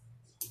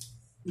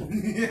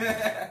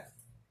 Yeah.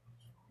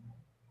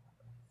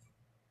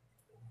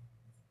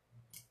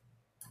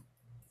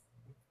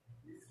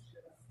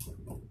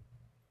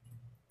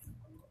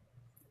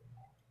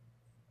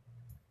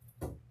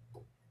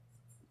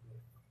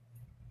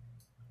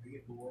 I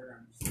get bored.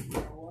 I'm just like, you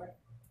know what?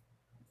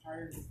 I'm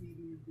tired of TV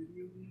and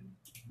video games,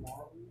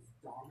 Marvels,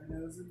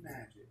 dominoes, and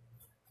magic.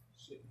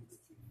 Shit with the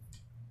TV.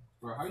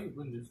 Bro, how you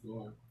been just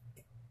going?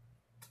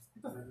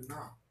 I don't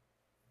know.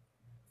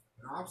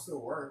 The knob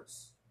still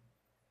works.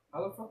 How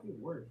the fuck it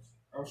works?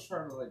 I was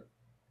trying to like.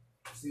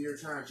 See, you're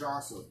trying to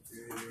jostle it.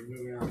 You're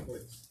moving out of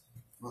place.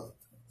 Look,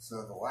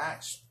 so the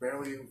latch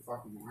barely even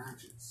fucking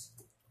latches.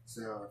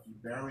 So if you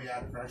barely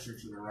add pressure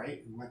to the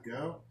right and let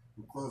go,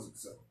 it'll close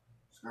itself.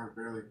 Just gotta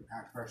barely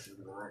add pressure to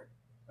the right.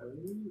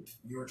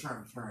 You were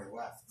trying to turn it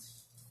left.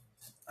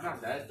 I'm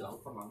not that dumb.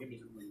 Come on, give me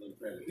some little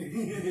credit.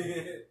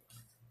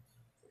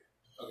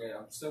 Okay,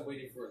 I'm still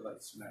waiting for it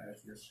like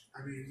smash.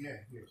 I mean, yeah,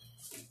 here.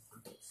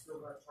 Still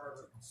gotta charge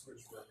up the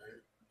switch for a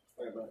minute.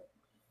 Wait, but.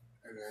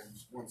 And then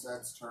once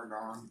that's turned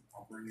on,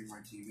 I'll bring you my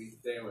TV.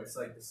 Damn, it's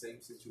like the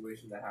same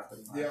situation that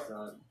happened last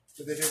time.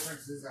 But the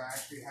difference is I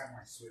actually have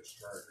my Switch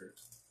charger.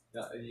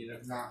 Yeah, you know,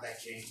 not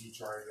that janky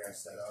charger I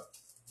set up.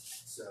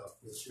 So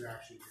this should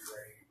actually be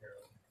ready to go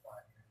in 5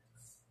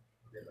 minutes.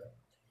 Okay, but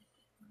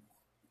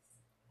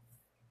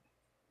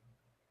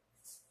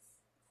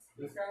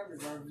this kind of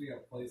reminds me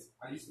of a place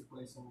I used to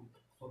play something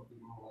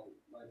on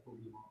like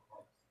Pokemon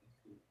Parks.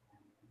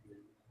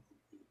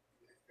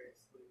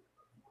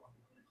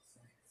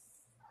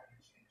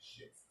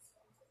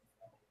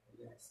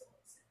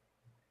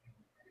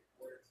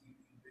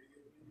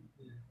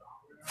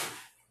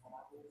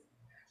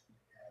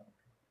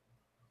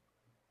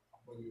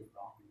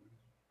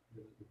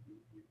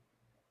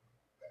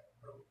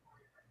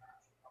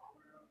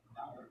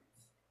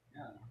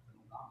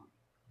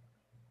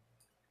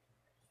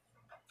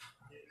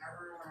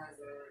 Everyone has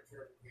their own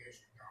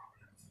interpretation of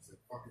dominance. It's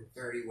like fucking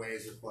 30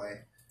 ways to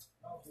play.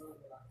 No, bro,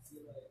 but I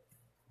feel like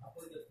I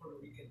play the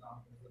Puerto Rican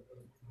dominance, the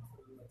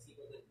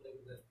Latino that play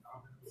with the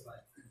dominance.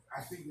 Like,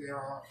 I think they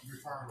are. You're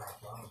talking about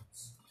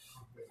dominance.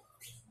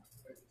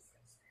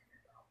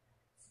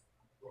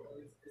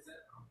 is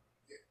that?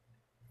 Yeah.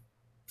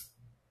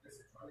 Is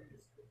it trying to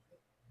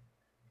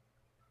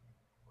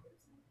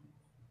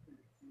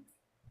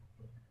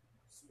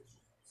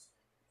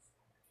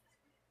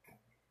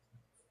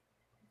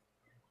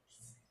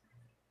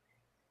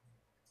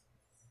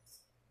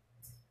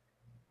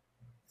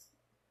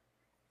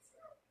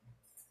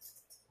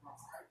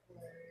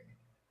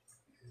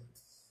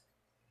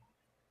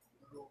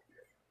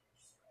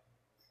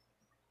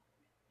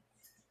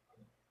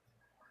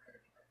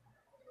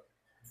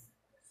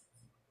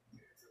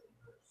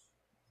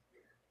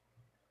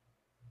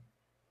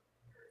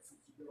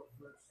go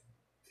first,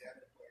 the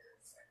other player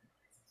second.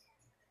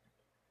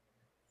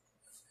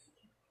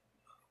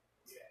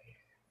 Yeah.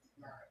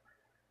 You got it.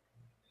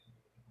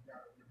 You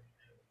got it really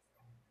good.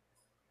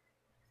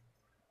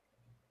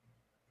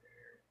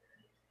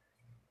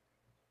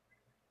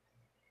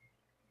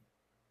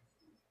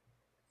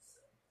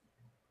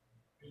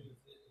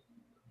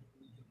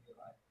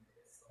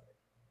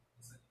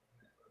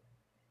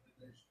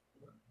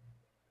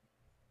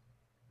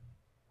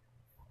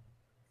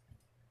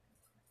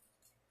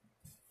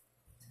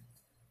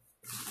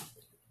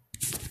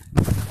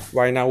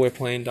 right now we're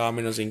playing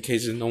dominoes in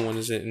case no one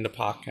is in the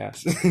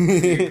podcast.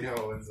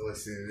 No one's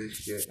listening to this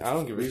shit. I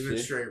don't give a We've been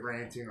shit. straight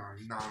ranting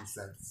on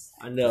nonsense.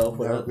 I know, No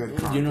but good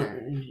you know,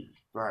 content.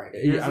 Right.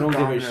 I don't give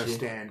a domino shit.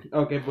 stand.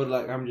 okay, but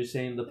like I'm just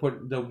saying, the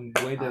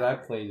way that I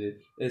played it,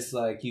 it's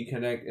like you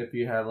connect if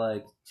you have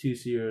like 2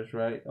 zeros,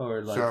 right,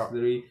 or like So,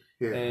 3.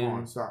 Here, And- hold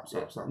on,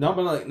 stop. No,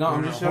 but like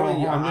I'm just showing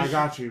you. I I'm just.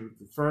 got you.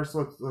 First,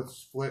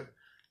 let's flip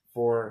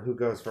for who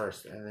goes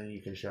first, and then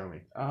you can show me.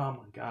 Oh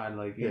my god!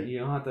 Like Yeah. you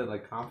don't have to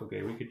like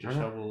complicate. We could just I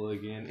know. shovel it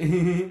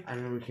again. I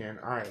know we can.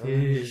 All right,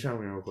 Yeah. just show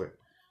me real quick.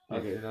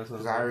 Okay, that's what.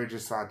 Because I already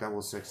just saw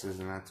double sixes,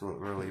 and that's what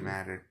really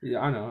mattered. Yeah,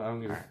 I know. I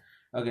don't give. Alright.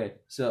 Okay,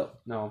 so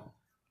no,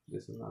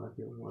 this is not a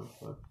good one.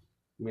 But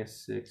give me a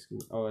 6.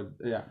 Oh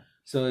yeah.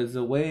 So it's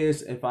the way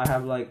is if I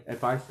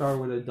start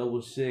with a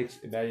double 6,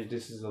 imagine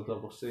this is a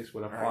double 6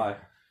 with a 5. Right.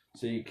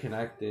 So you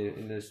connect it,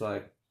 and it's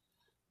like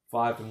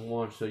 5 and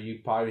 1. So you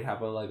probably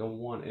have a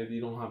 1. If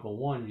you don't have a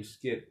 1, you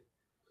skip.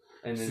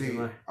 And then See,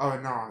 all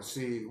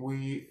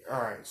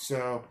right.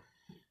 So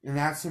in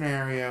that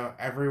scenario,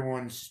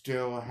 everyone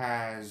still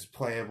has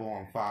playable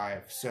on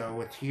 5. So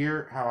with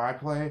here, how I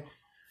play,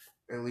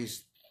 at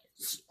least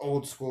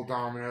old school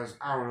dominoes.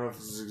 I don't know if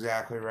this is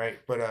exactly right,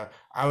 but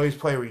I always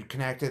play where you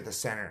connect at the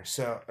center,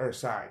 or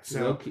side.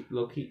 So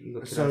low key.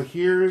 So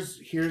here's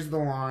the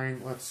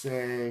line. Let's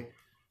say,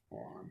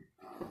 hold on.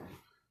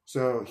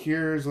 So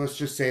let's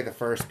just say the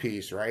first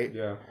piece, right?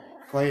 Yeah.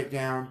 Play it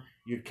down.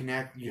 You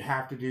connect. You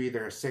have to do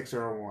either a 6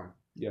 or a 1.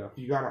 Yeah. If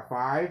you got a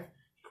 5, you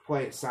can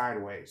play it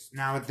sideways.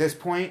 Now at this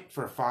point,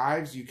 for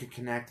 5s, you could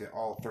connect it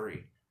all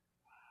 3.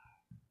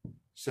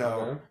 So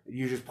Okay.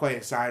 you just play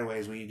it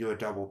sideways when you do a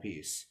double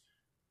piece,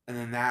 and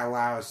then that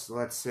allows,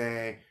 let's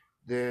say,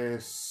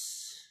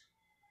 this.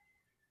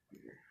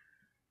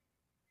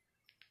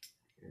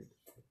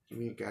 Give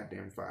me a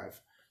goddamn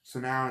 5. So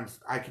now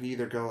I could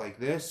either go like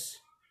this,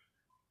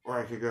 or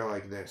I could go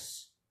like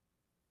this.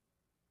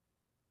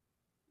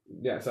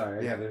 Yeah.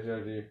 Sorry. Yeah. There's no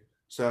idea.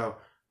 So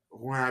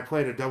when I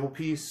played a double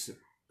piece,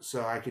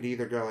 so I could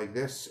either go like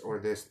this or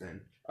this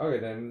then. Okay,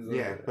 then.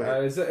 Yeah,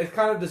 but- it's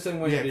kind of the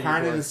same way. Yeah,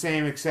 kind of the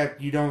same, except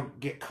you don't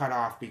get cut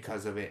off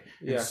because of it.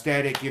 Yeah.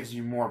 Instead, it gives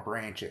you more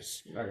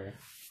branches. Okay.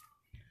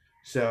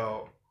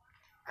 So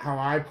how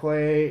I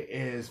play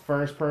is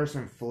first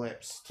person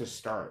flips to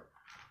start.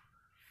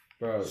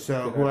 Bro.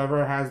 So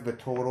whoever has the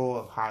total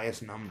of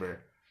highest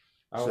number.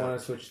 I so- want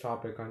to switch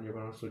topic on you,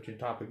 but I'm switching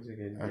topics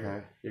again.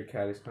 Okay. Your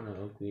cat is kind of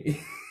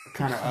ugly.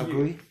 Kind of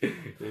ugly.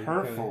 It's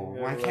Hurtful.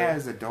 kinda- My yeah, cat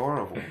is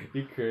adorable.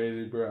 You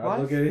crazy, bro. What?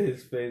 I look at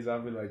his face,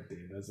 I'll be like,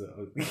 damn, that's an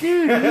ugly.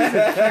 Dude, he's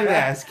a cute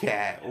ass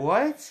cat.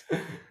 What?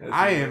 That's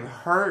I a- am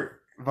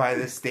hurt by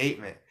this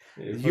statement.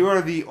 Yeah, You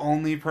are the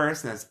only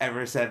person that's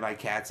ever said my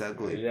cat's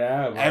ugly.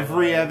 Yeah, bro.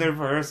 Every other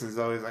person's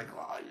always like,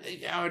 "Oh,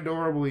 how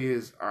adorable he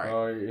is." All right,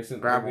 Oh, it's an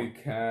Grab ugly one.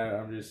 cat.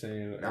 I'm just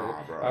saying.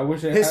 nah, bro. I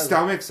wish it His had,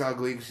 stomach's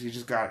ugly because he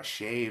just got it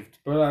shaved.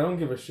 But I don't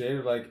give a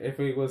shit. Like, if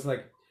it was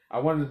like, I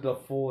wanted the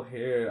full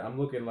hair. I'm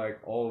looking like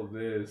all of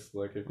this.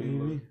 Like, if What do you you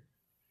look, mean?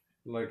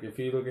 like if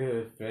you look at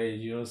his face,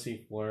 you don't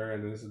see flare,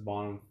 and this is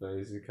bottom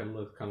face. It kind of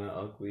looks kind of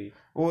ugly.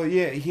 Well,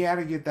 yeah, he had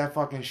to get that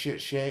fucking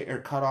shit shaved or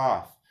cut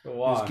off. So He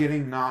why? was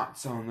getting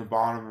knots on the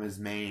bottom of his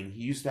mane.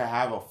 He used to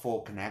have a full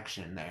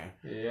connection there,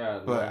 Yeah,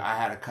 but like, I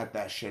had to cut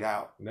that shit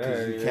out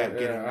because yeah, he kept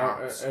getting yeah,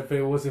 knots. if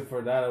it wasn't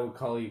for that, I would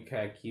call you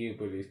cat cute,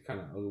 but he's kind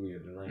of uglier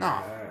than right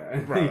Nah,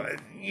 now. bro,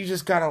 you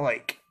just gotta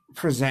like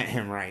present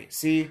him right.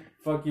 See,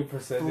 Fuck you,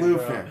 percent. Blue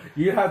fin.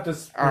 You have to.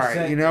 all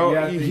right, you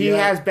know he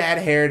has bad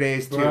hair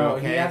days too. Bro,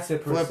 Okay, he has to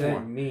flip present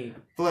one. me.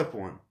 Flip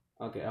one.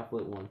 Okay, I'll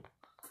flip one.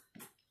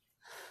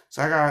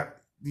 So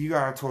you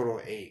got a total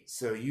of 8.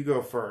 So you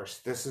go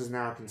first. This is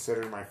now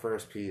considered my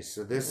first piece.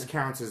 So this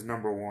counts as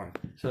number 1.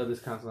 So this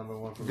counts number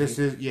 1 for This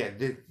me.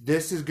 is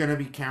this is gonna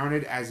be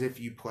counted as if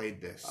you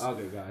played this.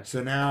 Okay, guys.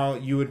 So now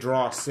you would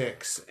draw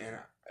 6, and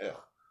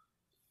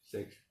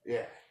 6.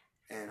 yeah,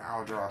 and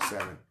I'll draw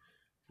 7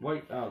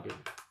 Wait. Oh, okay.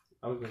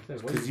 I was gonna say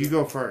what because is you it?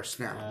 go first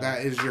now.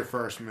 That is your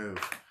first move.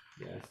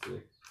 Yeah, 6.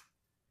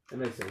 It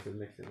makes sense. It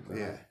makes sense.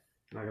 Yeah.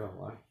 I'm not gonna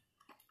lie.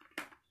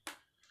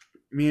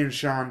 Me and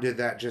Sean did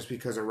that just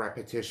because of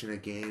repetition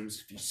of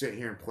games. If you sit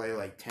here and play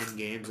like 10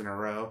 games in a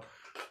row,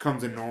 it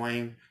becomes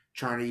annoying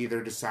trying to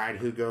either decide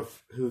who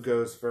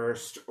goes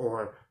first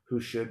or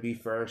who should be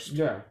first.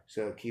 Yeah.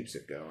 So it keeps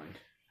it going.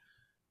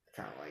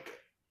 Kind of like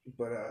it.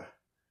 But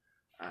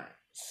alright.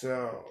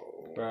 So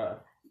Bruh.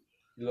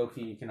 Low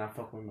key, you cannot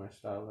fuck with my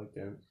style like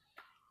that.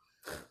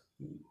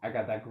 I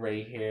got that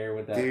gray hair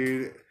with that.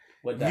 dude,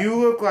 with that. you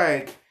look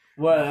like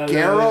What?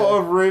 Geralt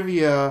of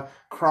Rivia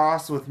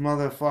crossed with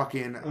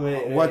motherfucking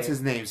Wait, what's wait.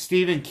 his name?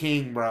 Stephen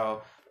King,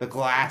 bro. The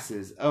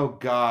glasses. Oh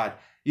god.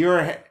 You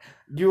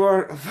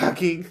are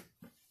fucking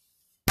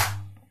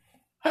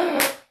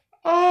oh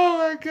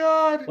my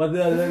god. What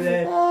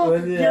the? Oh,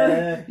 What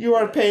the? you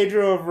are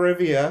Pedro of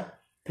Rivia.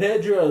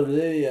 Pedro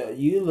Lydia,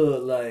 you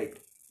look like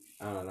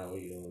I don't know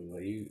what you look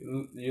like.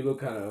 You look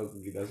kind of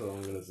ugly. That's all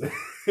I'm gonna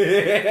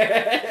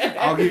say.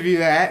 I'll give you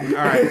that.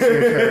 Alright, it's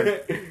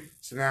your turn.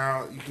 So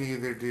now you can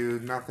either do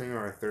nothing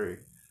or a 3.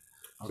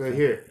 So Okay.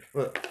 here,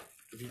 look.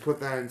 If you put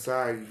that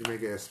inside, you can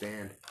make it a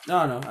stand. No,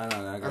 I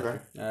got Okay.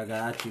 you. I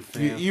got you,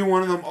 fam. You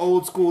one of them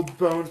old school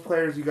Bones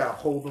players, you gotta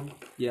hold them.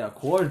 Yeah, of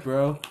course,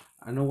 bro.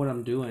 I know what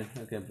I'm doing.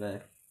 Okay,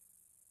 back.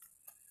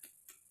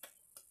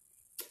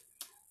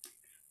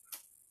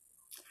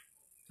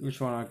 Which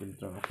one I can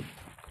throw?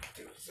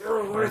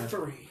 0 or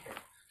 3.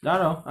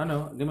 No, I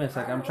know. Give me a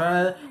second. I'm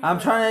trying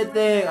to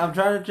think. I'm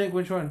trying to think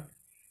which one.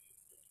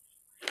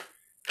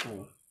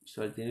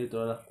 So tiene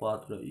todas las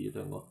 4 y yo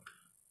tengo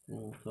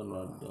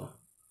solo las 2.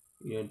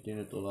 Y él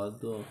tiene todas las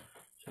 2.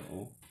 So,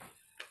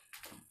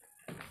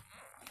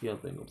 yo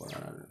tengo para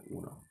ganar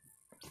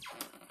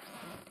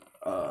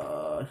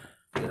 1.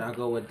 Then I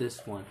go with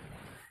this one.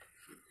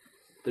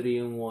 3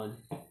 and 1.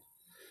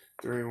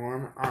 3 and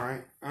 1. All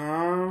right.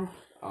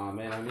 Oh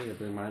man, I need to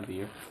bring my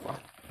beer. Wow.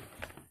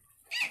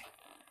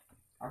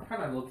 I'm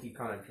kind of low-key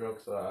kind of drunk,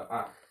 so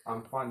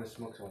I'm fine to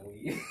smoke some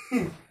weed.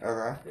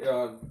 Okay.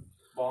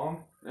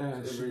 Bomb?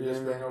 Yeah, Should we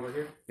just bring over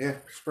here? Yeah,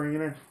 just bring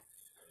it in.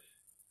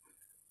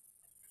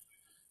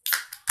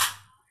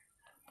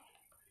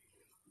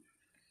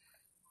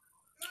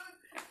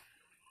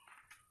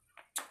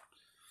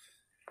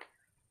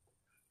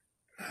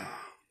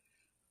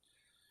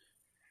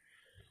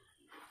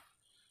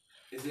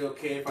 Is it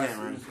okay if I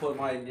put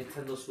my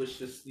Nintendo Switch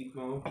to sleep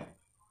mode?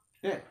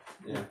 Yeah.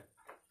 Yeah.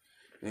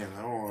 Yeah,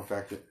 that won't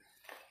affect it.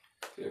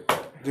 Yeah.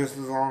 Just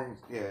as long,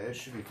 yeah, it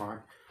should be fine.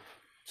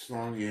 As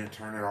long as you didn't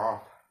turn it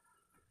off.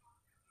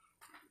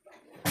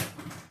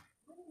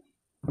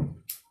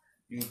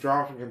 You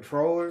draw from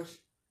controllers.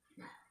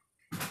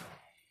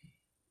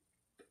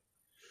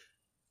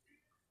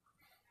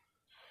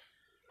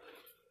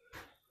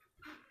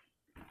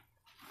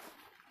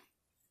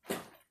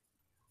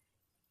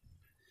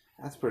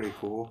 That's pretty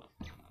cool.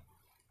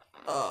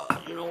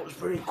 You know what's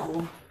pretty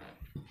cool?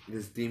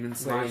 This Demon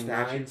Slayer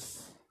statue.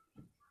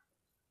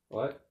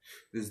 What?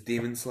 This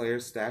Demon Slayer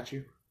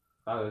statue.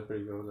 Oh, that's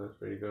pretty good. That's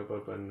pretty good.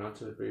 But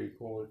nuts are pretty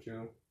cool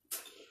too.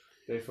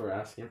 Thanks for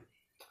asking.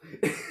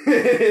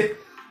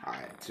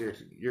 Alright, it's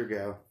your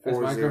go. That's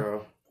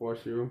 4-0.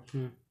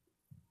 4-0.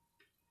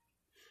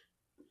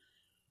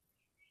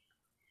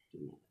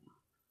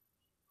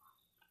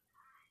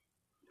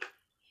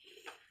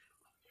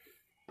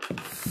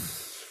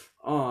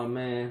 Oh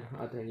man,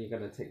 I think you're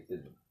gonna take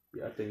the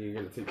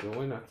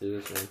win after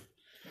this one.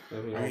 I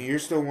mean, you're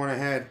still 1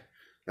 ahead.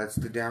 That's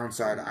the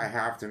downside. I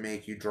have to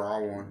make you draw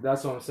one.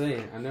 That's what I'm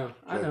saying. I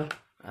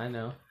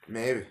know.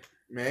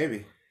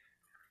 Maybe.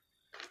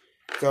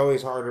 It's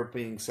always harder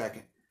being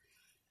second.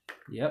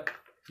 Yep,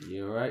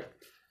 you're right.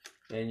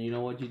 And you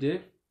know what you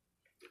did?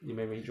 You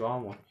made me draw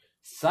one.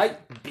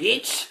 Psych,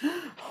 bitch!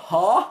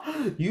 Huh?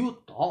 You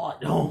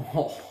thought? No.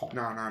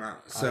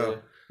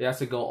 So it has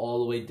to go all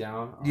the way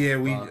down. Yeah,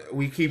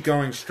 we keep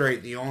going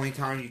straight. The only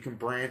time you can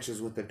branch is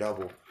with the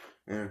double.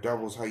 And a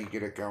double is how you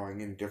get it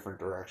going in different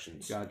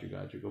directions. Got you.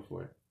 Go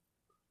for it.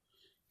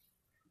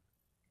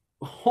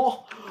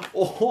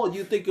 Oh,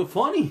 you think you're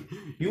funny?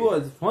 You are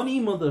a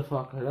funny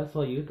motherfucker. That's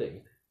what you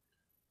think.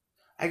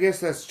 I guess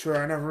that's true.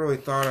 I never really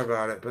thought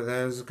about it, but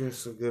that is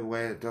just a good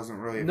way. It doesn't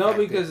really No,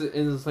 because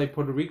it's like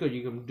Puerto Rico,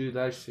 you can do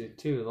that shit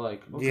too.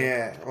 Like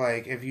Yeah,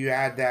 like if you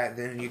add that,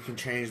 then you can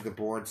change the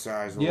board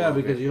size. Yeah,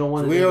 because you don't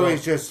want. So we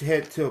always just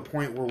hit to a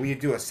point where we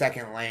do a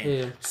second lane.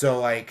 Yeah. So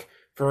like,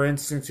 for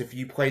instance, if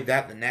you played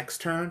that the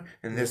next turn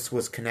and this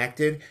was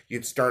connected,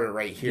 you'd start it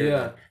right here.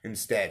 Yeah.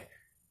 Instead,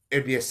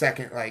 it'd be a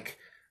second, like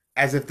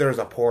as if there's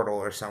a portal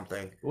or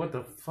something. What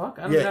the fuck?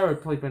 I've never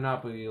played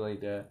Monopoly like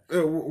that.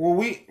 Well,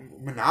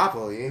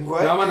 Monopoly.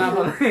 What? No,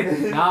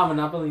 Monopoly.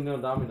 Monopoly. No,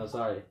 Domino.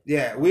 Sorry.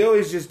 Yeah, we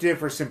always just did it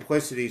for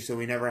simplicity, so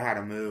we never had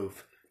to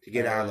move to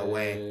get out of the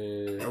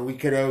way. Or we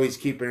could always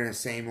keep it in the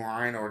same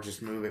line or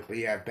just move it. But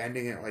yeah,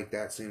 bending it like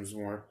that seems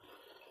more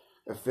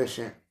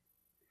efficient.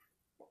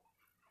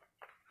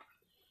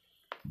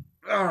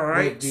 All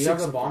right. Wait, do you have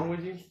the bong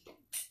with you?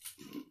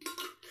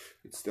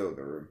 It's still in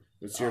the room.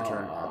 It's your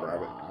turn. I'll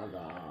grab it. Oh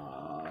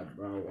God,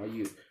 bro,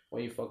 why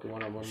you fucking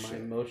one up on my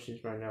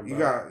emotions right now,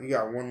 bro? You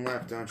got 1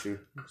 left, don't you?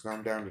 So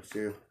I'm down to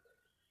 2.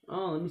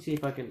 Oh, let me see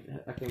if I can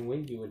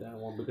win you with that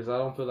one because I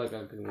don't feel like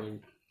I can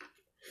win.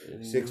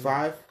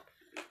 6-5.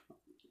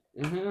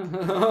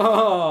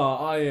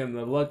 I am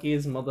the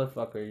luckiest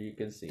motherfucker you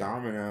can see.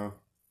 Domino,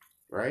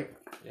 right?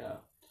 Yeah.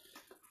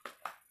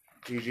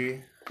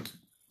 GG.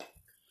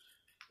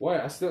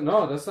 Wait,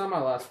 no, that's not my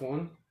last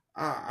one.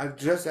 I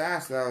just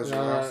asked. That was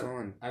your last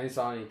one. I didn't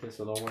saw anything,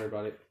 so don't worry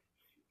about it.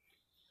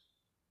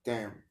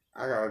 Damn,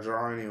 I gotta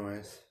draw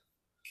anyways.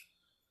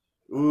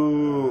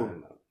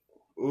 Ooh.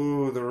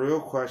 The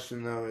real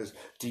question though is,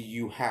 do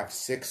you have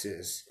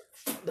 6s?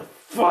 The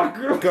fuck?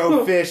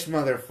 Go fish,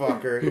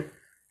 motherfucker.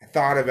 I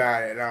thought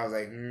about it and I was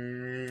like,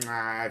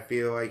 I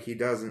feel like he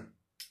doesn't.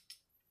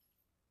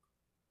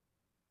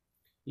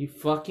 You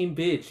fucking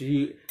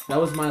bitch.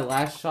 That was my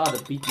last shot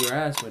to beat your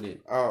ass with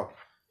it. Oh.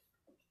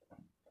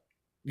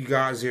 You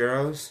got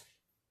 0s?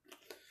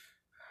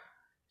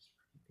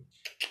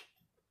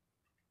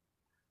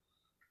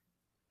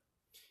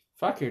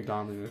 Fuck your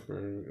dominant,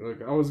 bro.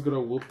 Like, I was gonna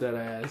whoop that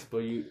ass, but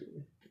you...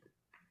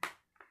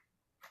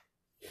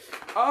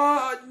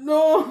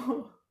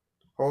 No.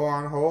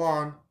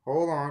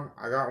 Hold on.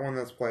 I got one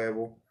that's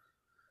playable.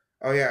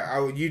 Oh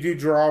yeah, you do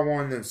draw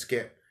one, then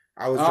skip.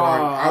 I was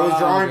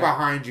drawing okay.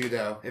 behind you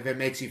though. If it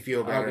makes you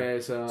feel better.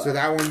 Okay, so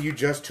that one you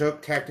just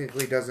took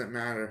technically doesn't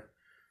matter.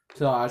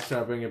 So I try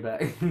to bring it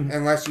back.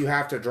 Unless you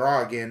have to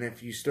draw again.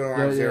 If you still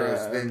have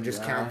zeros, then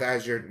just count that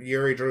as you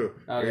already drew.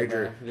 Okay,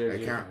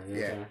 That count.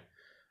 Yeah.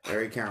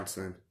 There he counts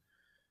then.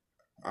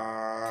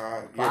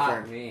 Your Fuck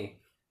turn. me.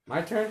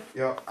 My turn?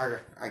 Yo,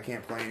 I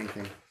can't play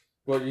anything.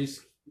 Well, you.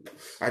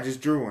 I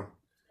just drew one.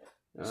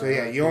 So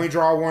yeah, you only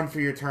draw one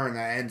for your turn.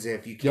 That ends it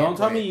if you can't. Don't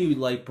tell play me you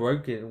like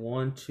broke it.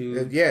 1,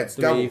 2, it's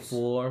 3, doubles.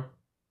 4,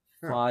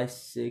 No. 5,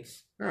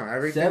 6, No,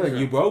 everything. 7.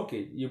 You broke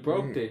it. You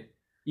broke it.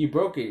 You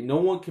broke it. No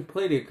one can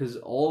play it because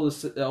all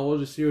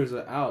the series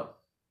are out.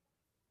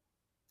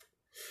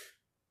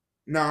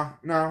 No,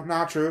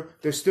 not true.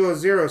 There's still a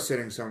zero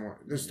sitting somewhere.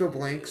 There's still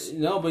blanks.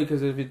 No,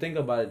 because if you think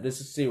about it,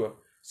 this is 0.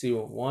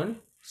 0, 1,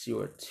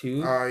 0,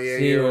 2. Oh yeah, 0,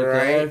 you're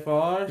right. 3,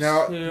 4,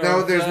 No,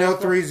 0, there's no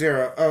 4.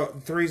 3-0. Oh,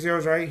 3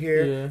 zeros right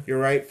here. Yeah. You're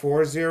right.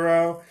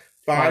 4-0.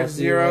 5-0.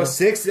 5-0.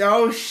 6.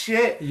 Oh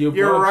shit! You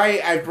You're broke-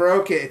 right. I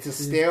broke it. It's a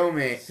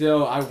stalemate.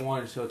 So I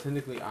won. So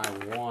technically I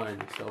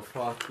won. So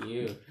fuck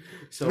you.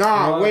 So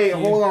Nah, fuck wait. you.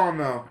 Hold on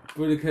though.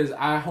 Because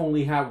I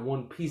only have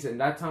one piece, and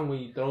that time when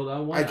you throw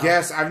that one, I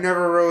guess I've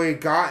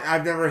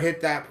never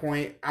hit that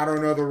point. I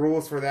don't know the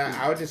rules for that.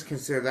 I would just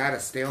consider that a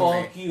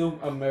stalemate. fuck you,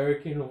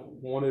 American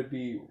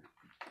wannabe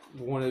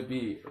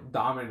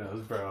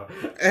Dominoes, bro.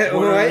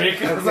 What?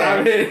 Because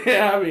Okay.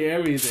 I mean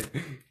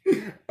everything.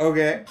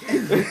 Okay.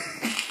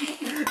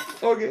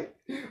 Okay.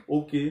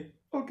 Okay.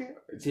 Okay.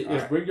 Just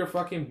Alright. bring your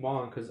fucking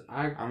bond, cause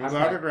I'm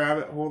about to grab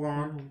it. Hold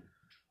on.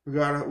 We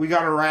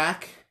got a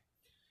rack.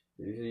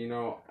 You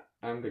know,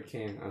 I'm the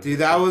king. Dude,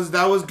 that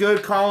was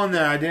good calling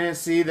there. I didn't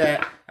see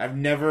that.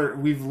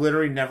 We've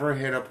literally never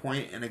hit a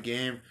point in a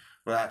game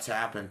where that's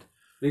happened.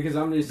 Because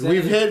I'm just saying.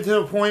 We've hit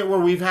to a point where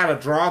we've had to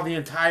draw the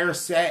entire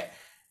set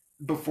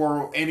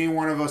before any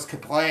one of us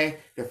could play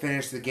to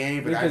finish the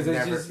game. But Because I've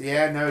it's never. just-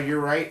 Yeah, no, you're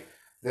right.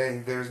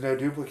 There's no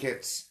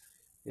duplicates.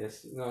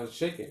 Yes, no, it's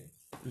shaking.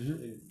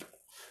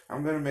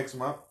 I'm gonna mix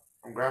them up.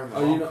 I'm grabbing the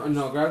Oh, ball you know, first.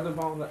 no, grab the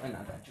ball. And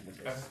I got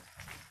you.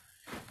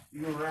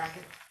 You gonna rack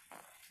it?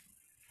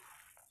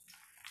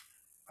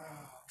 Oh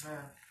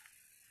man,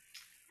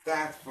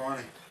 that's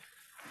funny.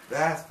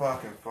 That's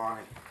fucking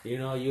funny. You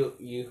know,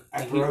 you.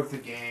 I broke the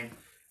game.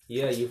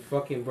 Yeah, you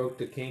fucking broke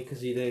the king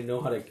because you didn't know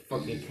how to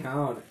fucking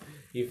count.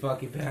 You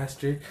fucking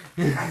bastard.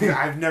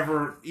 I've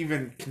never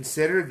even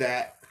considered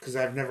that because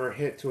I've never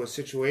hit to a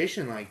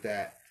situation like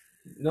that.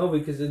 No,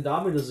 because in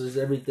dominoes is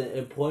everything.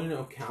 And point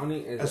of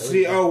counting is.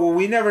 See,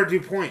 we never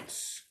do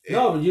points.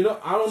 No, but you know,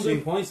 I don't See,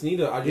 do points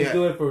neither. I just yeah.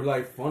 do it for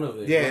like fun of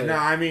it. Yeah, But- no,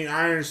 I mean,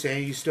 I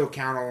understand you still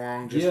count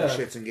along just Yeah.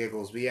 for shits and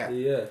giggles, but yeah.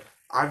 Yeah.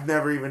 I've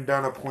never even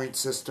done a point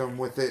system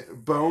with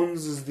it.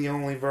 Bones is the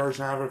only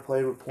version I ever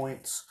played with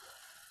points.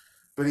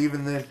 But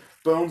even then,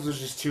 Bones was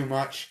just too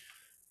much.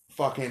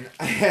 Fucking,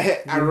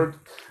 I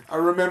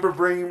remember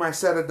bringing my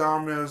set of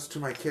dominoes to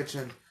my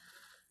kitchen,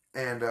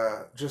 and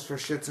just for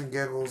shits and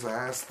giggles, I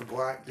asked the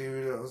black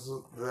dude.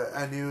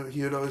 I knew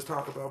he would always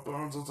talk about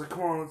Bones. I was like,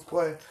 "Come on, let's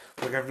play."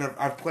 Like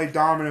I've played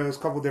dominoes a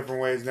couple different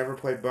ways, never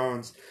played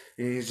Bones,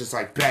 and he's just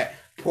like, "Bet,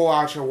 pull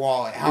out your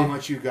wallet, how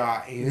much you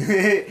got?"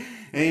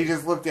 And he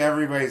just looked at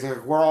everybody. He's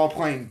like, "We're all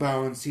playing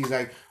Bones." He's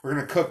like, "We're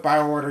gonna cook by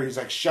order." He's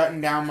like, shutting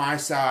down my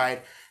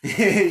side.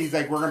 He's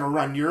like, "We're gonna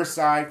run your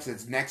side because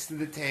it's next to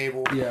the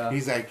table." Yeah.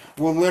 He's like,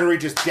 "We'll literally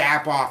just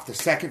dap off the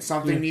second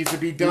something needs to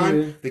be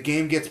done. Yeah. The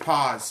game gets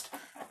paused,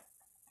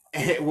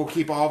 and we'll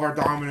keep all of our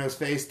dominoes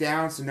face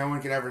down so no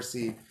one can ever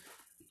see."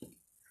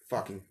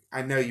 Fucking,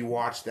 I know you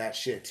watched that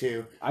shit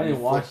too. I didn't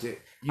You watch flipped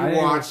it. I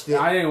didn't- Watched it.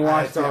 I didn't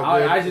watch It's it. all I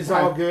good. just It's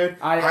all have- good.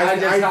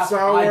 I just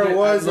saw where it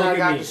was and I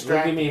got Look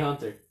distracted. at me,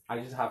 Hunter. I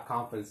just have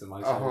confidence in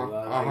myself.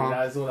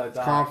 That's what I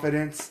thought.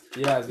 Confidence.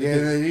 Yeah, Yeah,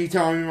 because, you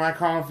telling me my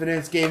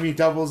confidence gave me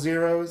double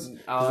zeros?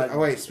 Oh,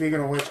 wait, speaking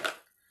of which,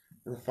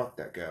 where the fuck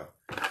that go?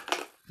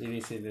 you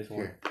need to see this one.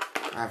 Here.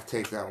 I have to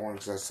take that one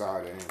because I saw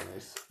it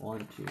anyways.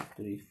 1, 2,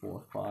 3,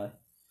 4, 5,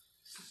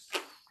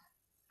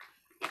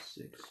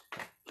 6.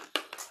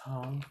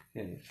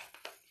 Okay.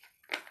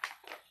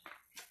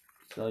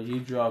 So you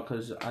draw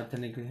because I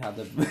technically have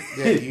the.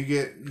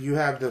 Yeah, you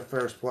have the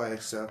first play,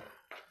 so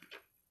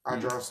I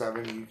draw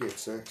 7, you get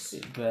 6.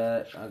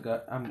 But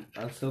I'm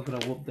still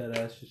gonna whoop that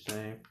ass the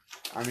same.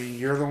 I mean,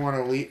 you're the one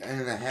elite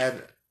in the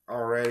head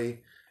already.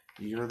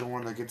 You're the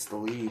one that gets the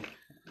lead.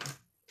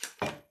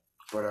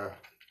 But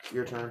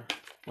your turn.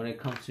 When it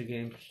comes to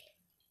games,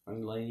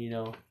 I'm letting you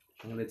know.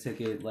 I'm gonna take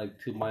it like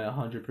to my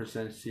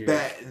 100%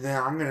 serious.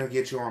 Then I'm gonna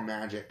get you on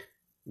Magic.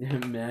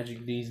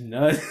 Magic these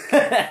nuts.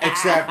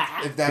 Except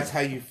if that's how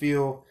you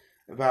feel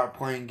about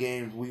playing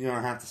games, we're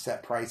gonna have to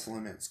set price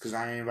limits because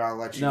I ain't about to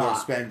let you go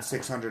spend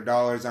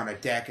 $600 on a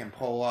deck and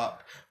pull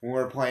up when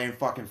we're playing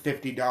fucking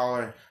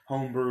 $50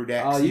 homebrew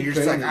decks. Oh, You're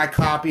just like, I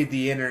copied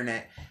the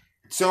internet.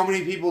 So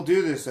many people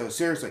do this though.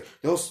 Seriously,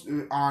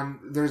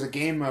 there's a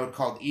game mode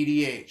called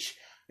EDH,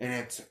 and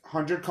it's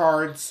 100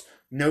 cards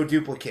no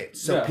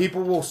duplicates. So Yeah.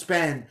 people will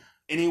spend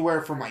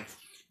anywhere from like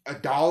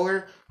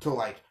 $1 to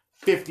like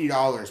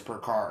 $50 per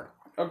card.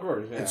 Of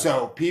course, yeah. And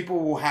so people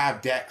will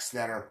have decks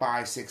that are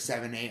 $500, $600,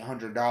 $700,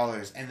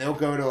 $800, and they'll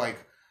go to like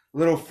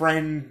little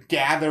friend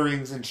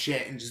gatherings and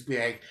shit and just be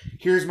like,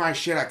 here's my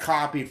shit I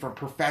copied from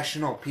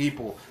professional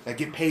people that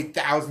get paid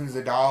thousands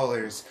of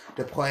dollars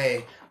to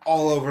play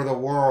all over the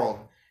world.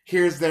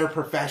 Here's their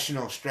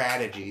professional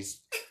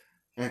strategies.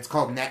 And it's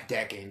called net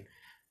decking.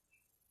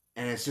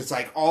 And it's just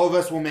like, all of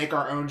us will make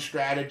our own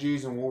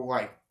strategies and we'll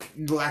like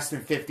less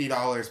than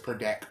 $50 per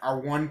deck. Our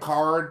one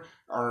card,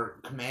 our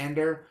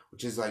commander,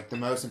 which is like the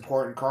most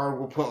important card,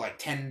 we'll put like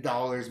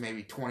 $10,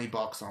 maybe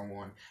 $20 on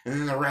one. And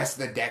then the rest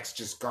of the deck's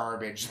just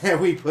garbage that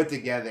we put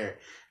together.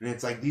 And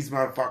it's like, these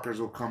motherfuckers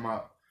will come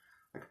up.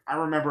 Like, I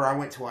remember I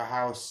went to a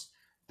house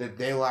that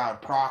they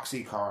allowed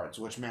proxy cards,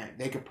 which meant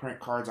they could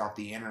print cards off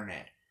the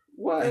internet.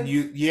 What?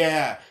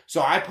 And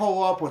so I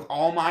pull up with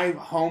all my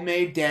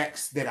homemade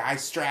decks that I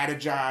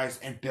strategized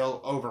and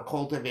built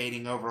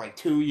cultivating over like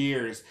 2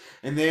 years.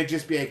 And they'd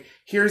just be like,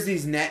 here's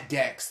these net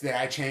decks that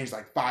I changed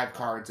like 5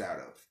 cards out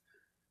of.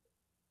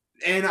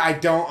 And I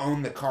don't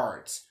own the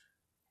cards.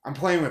 I'm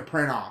playing with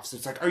print offs.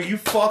 It's like, are you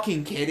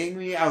fucking kidding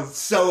me? I was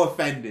so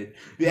offended.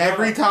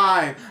 Every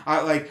time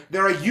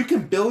they're like, you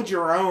can build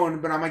your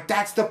own, but I'm like,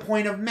 that's the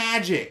point of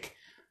Magic.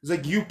 It's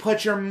like, you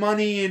put your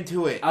money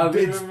into it.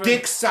 It's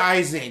dick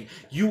sizing.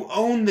 You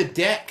own the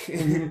deck.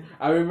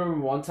 I remember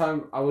one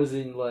time I was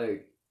in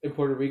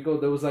Puerto Rico.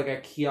 There was like a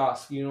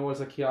kiosk. You know what's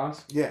a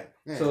kiosk? Yeah.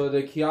 So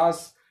the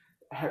kiosk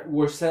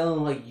were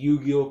selling like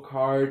Yu-Gi-Oh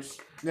cards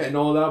and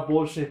all that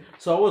bullshit.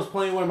 So I was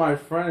playing with my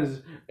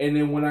friends, and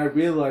then when I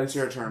realized... It's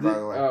your turn, by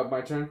the way.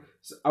 My turn.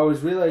 So I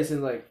was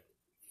realizing like,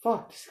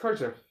 fuck, these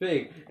cards are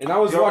fake. And I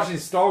was watching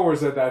Star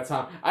Wars at that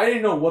time. I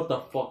didn't know what the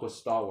fuck was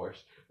Star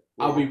Wars.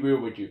 I'll be real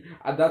with you.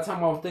 At that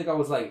time, I think I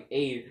was like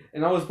 8,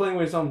 and I was playing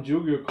with some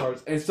Yu-Gi-Oh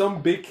cards, and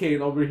some big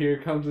kid over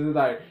here comes in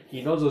like,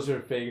 he knows those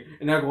are fake,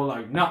 and I go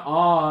like,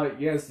 nah,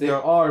 yes, they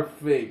are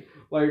fake.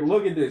 Like,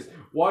 look at this.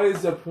 Why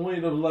is the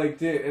point of like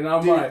this? And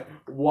I'm like,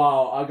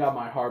 wow, I got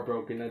my heart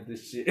broken at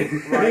this shit.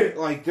 Right?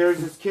 Like, there's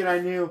this kid I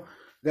knew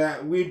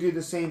that we do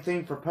the same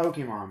thing for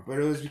Pokemon, but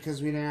it was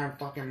because we didn't have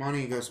fucking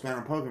money to go spend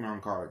on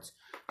Pokemon cards.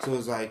 So it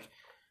was like,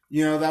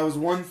 that was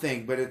one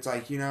thing, but it's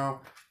like,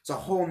 it's a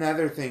whole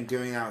nother thing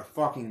doing that with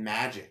fucking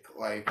Magic.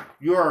 Like,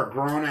 you are a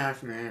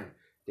grown-ass man.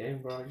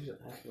 Damn, bro, I just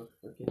act like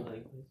fucking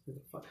like...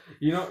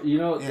 You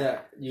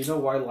know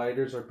why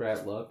lighters are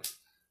bad luck?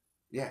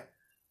 Yeah.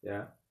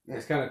 Yeah?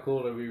 It's kind of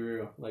cool to be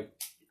real. Like,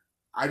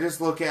 I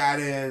just look at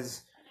it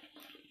as,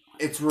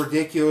 it's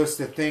ridiculous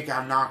to think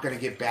I'm not going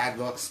to get bad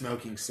luck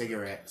smoking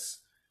cigarettes.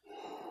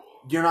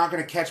 You're not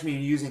going to catch me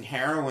using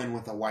heroin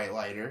with a white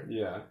lighter.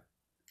 Yeah.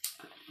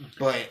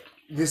 But...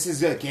 this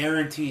is a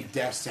guaranteed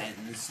death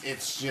sentence.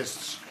 It's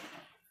just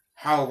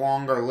how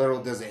long or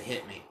little does it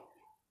hit me.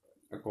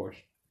 Of course.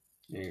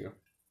 There you go.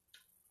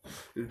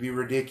 It would be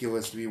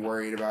ridiculous to be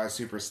worried about a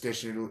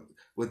superstition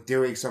with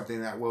doing something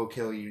that will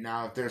kill you.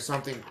 Now, if there's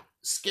something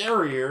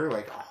scarier,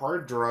 like a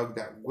hard drug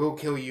that will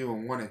kill you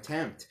in one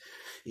attempt,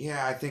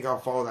 yeah, I think I'll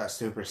follow that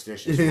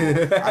superstitious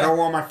rule. I don't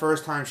want my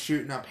first time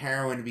shooting up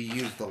heroin to be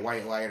used the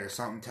white light or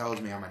something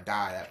tells me I'm going to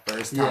die that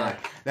first time. Yeah.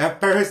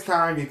 That first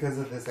time because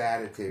of this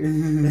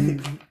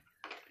attitude.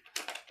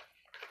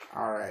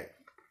 All right.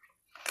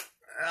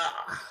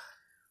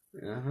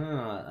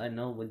 I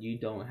know what you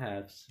don't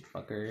have,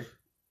 fucker.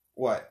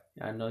 What?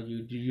 I know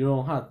you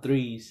don't have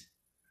 3s.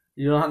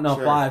 You don't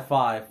have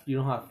 5. You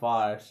don't have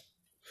 5s.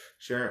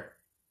 Sure.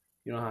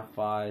 You don't have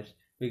 5s.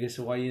 Because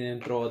why you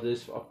didn't throw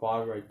this a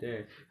 5 right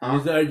there?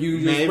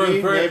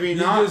 Maybe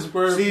not. See,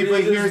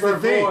 but here's the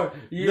thing.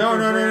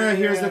 No.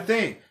 Here's the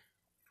thing.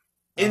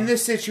 In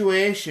this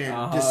situation,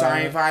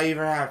 deciding if I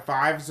either have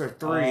 5s or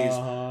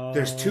 3s,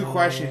 there's 2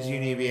 questions you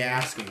need to be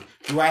asking.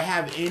 Do I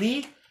have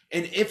any?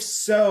 And if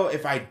so,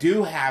 if I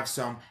do have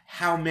some,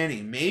 how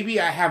many?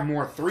 Maybe I have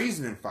more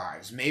 3s than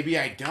 5s. Maybe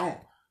I don't.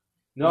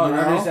 No,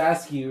 I'm just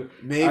asking you.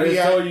 Maybe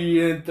I told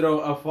you didn't throw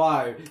a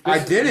 5. I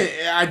didn't.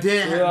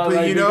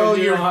 But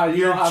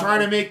you're trying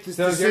to make this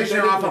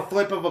decision off a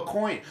flip of a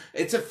coin.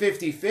 It's a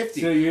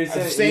 50-50.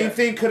 The same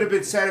thing could have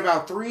been said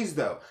about 3s,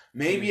 though.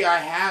 Maybe I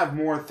have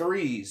more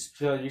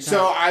 3s.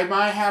 So I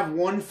might have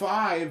 1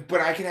 5,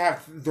 but I could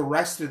have the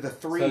rest of the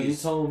 3s. So you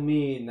told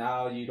me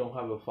now you don't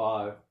have a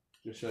 5.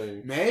 Just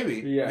saying.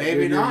 Maybe.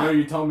 Maybe not.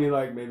 You told me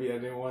like maybe I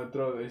didn't want to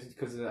throw this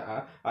because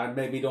I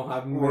maybe don't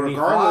have many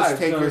regardless, 5s.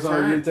 Take your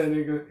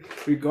turn.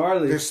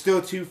 Regardless. There's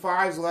still 2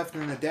 5s left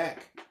in the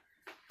deck.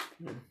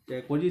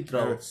 Dick, what do you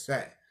throw? It's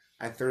set.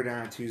 I threw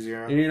down a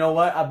 2-0. And you know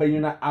what? I bet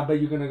you're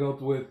gonna go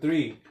with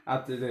 3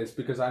 after this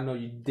because I know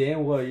you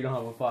damn well you don't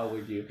have a 5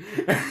 with you.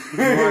 You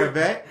want to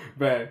bet?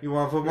 Bet. You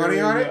want to put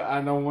money on it?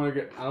 I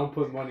don't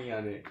put money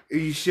on it.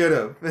 You should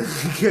have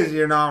because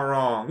you're not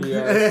wrong.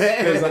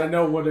 Yeah, because I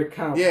know what it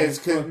counts. Yeah, it's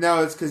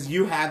because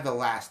you had the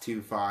last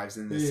 2 5s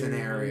in this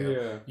scenario.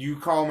 Yeah. You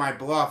call my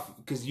bluff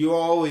because you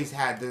always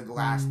had the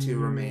last 2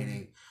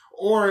 remaining,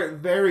 or at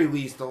very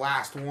least the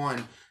last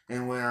one,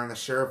 and went on the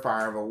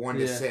surefire of a 1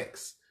 to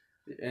 6.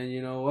 And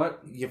you know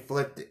what? You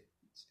flipped it.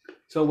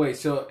 So wait,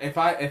 so if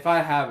I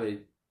have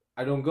it,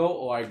 I don't go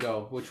or I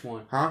go? Which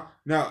one? Huh?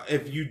 No,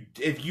 if you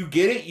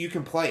get it, you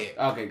can play it.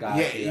 Okay, got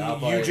it.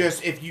 Yeah, you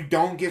just if you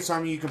don't get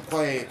something, you can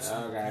play it.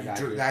 Okay, I got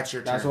you. That's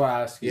your turn. That's why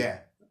I asked you. Yeah,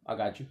 I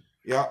got you.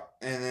 Yep.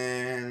 And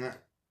then,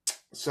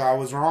 so I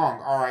was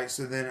wrong. All right,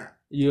 so then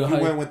you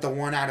went with the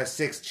 1 out of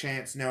 6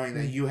 chance, knowing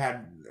that you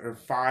had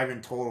 5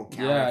 in total.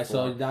 Yeah.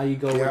 So now you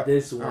go with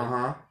this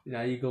one.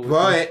 Now you go with.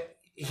 But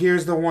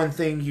here's the one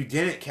thing you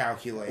didn't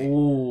calculate.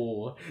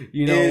 Ooh,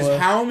 you know is what?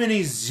 How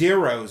many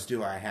zeros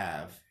do I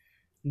have?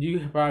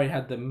 You probably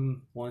had the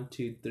 1,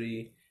 2,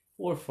 3,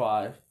 4,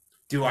 5.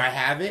 Do I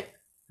have it?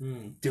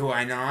 Do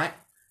I not?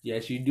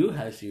 Yes, you do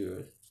have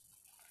zeros.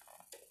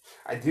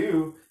 I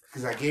do,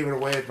 because I gave it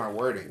away with my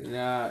wording.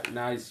 Now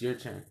it's your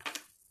turn.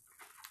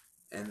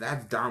 And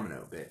that's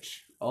domino,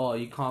 bitch. Oh,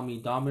 you call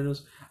me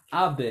Domino's?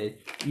 I bet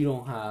you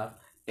don't have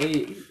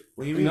 8.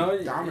 What do you mean,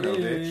 domino,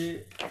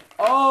 bitch?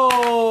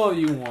 Oh,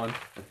 you won.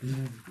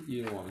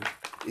 You won.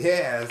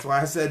 Yeah, that's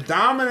why I said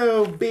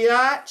domino,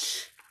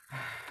 biatch.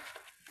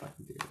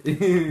 But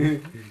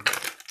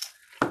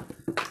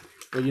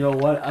you know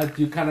what?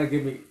 You kind of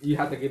give me. You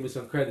have to give me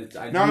some credits.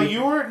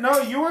 You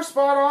were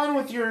spot on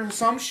with your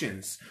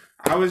assumptions.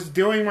 I was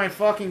doing my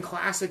fucking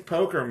classic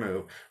poker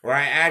move where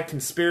I add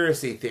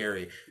conspiracy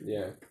theory.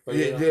 Yeah. But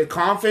the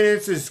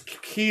confidence is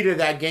key to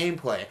that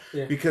gameplay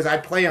because I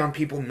play on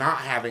people not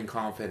having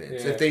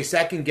confidence. Yeah. If they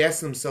second guess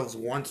themselves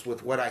once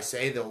with what I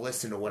say, they'll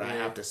listen to what I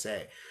have to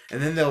say.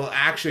 And then they'll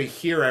actually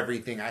hear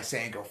everything I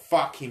say and go,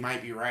 fuck, he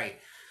might be right.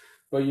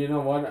 But you know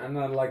what? I'm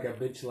not like a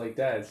bitch like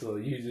that. So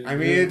you just. I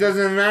mean, it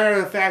doesn't matter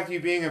the fact of you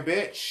being a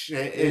bitch.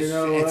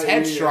 It's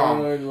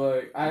headstrong.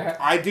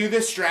 I do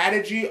this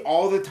strategy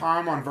all the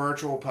time on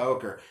virtual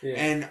poker. Yeah.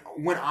 And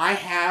when I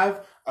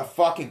have a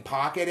fucking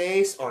pocket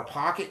ace or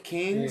pocket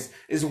kings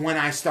is when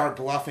I start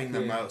bluffing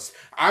the most.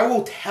 I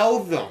will tell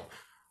them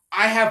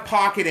I have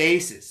pocket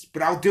aces,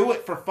 but I'll do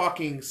it for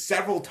fucking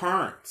several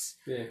turns.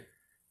 Yeah.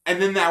 And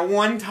then that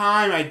one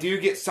time I do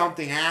get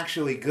something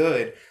actually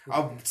good,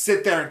 I'll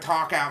sit there and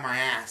talk out my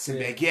ass and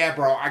be like, yeah,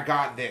 bro, I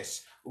got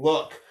this.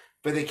 Look.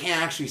 But they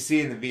can't actually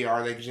see in the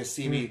VR. They can just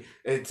see me.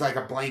 It's like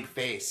a blank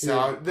face.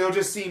 So they'll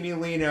just see me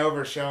lean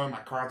over showing my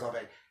cards. I'll be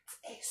like,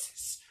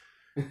 it's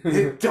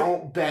aces.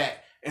 Don't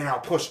bet. And I'll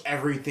push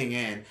everything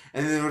in.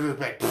 And then they'll just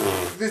be like,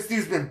 this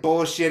dude's been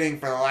bullshitting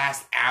for the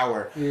last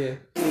hour. Yeah.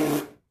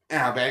 And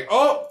I'll be like,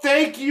 oh,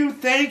 thank you.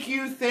 That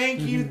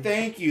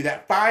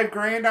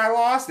 $5,000 I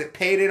lost, it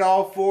paid it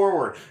all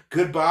forward.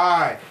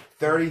 Goodbye.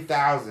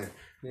 30,000.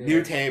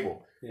 New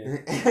table. Yeah.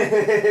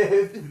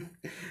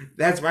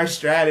 That's my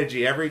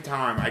strategy every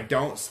time. I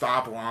don't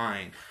stop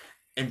lying.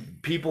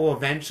 And people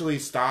eventually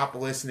stop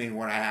listening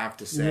what I have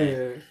to say.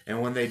 Yeah.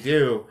 And when they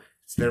do,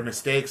 it's their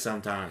mistake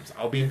sometimes.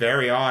 I'll be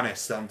very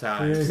honest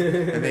sometimes.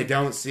 And they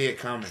don't see it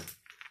coming.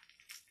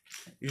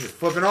 You're just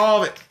flipping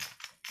all of it.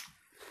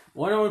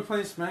 Why are we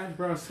playing Smash,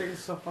 bro? It's taking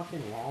so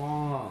fucking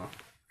long.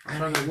 I'm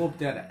trying to whoop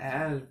that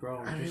ass,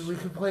 bro. We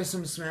could play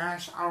some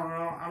Smash. I don't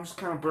know. I'm just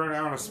kind of burnt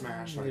out of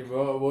Smash. Hey,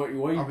 bro, what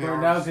you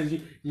burned out? Because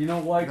you know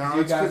what? No,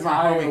 it's because my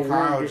homie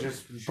Kyle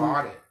just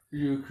bought it.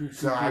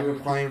 So I've been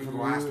playing for the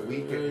last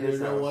week at his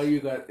house. You know what?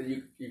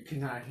 You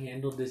cannot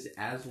handle this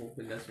ass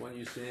whooping. That's what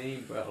you're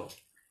saying, bro.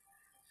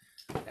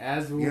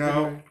 Ass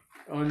whooping.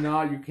 Oh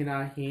no, you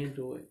cannot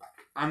handle it.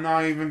 I'm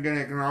not even going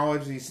to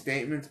acknowledge these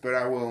statements, but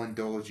I will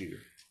indulge you.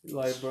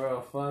 Like,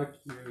 bro, fuck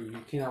you. You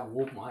cannot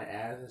whoop my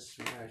ass in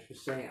Smash. You're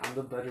saying I'm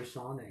the better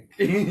Sonic.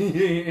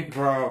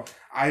 Bro,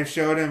 I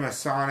showed him a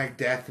Sonic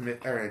Death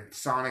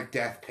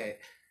Pit,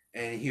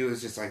 and he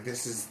was just like,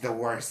 this is the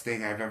worst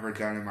thing I've ever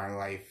done in my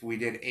life. We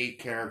did 8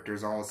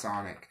 characters, all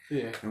Sonic.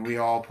 Yeah. And we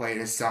all played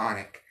as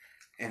Sonic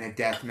in a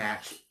death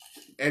match.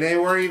 And they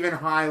weren't even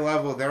high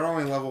level. They're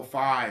only level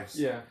 5s.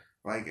 Yeah.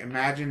 Like,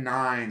 imagine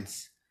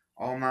 9s.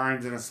 All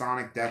 9s in a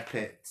Sonic Death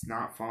Pit. It's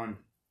not fun.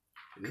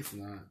 It's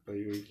not, but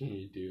what can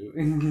you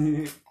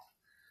do?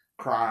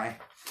 Cry.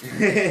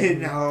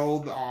 And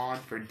hold on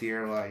for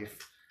dear life.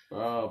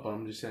 Oh, but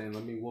I'm just saying,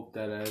 let me whoop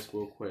that ass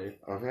real quick.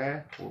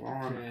 Okay, hold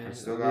on. Okay. I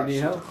still got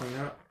shit help. Clean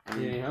up.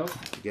 You need help?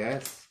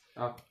 Yes.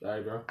 Oh,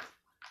 alright, bro.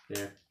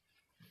 Yeah.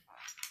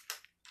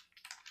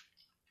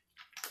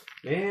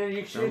 Man,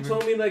 you should have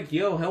told me, like,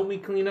 yo, help me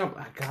clean up.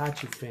 I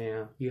got you,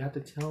 fam. You have to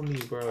tell me,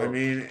 bro. I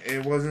mean,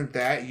 it wasn't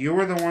that. You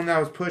were the one that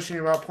was pushing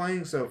about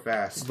playing so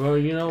fast. Bro,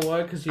 you know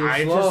what? Because you're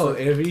slow.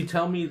 If you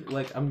tell me,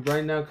 like, I'm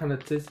right now kind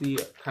of tipsy,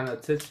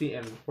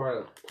 and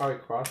probably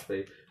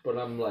crossfade. But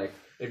I'm like,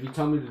 if you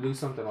tell me to do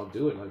something, I'll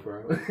do it, like,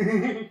 bro.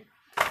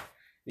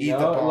 Eat the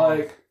bong.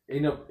 Like,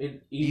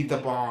 eat the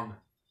bong.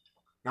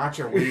 Not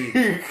your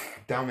weed.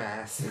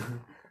 Dumbass.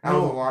 That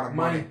was a lot of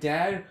money.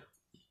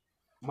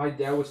 My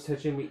dad was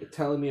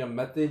telling me a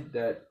method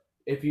that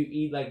if you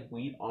eat like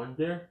weed on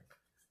there,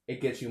 it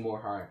gets you more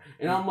high.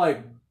 And I'm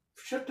like,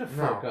 Shut the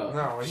fuck up.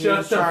 No, he Shut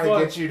was the trying fuck.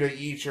 to get you to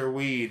eat your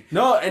weed.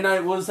 No, and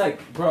I was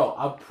like, bro,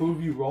 I'll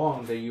prove you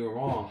wrong that you're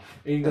wrong.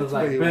 And he goes That's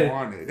what like, he "Bet."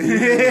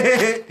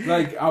 wanted.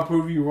 Like, I'll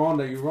prove you wrong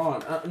that you're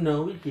wrong.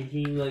 No,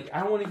 he like, I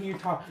don't want to hear you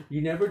talk.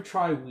 You never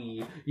try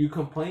weed. You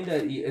complain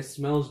that it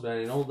smells bad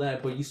and all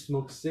that, but you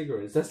smoke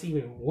cigarettes. That's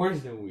even worse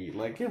than weed.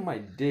 Like, get my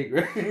dick,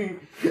 right?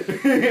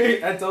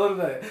 I told him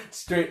that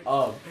straight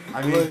up.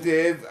 I mean,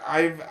 dude,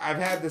 I've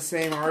had the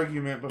same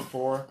argument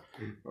before.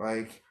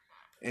 Like,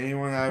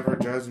 anyone that ever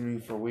judged me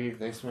for weed,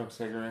 they smoke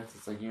cigarettes.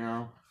 It's like, you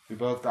know, we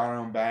both got our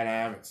own bad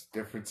habits.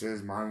 Difference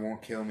is, mine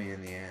won't kill me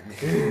in the end.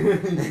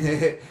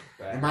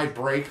 It might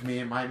break me.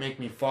 It might make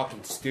me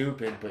fucking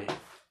stupid, but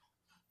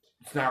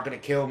it's not gonna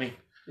kill me.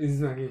 It's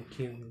not gonna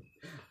kill me.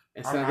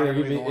 It's I'm not not gonna gonna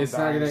give be me. the one It's not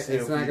dying gonna. of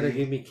It's not gonna COPD.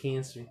 give me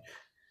cancer.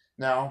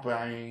 No, but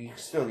I mean, you can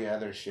still get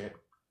other shit.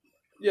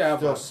 Yeah,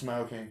 Still but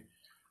smoking.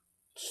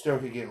 Still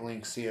could get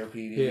linked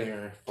COPD Yeah.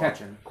 or Catch.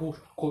 fucking.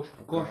 Coach.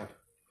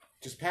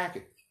 Just pack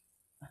it.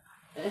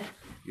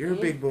 You're a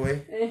big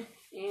boy.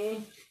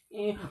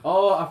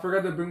 Oh, I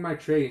forgot to bring my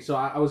trade. So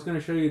I was gonna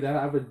show you that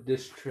I have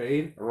this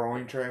trade. A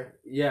rolling tray.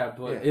 Yeah,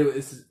 but Yeah.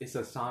 it's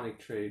a Sonic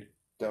trade.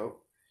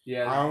 Dope.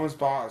 Yeah. I almost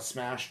bought a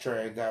Smash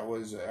tray that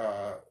was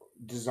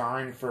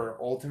designed for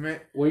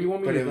Ultimate, Where you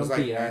want me but to it was dump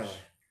like the ash?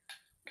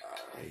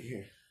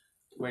 here.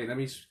 Wait, let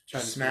me try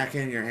to Smack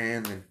in your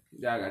hand and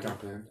Yeah, I got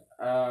dump you. in.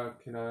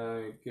 Can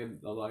I get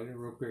a lighter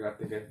real quick? I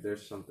think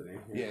there's something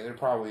in here. Yeah, there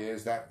probably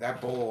is.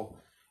 That bowl,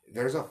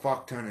 there's a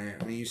fuck ton in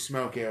it. When you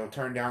smoke it, it'll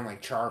turn down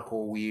like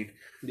charcoal weed,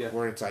 Yeah.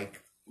 where it's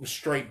like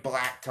straight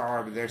black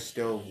tar, but there's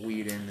still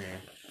weed in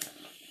there.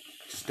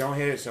 Just don't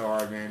hit it so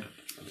hard, man.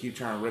 Keep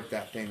trying to rip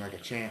that thing like a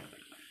champ.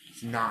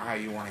 It's not how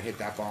you want to hit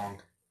that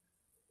bong.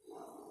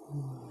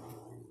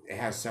 It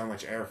has so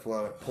much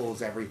airflow, it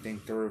pulls everything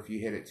through if you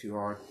hit it too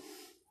hard.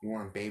 You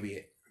want to baby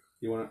it.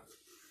 You want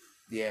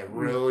Yeah,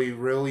 really,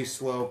 really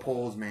slow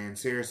pulls, man.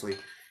 Seriously.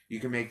 You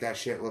can make that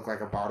shit look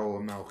like a bottle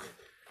of milk.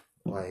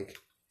 Like,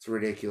 it's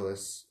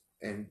ridiculous.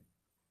 And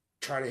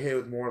try to hit it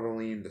with more of a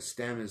lean. The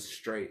stem is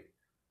straight.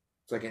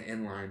 It's like an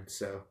inline,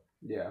 so.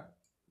 Yeah.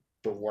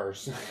 But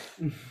worse.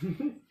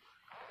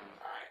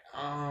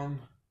 Alright,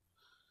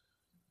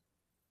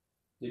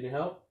 Did it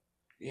help?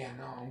 yeah,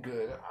 no, I'm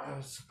good. I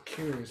was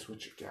curious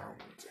what your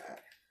download's at.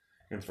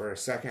 And for a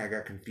second, I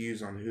got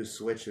confused on whose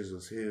switches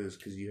was whose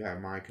because you have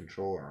my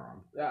controller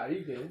on. Yeah,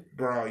 you did.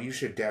 Bro, you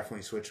should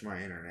definitely switch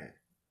my internet.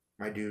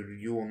 My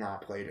dude, you will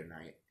not play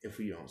tonight if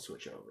we don't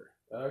switch over.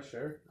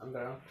 Sure. I'm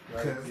down.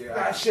 Because Yeah.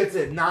 that shit's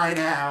at 9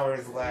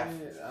 hours left.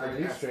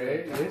 You're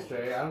straight. You're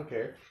straight. I don't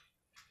care.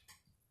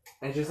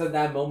 And just at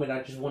that moment,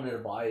 I just wanted to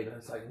buy it.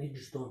 It's like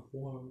Ninja Storm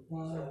 4.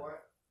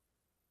 what?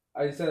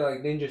 I said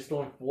like Ninja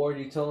Storm 4.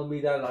 You telling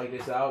me that like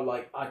it's out?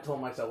 Like I told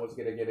myself I was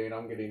gonna get it. And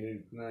I'm getting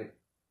it tonight.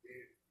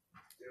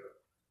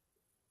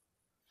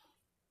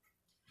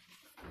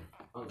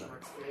 Okay.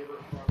 My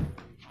favorite fucking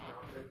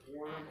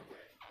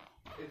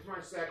it's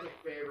my second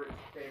favorite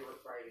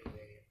fighting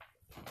game.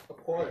 Of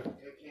course.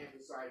 I can't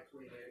decide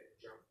between it and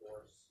Jump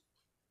Force.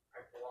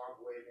 I vlogged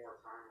way more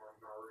time on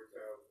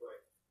Naruto, but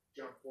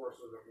Jump Force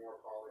was a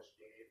more polished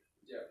game.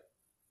 Yeah.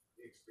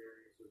 The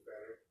experience was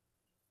better.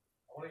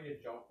 I want to get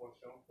Jump Force.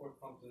 Jump Force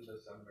comes in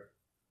December.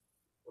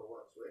 For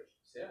what, Switch?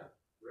 Yeah.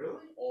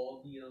 Really?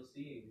 All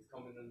DLC is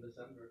coming in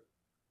December.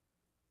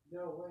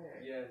 No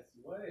way. Yes,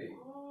 way.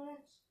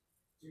 What?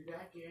 Dude,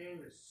 that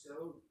game is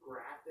so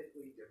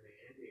graphically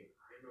demanding.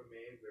 I'm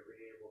amazed they're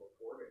being able to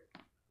port it.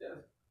 Yeah.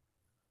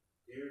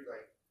 Dude,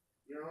 like,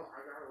 you know,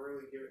 I gotta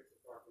really give it to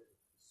fucking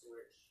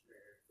Switch,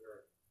 man,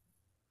 for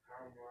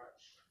how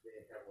much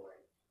they have,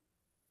 like,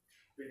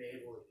 been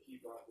able to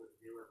keep up with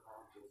newer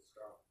console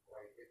stuff.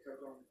 Like, it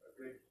took them a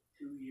good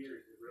 2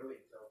 years,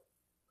 really, until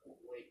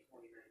late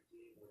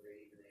 2019 when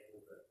they even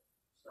able to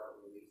start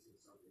releasing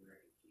something that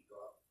can keep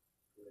up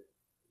with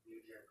new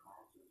gen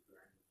consoles.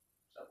 Man,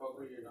 I fuck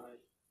with your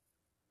knife.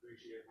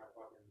 appreciate how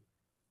fucking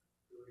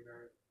doing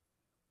that.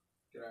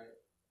 Can I?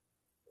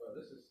 Well,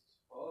 this is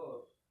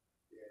tough.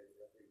 Yeah,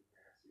 that thing's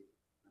nasty.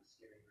 My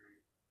skinning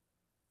ring.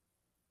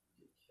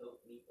 You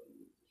killed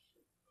anybody with this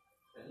shit.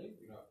 Can you?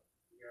 No.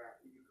 Yeah,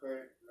 you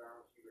could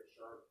now keep it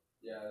sharp.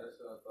 Yeah, that's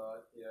what I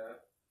thought. Yeah.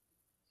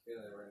 It's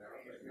feeling it right now.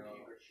 I used Like, to no.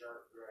 keep it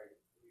sharp, right?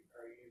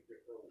 I used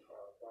it for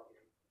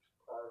fucking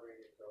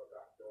carving until it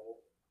got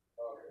dull.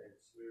 And then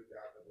smoothed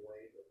out the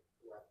blade, but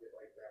left it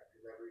like that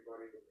because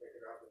everybody would pick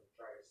it up and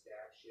try to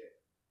stab shit.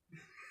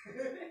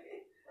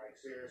 Like,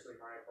 seriously,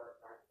 my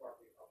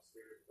fucking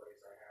upstairs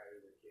place I had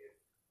as a kid,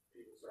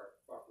 people started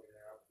fucking it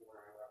up when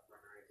I left my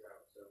knives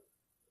out, so I just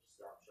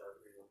stopped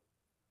sharpening them.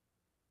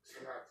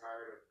 So I got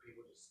tired of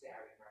people just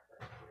stabbing my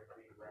friends and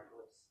being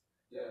reckless.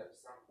 Yeah. There's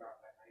something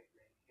about that knife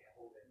thing. You can't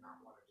hold it and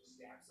not want to just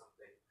stab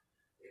something.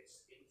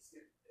 It's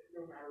instant.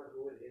 No matter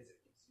who it is, it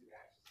gives you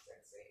that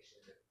sensation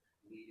of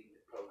needing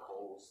to poke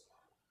holes.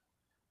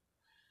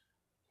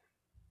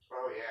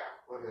 Oh yeah,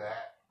 look at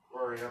that.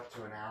 We're already up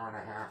to an hour and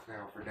a half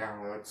now for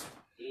downloads.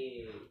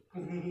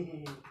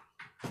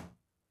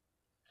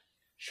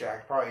 Shit, I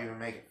could probably even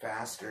make it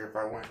faster if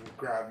I went and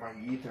grabbed my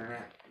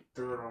Ethernet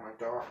threw it on my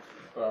dock.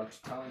 Bro, I'm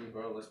just telling you,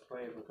 bro. Let's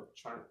play. Look, I'm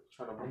trying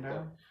to whoop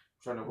that.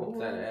 Trying to whoop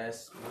that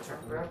ass.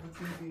 Grab the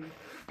TV.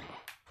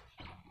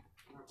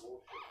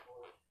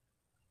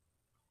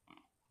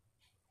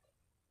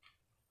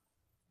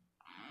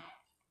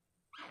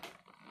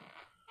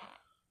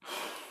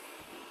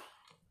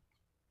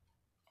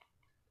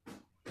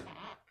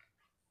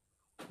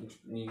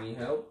 You need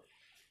help?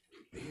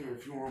 Here,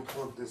 if you want to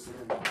plug this in.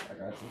 I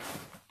got you.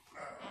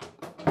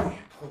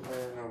 Plug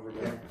that in over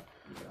there.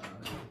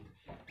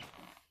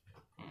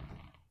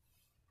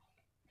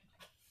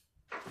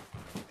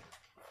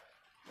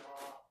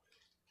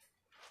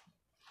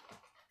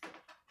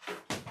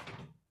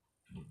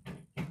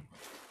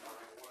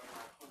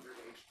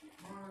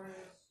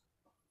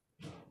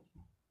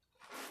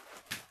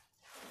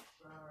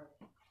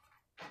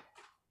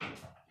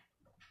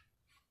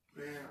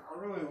 Man, I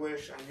really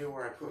wish I knew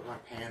where I put my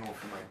panel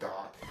for my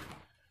dock.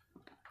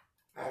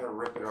 I had to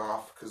rip it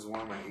off because one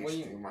of my HDMI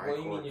cords. What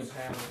do you mean your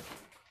panel?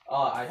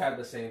 Oh, I had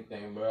the same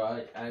thing,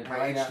 bro.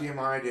 My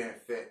HDMI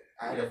didn't fit.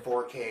 I had a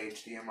 4K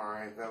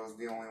HDMI. That was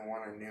the only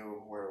one I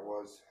knew where it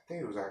was. I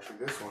think it was actually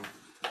this one.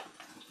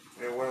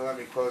 And it wouldn't let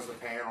me close the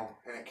panel,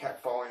 and it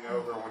kept falling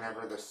over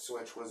whenever the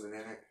switch wasn't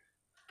in it.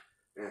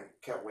 And it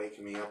kept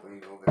waking me up in the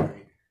middle of the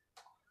night.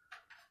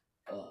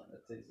 Oh,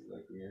 that tastes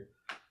like weird.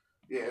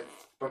 Yeah, it's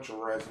a bunch of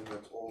resin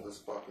that's old as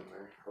fuck in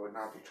there. I would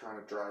not be trying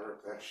to dry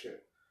rip that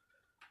shit.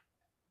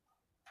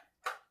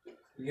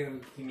 You're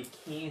gonna give me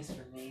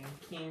cancer, man.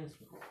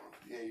 Cancer.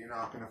 Yeah, you're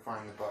not gonna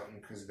find the button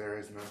because there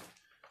is none.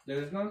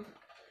 There's none?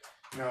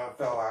 No, it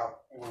fell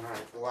out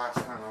the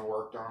last time I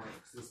worked on it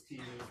because this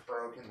TV was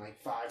broken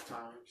like 5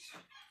 times.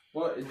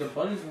 Well, the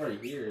button's right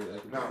here.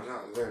 Like, No,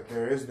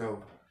 there is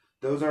no.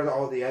 Those are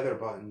all the other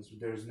buttons.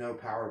 There's no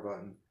power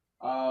button.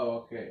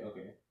 Oh, okay.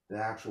 The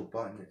actual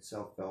button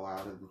itself fell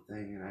out of the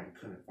thing and I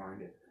couldn't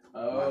find it.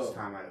 Oh. Last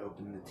time I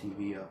opened the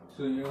TV up.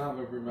 So you don't have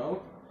a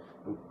remote?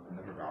 Nope,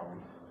 never got one.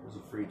 It was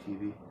a free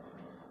TV.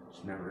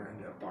 Just never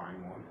ended up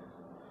buying one.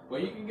 Well,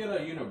 you can get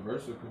a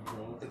universal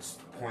control. It's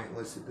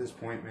pointless at this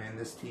point, man.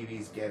 This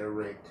TV's get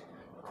rigged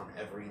on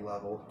every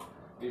level.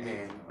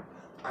 And,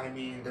 I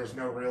mean, there's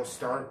no real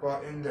start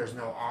button. There's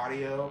no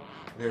audio.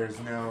 There's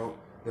no...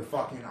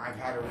 I've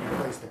had to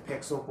replace the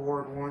pixel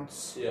board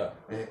once. Yeah.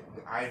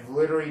 I've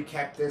literally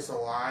kept this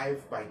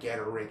alive by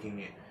rigging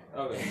it.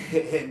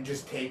 Okay. And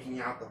just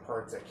taking out the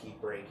parts that keep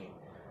breaking.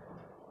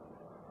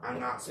 I'm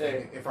not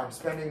spending... If I'm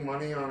spending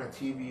money on a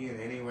TV in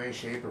any way,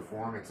 shape, or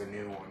form, it's a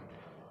new one.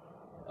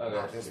 Okay.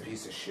 Not this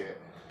piece of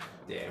shit.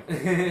 Damn.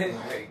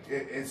 Like,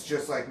 it's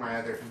just like my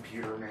other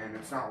computer, man.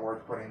 It's not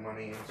worth putting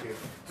money into.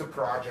 It's a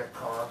project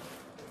car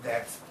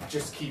that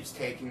just keeps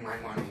taking my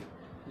money.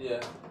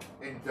 Yeah.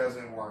 It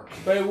doesn't work.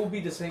 But it will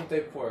be the same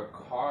thing for a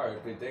car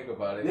if you think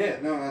about it. Yeah,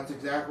 no, that's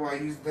exactly why I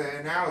used the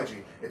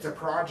analogy. It's a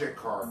project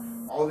car.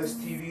 All this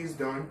TV's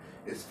done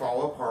is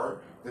fall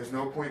apart. There's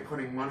no point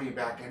putting money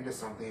back into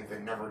something if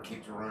it never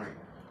keeps running.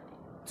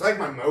 It's like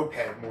my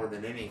moped more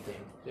than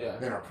anything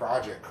than a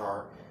project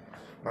car.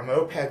 My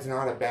moped's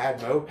not a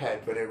bad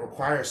moped, but it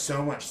requires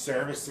so much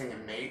servicing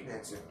and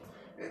maintenance.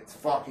 It's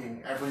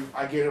fucking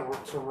I get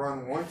it to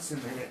run once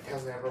and then it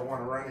doesn't ever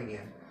want to run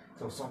again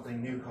until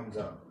something new comes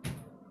up.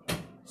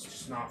 It's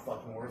just not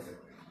fucking worth it.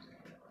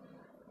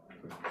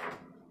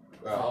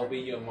 I'll be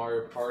your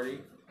Mario Party.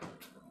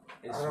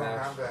 I don't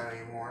have that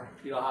anymore.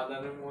 You don't have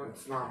that anymore?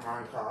 It's not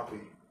my copy.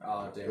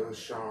 Oh, damn. It was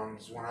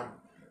Sean's.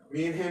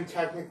 Me and him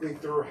technically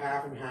threw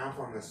half and half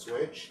on the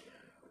Switch,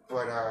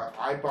 but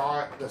I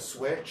bought the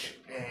Switch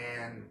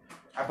and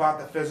I bought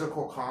the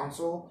physical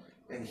console,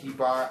 and he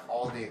bought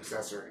all the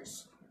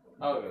accessories.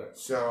 Okay.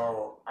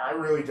 So I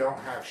really don't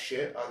have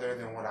shit other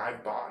than what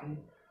I've bought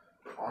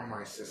on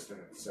my system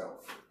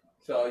itself.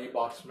 So you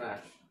bought Smash?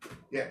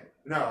 Yeah.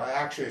 No,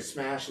 actually,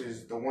 Smash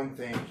is the one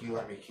thing he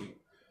let me keep.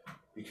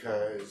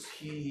 Because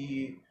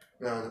the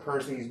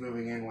person he's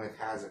moving in with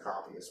has a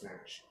copy of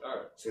Smash.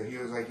 Alright. So he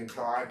was like,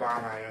 until I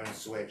buy my own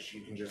Switch,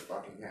 you can just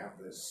fucking have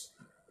this.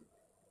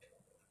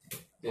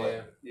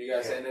 Yeah. You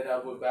guys ended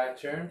up with bad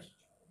terms?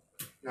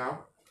 No.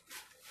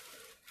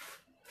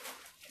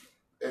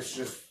 It's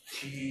just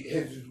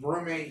his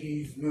roommate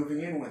he's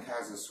moving in with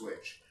has a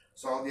Switch.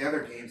 So all the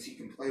other games he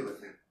can play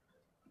with him.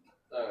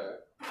 Okay.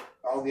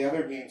 All the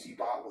other games he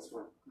bought was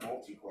for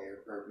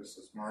multiplayer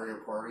purposes. Mario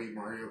Party,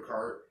 Mario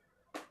Kart,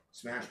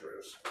 Smash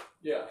Bros.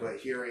 Yeah. But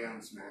here he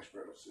owns Smash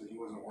Bros, so he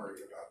wasn't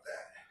worried about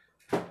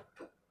that.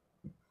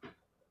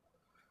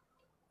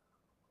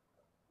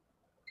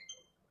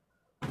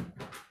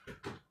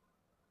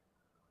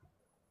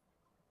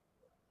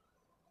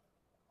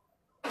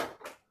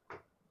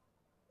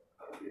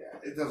 Yeah,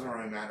 it doesn't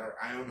really matter.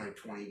 I own like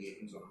 20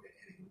 games on it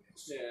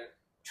anyways. Yeah.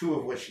 2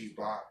 of which he's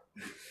bought.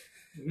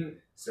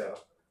 So.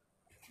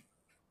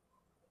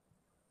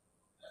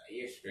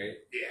 You're straight.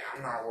 Yeah,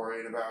 I'm not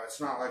worried about it. It's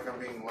not like I'm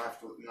being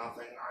left with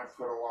nothing. I've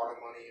put a lot of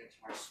money into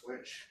my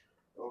Switch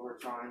over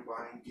time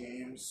buying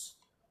games.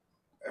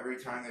 Every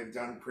time they've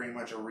done pretty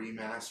much a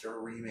remaster, a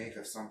remake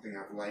of something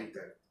I've liked,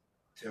 I've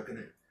taken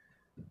it.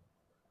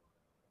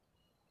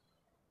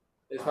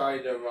 It's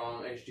probably the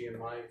wrong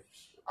HDMI.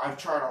 I've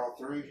tried all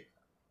three.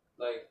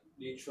 Like,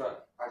 you try.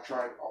 I've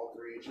tried all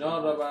three.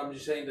 No, but I'm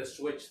just saying the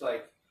switch,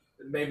 like,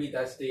 maybe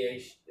that's the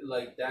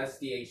that's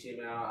the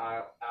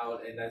HDMI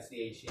out, and that's the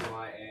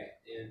HDMI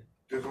in.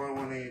 There's only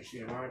one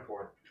HDMI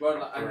port.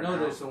 Well, I know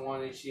there's one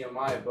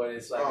HDMI, but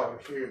it's like. Oh,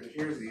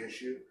 here's the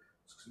issue.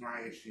 It's because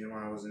my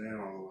HDMI wasn't in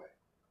all the way.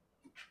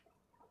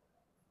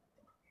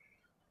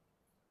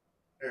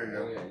 There you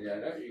go.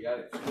 Yeah, you got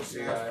it.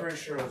 See, I'm pretty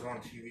sure it was on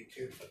TV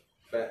too.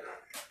 Bet.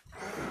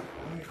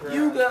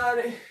 You got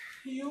it.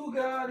 You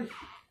got it.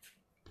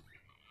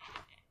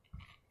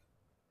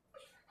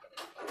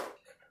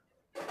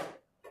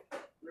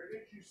 Where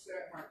did you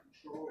set my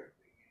controller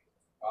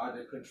thingy?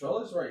 The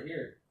controller's right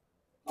here.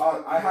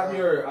 Oh, I have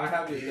your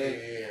thing.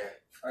 Yeah.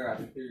 I got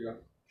you. Here you go.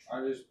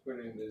 I'm just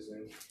putting this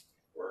in.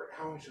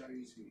 How much I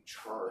need to be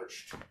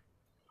charged?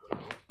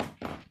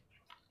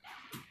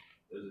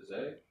 Does it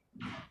say?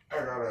 I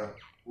gotta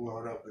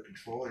load up the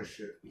controller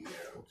shit. Yeah.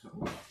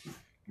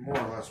 I'm more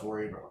or less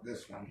worried about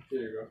this one.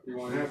 Here you go. You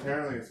want And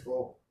apparently it's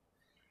full.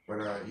 But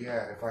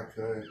yeah, if I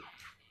could.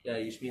 Yeah,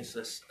 it used to be a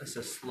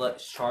slut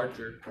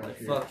charger. Like,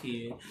 Okay. fuck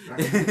you. No,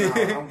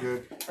 I'm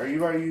good. Are you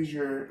about to use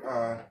your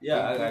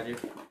Yeah, I got you.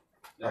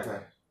 Okay.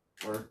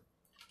 Or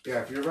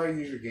yeah, if you're about to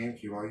use your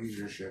GameCube, I'll use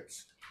your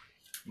shits.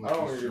 I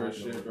don't give a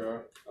shit, bro.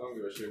 I don't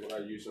give a shit what I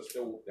use. I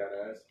still whoop that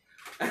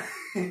ass.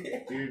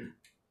 Dude,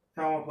 I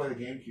want to play the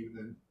GameCube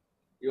then.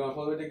 You want to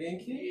play with the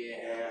GameCube?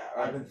 Yeah,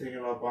 I've been thinking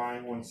about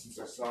buying one since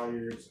I saw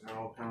yours, and I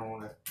don't kind of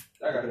want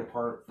to I got take it it.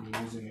 apart from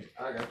using it.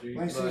 I got you.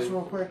 Let me see this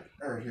real quick.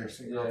 Or here,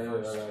 see it Yeah,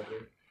 out first. I got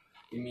you.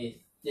 Give me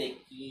a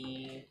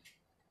sticky.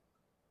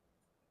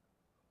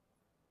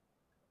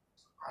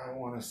 I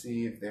want to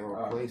see if they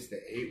replace the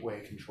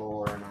 8-way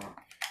controller or not.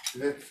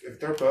 If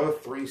they're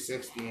both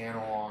 360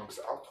 analogs,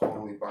 I'll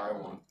totally buy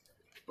one.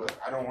 But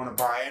I don't want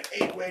to buy an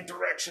 8-way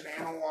direction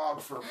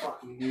analog for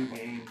fucking new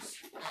games.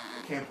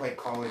 I can't play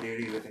Call of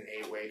Duty with an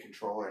 8-way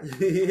controller.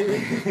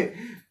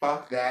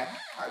 Fuck that.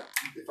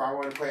 If I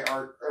want to play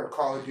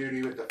Call of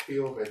Duty with the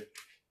feel of an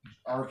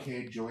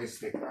arcade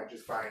joystick, I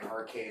just buy an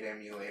arcade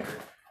emulator.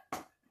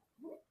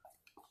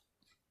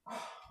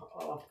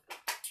 Oh.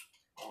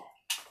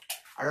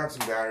 I got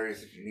some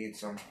batteries if you need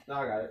some. No,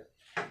 I got it.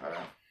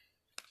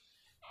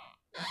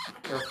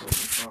 Careful with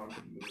the phone.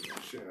 Move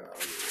that shit out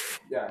of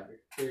Yeah,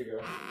 here you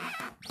go.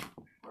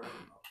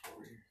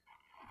 here.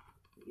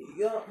 Here you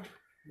go.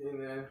 And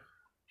then,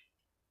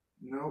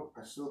 Nope,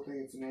 I still think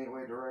it's an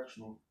 8-way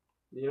directional.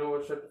 you know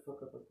what? Shut the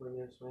fuck up and put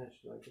me in Smash.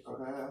 Like, just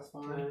Okay, that's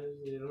fine. man,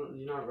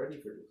 you're not ready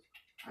for this.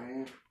 I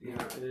am.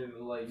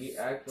 Like, you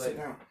act Sit like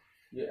down.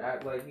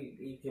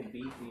 you can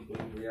beat people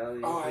in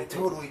reality. Oh, I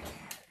totally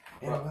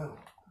can. Well, I will.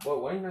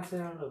 But why are you not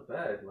sitting on the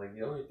bed? Like,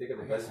 you only think of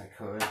the I bed. guess I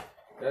could.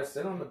 Yeah,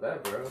 sit on the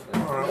bed, bro. I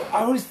don't know.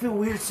 I always feel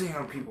weird sitting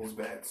on people's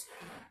beds.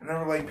 I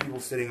never like people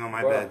sitting on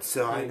my bed,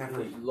 so I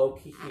never. Low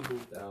key, he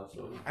moved out,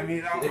 so. I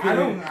mean,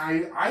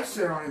 I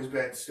sit on his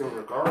bed still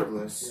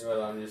regardless. You know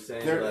what I'm just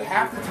saying? There, like,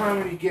 half the time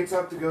when he gets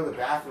up to go to the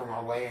bathroom,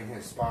 I'll lay in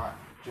his spot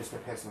just to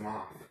piss him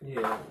off.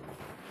 Yeah.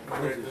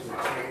 It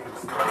doesn't change.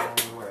 It's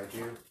not only what I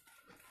do.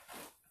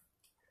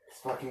 This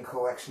fucking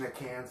collection of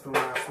cans from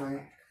last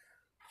night.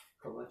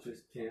 Let's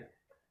just can't.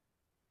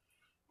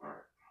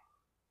 Alright.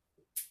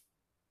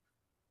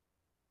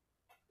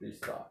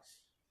 Restocks.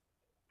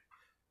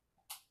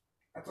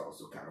 That's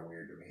also kind of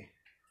weird to me.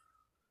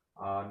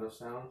 No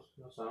sound.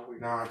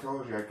 No, I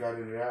told you I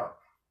gutted it out.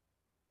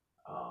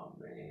 Oh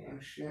man. Oh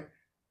shit.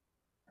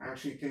 I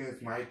actually think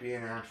this might be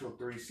an actual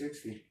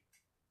 360.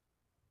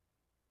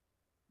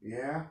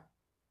 Yeah?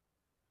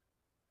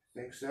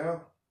 Think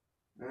so?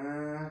 I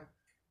don't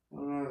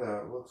know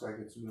though. It looks like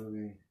it's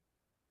moving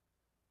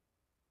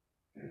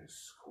in a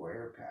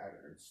square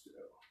pattern still.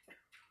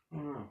 I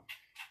don't know.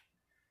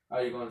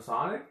 Are you going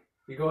Sonic?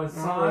 You going I'm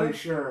not Sonic? really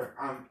sure.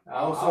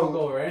 I'll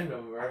go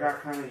random, bro. I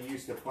got kind of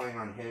used to playing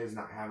on his,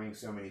 not having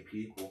so many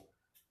people.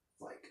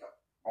 It's like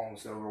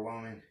almost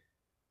overwhelming.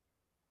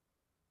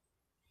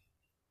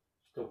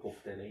 Still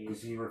both that age.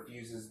 Because he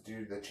refuses to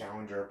do the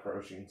challenger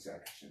approaching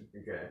section.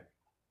 Okay.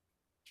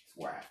 It's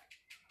whack.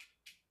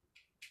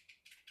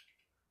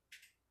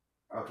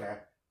 Okay.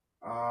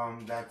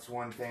 That's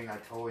one thing I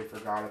totally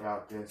forgot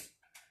about this.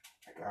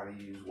 I gotta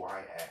use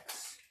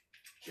YX.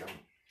 Jump.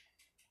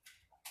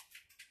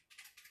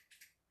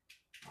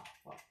 Oh,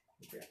 fuck.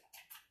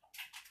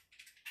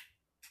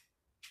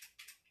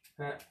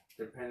 Okay.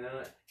 Depending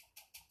on it.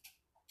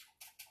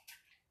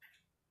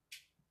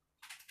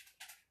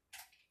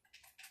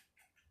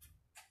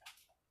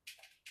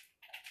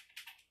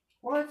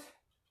 What?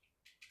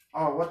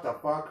 Oh, what the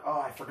fuck?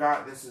 Oh, I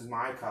forgot this is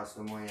my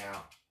custom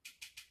layout.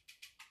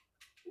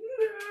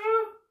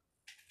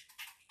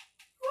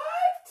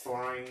 What?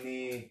 Flying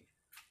knee,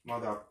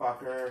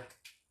 motherfucker.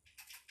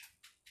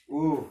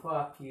 Ooh.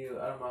 Fuck you,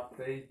 out of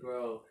my face,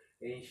 bro.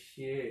 Ain't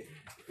shit.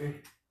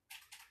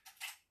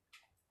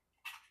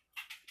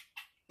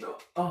 No.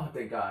 Oh,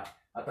 thank God.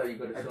 I thought you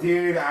could have.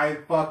 Dude, I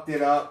fucked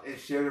it up. It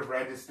should have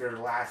registered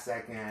last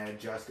second and I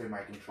adjusted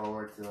my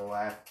controller to the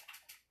left.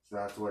 So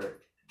that's what it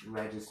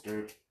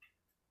registered.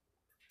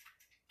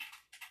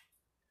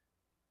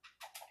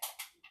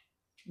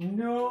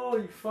 No,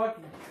 you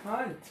fucking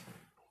cunt.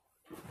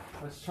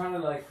 I was trying to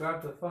like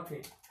grab the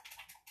fucking.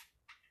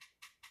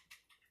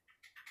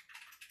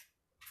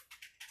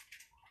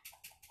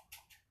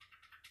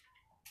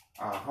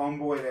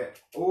 Homeboy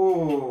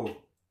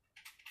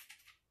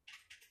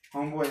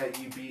that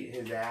you beat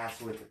his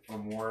ass with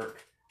from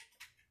work.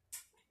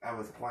 I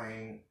was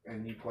playing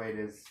and you played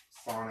as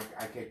Sonic.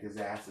 I kicked his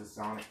ass as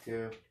Sonic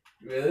too.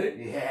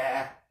 Really?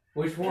 Yeah.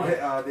 Which one?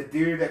 The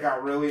dude that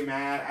got really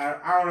mad.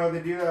 I don't know.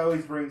 The dude that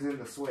always brings in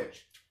the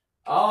Switch.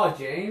 Oh,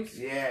 James?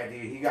 Yeah,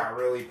 dude. He got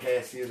really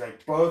pissed. He was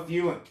like, both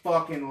you and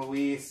fucking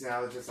Luis. And I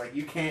was just like,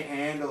 you can't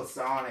handle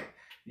Sonic.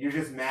 You're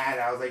just mad.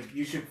 I was like,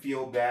 you should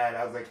feel bad.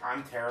 I was like,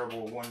 I'm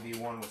terrible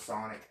 1v1 with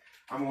Sonic.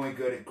 I'm only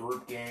good at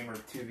group game or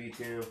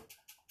 2v2.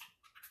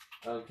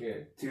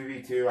 Okay.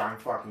 2v2, I'm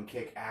fucking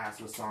kick ass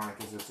with Sonic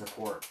as a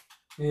support.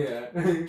 Yeah.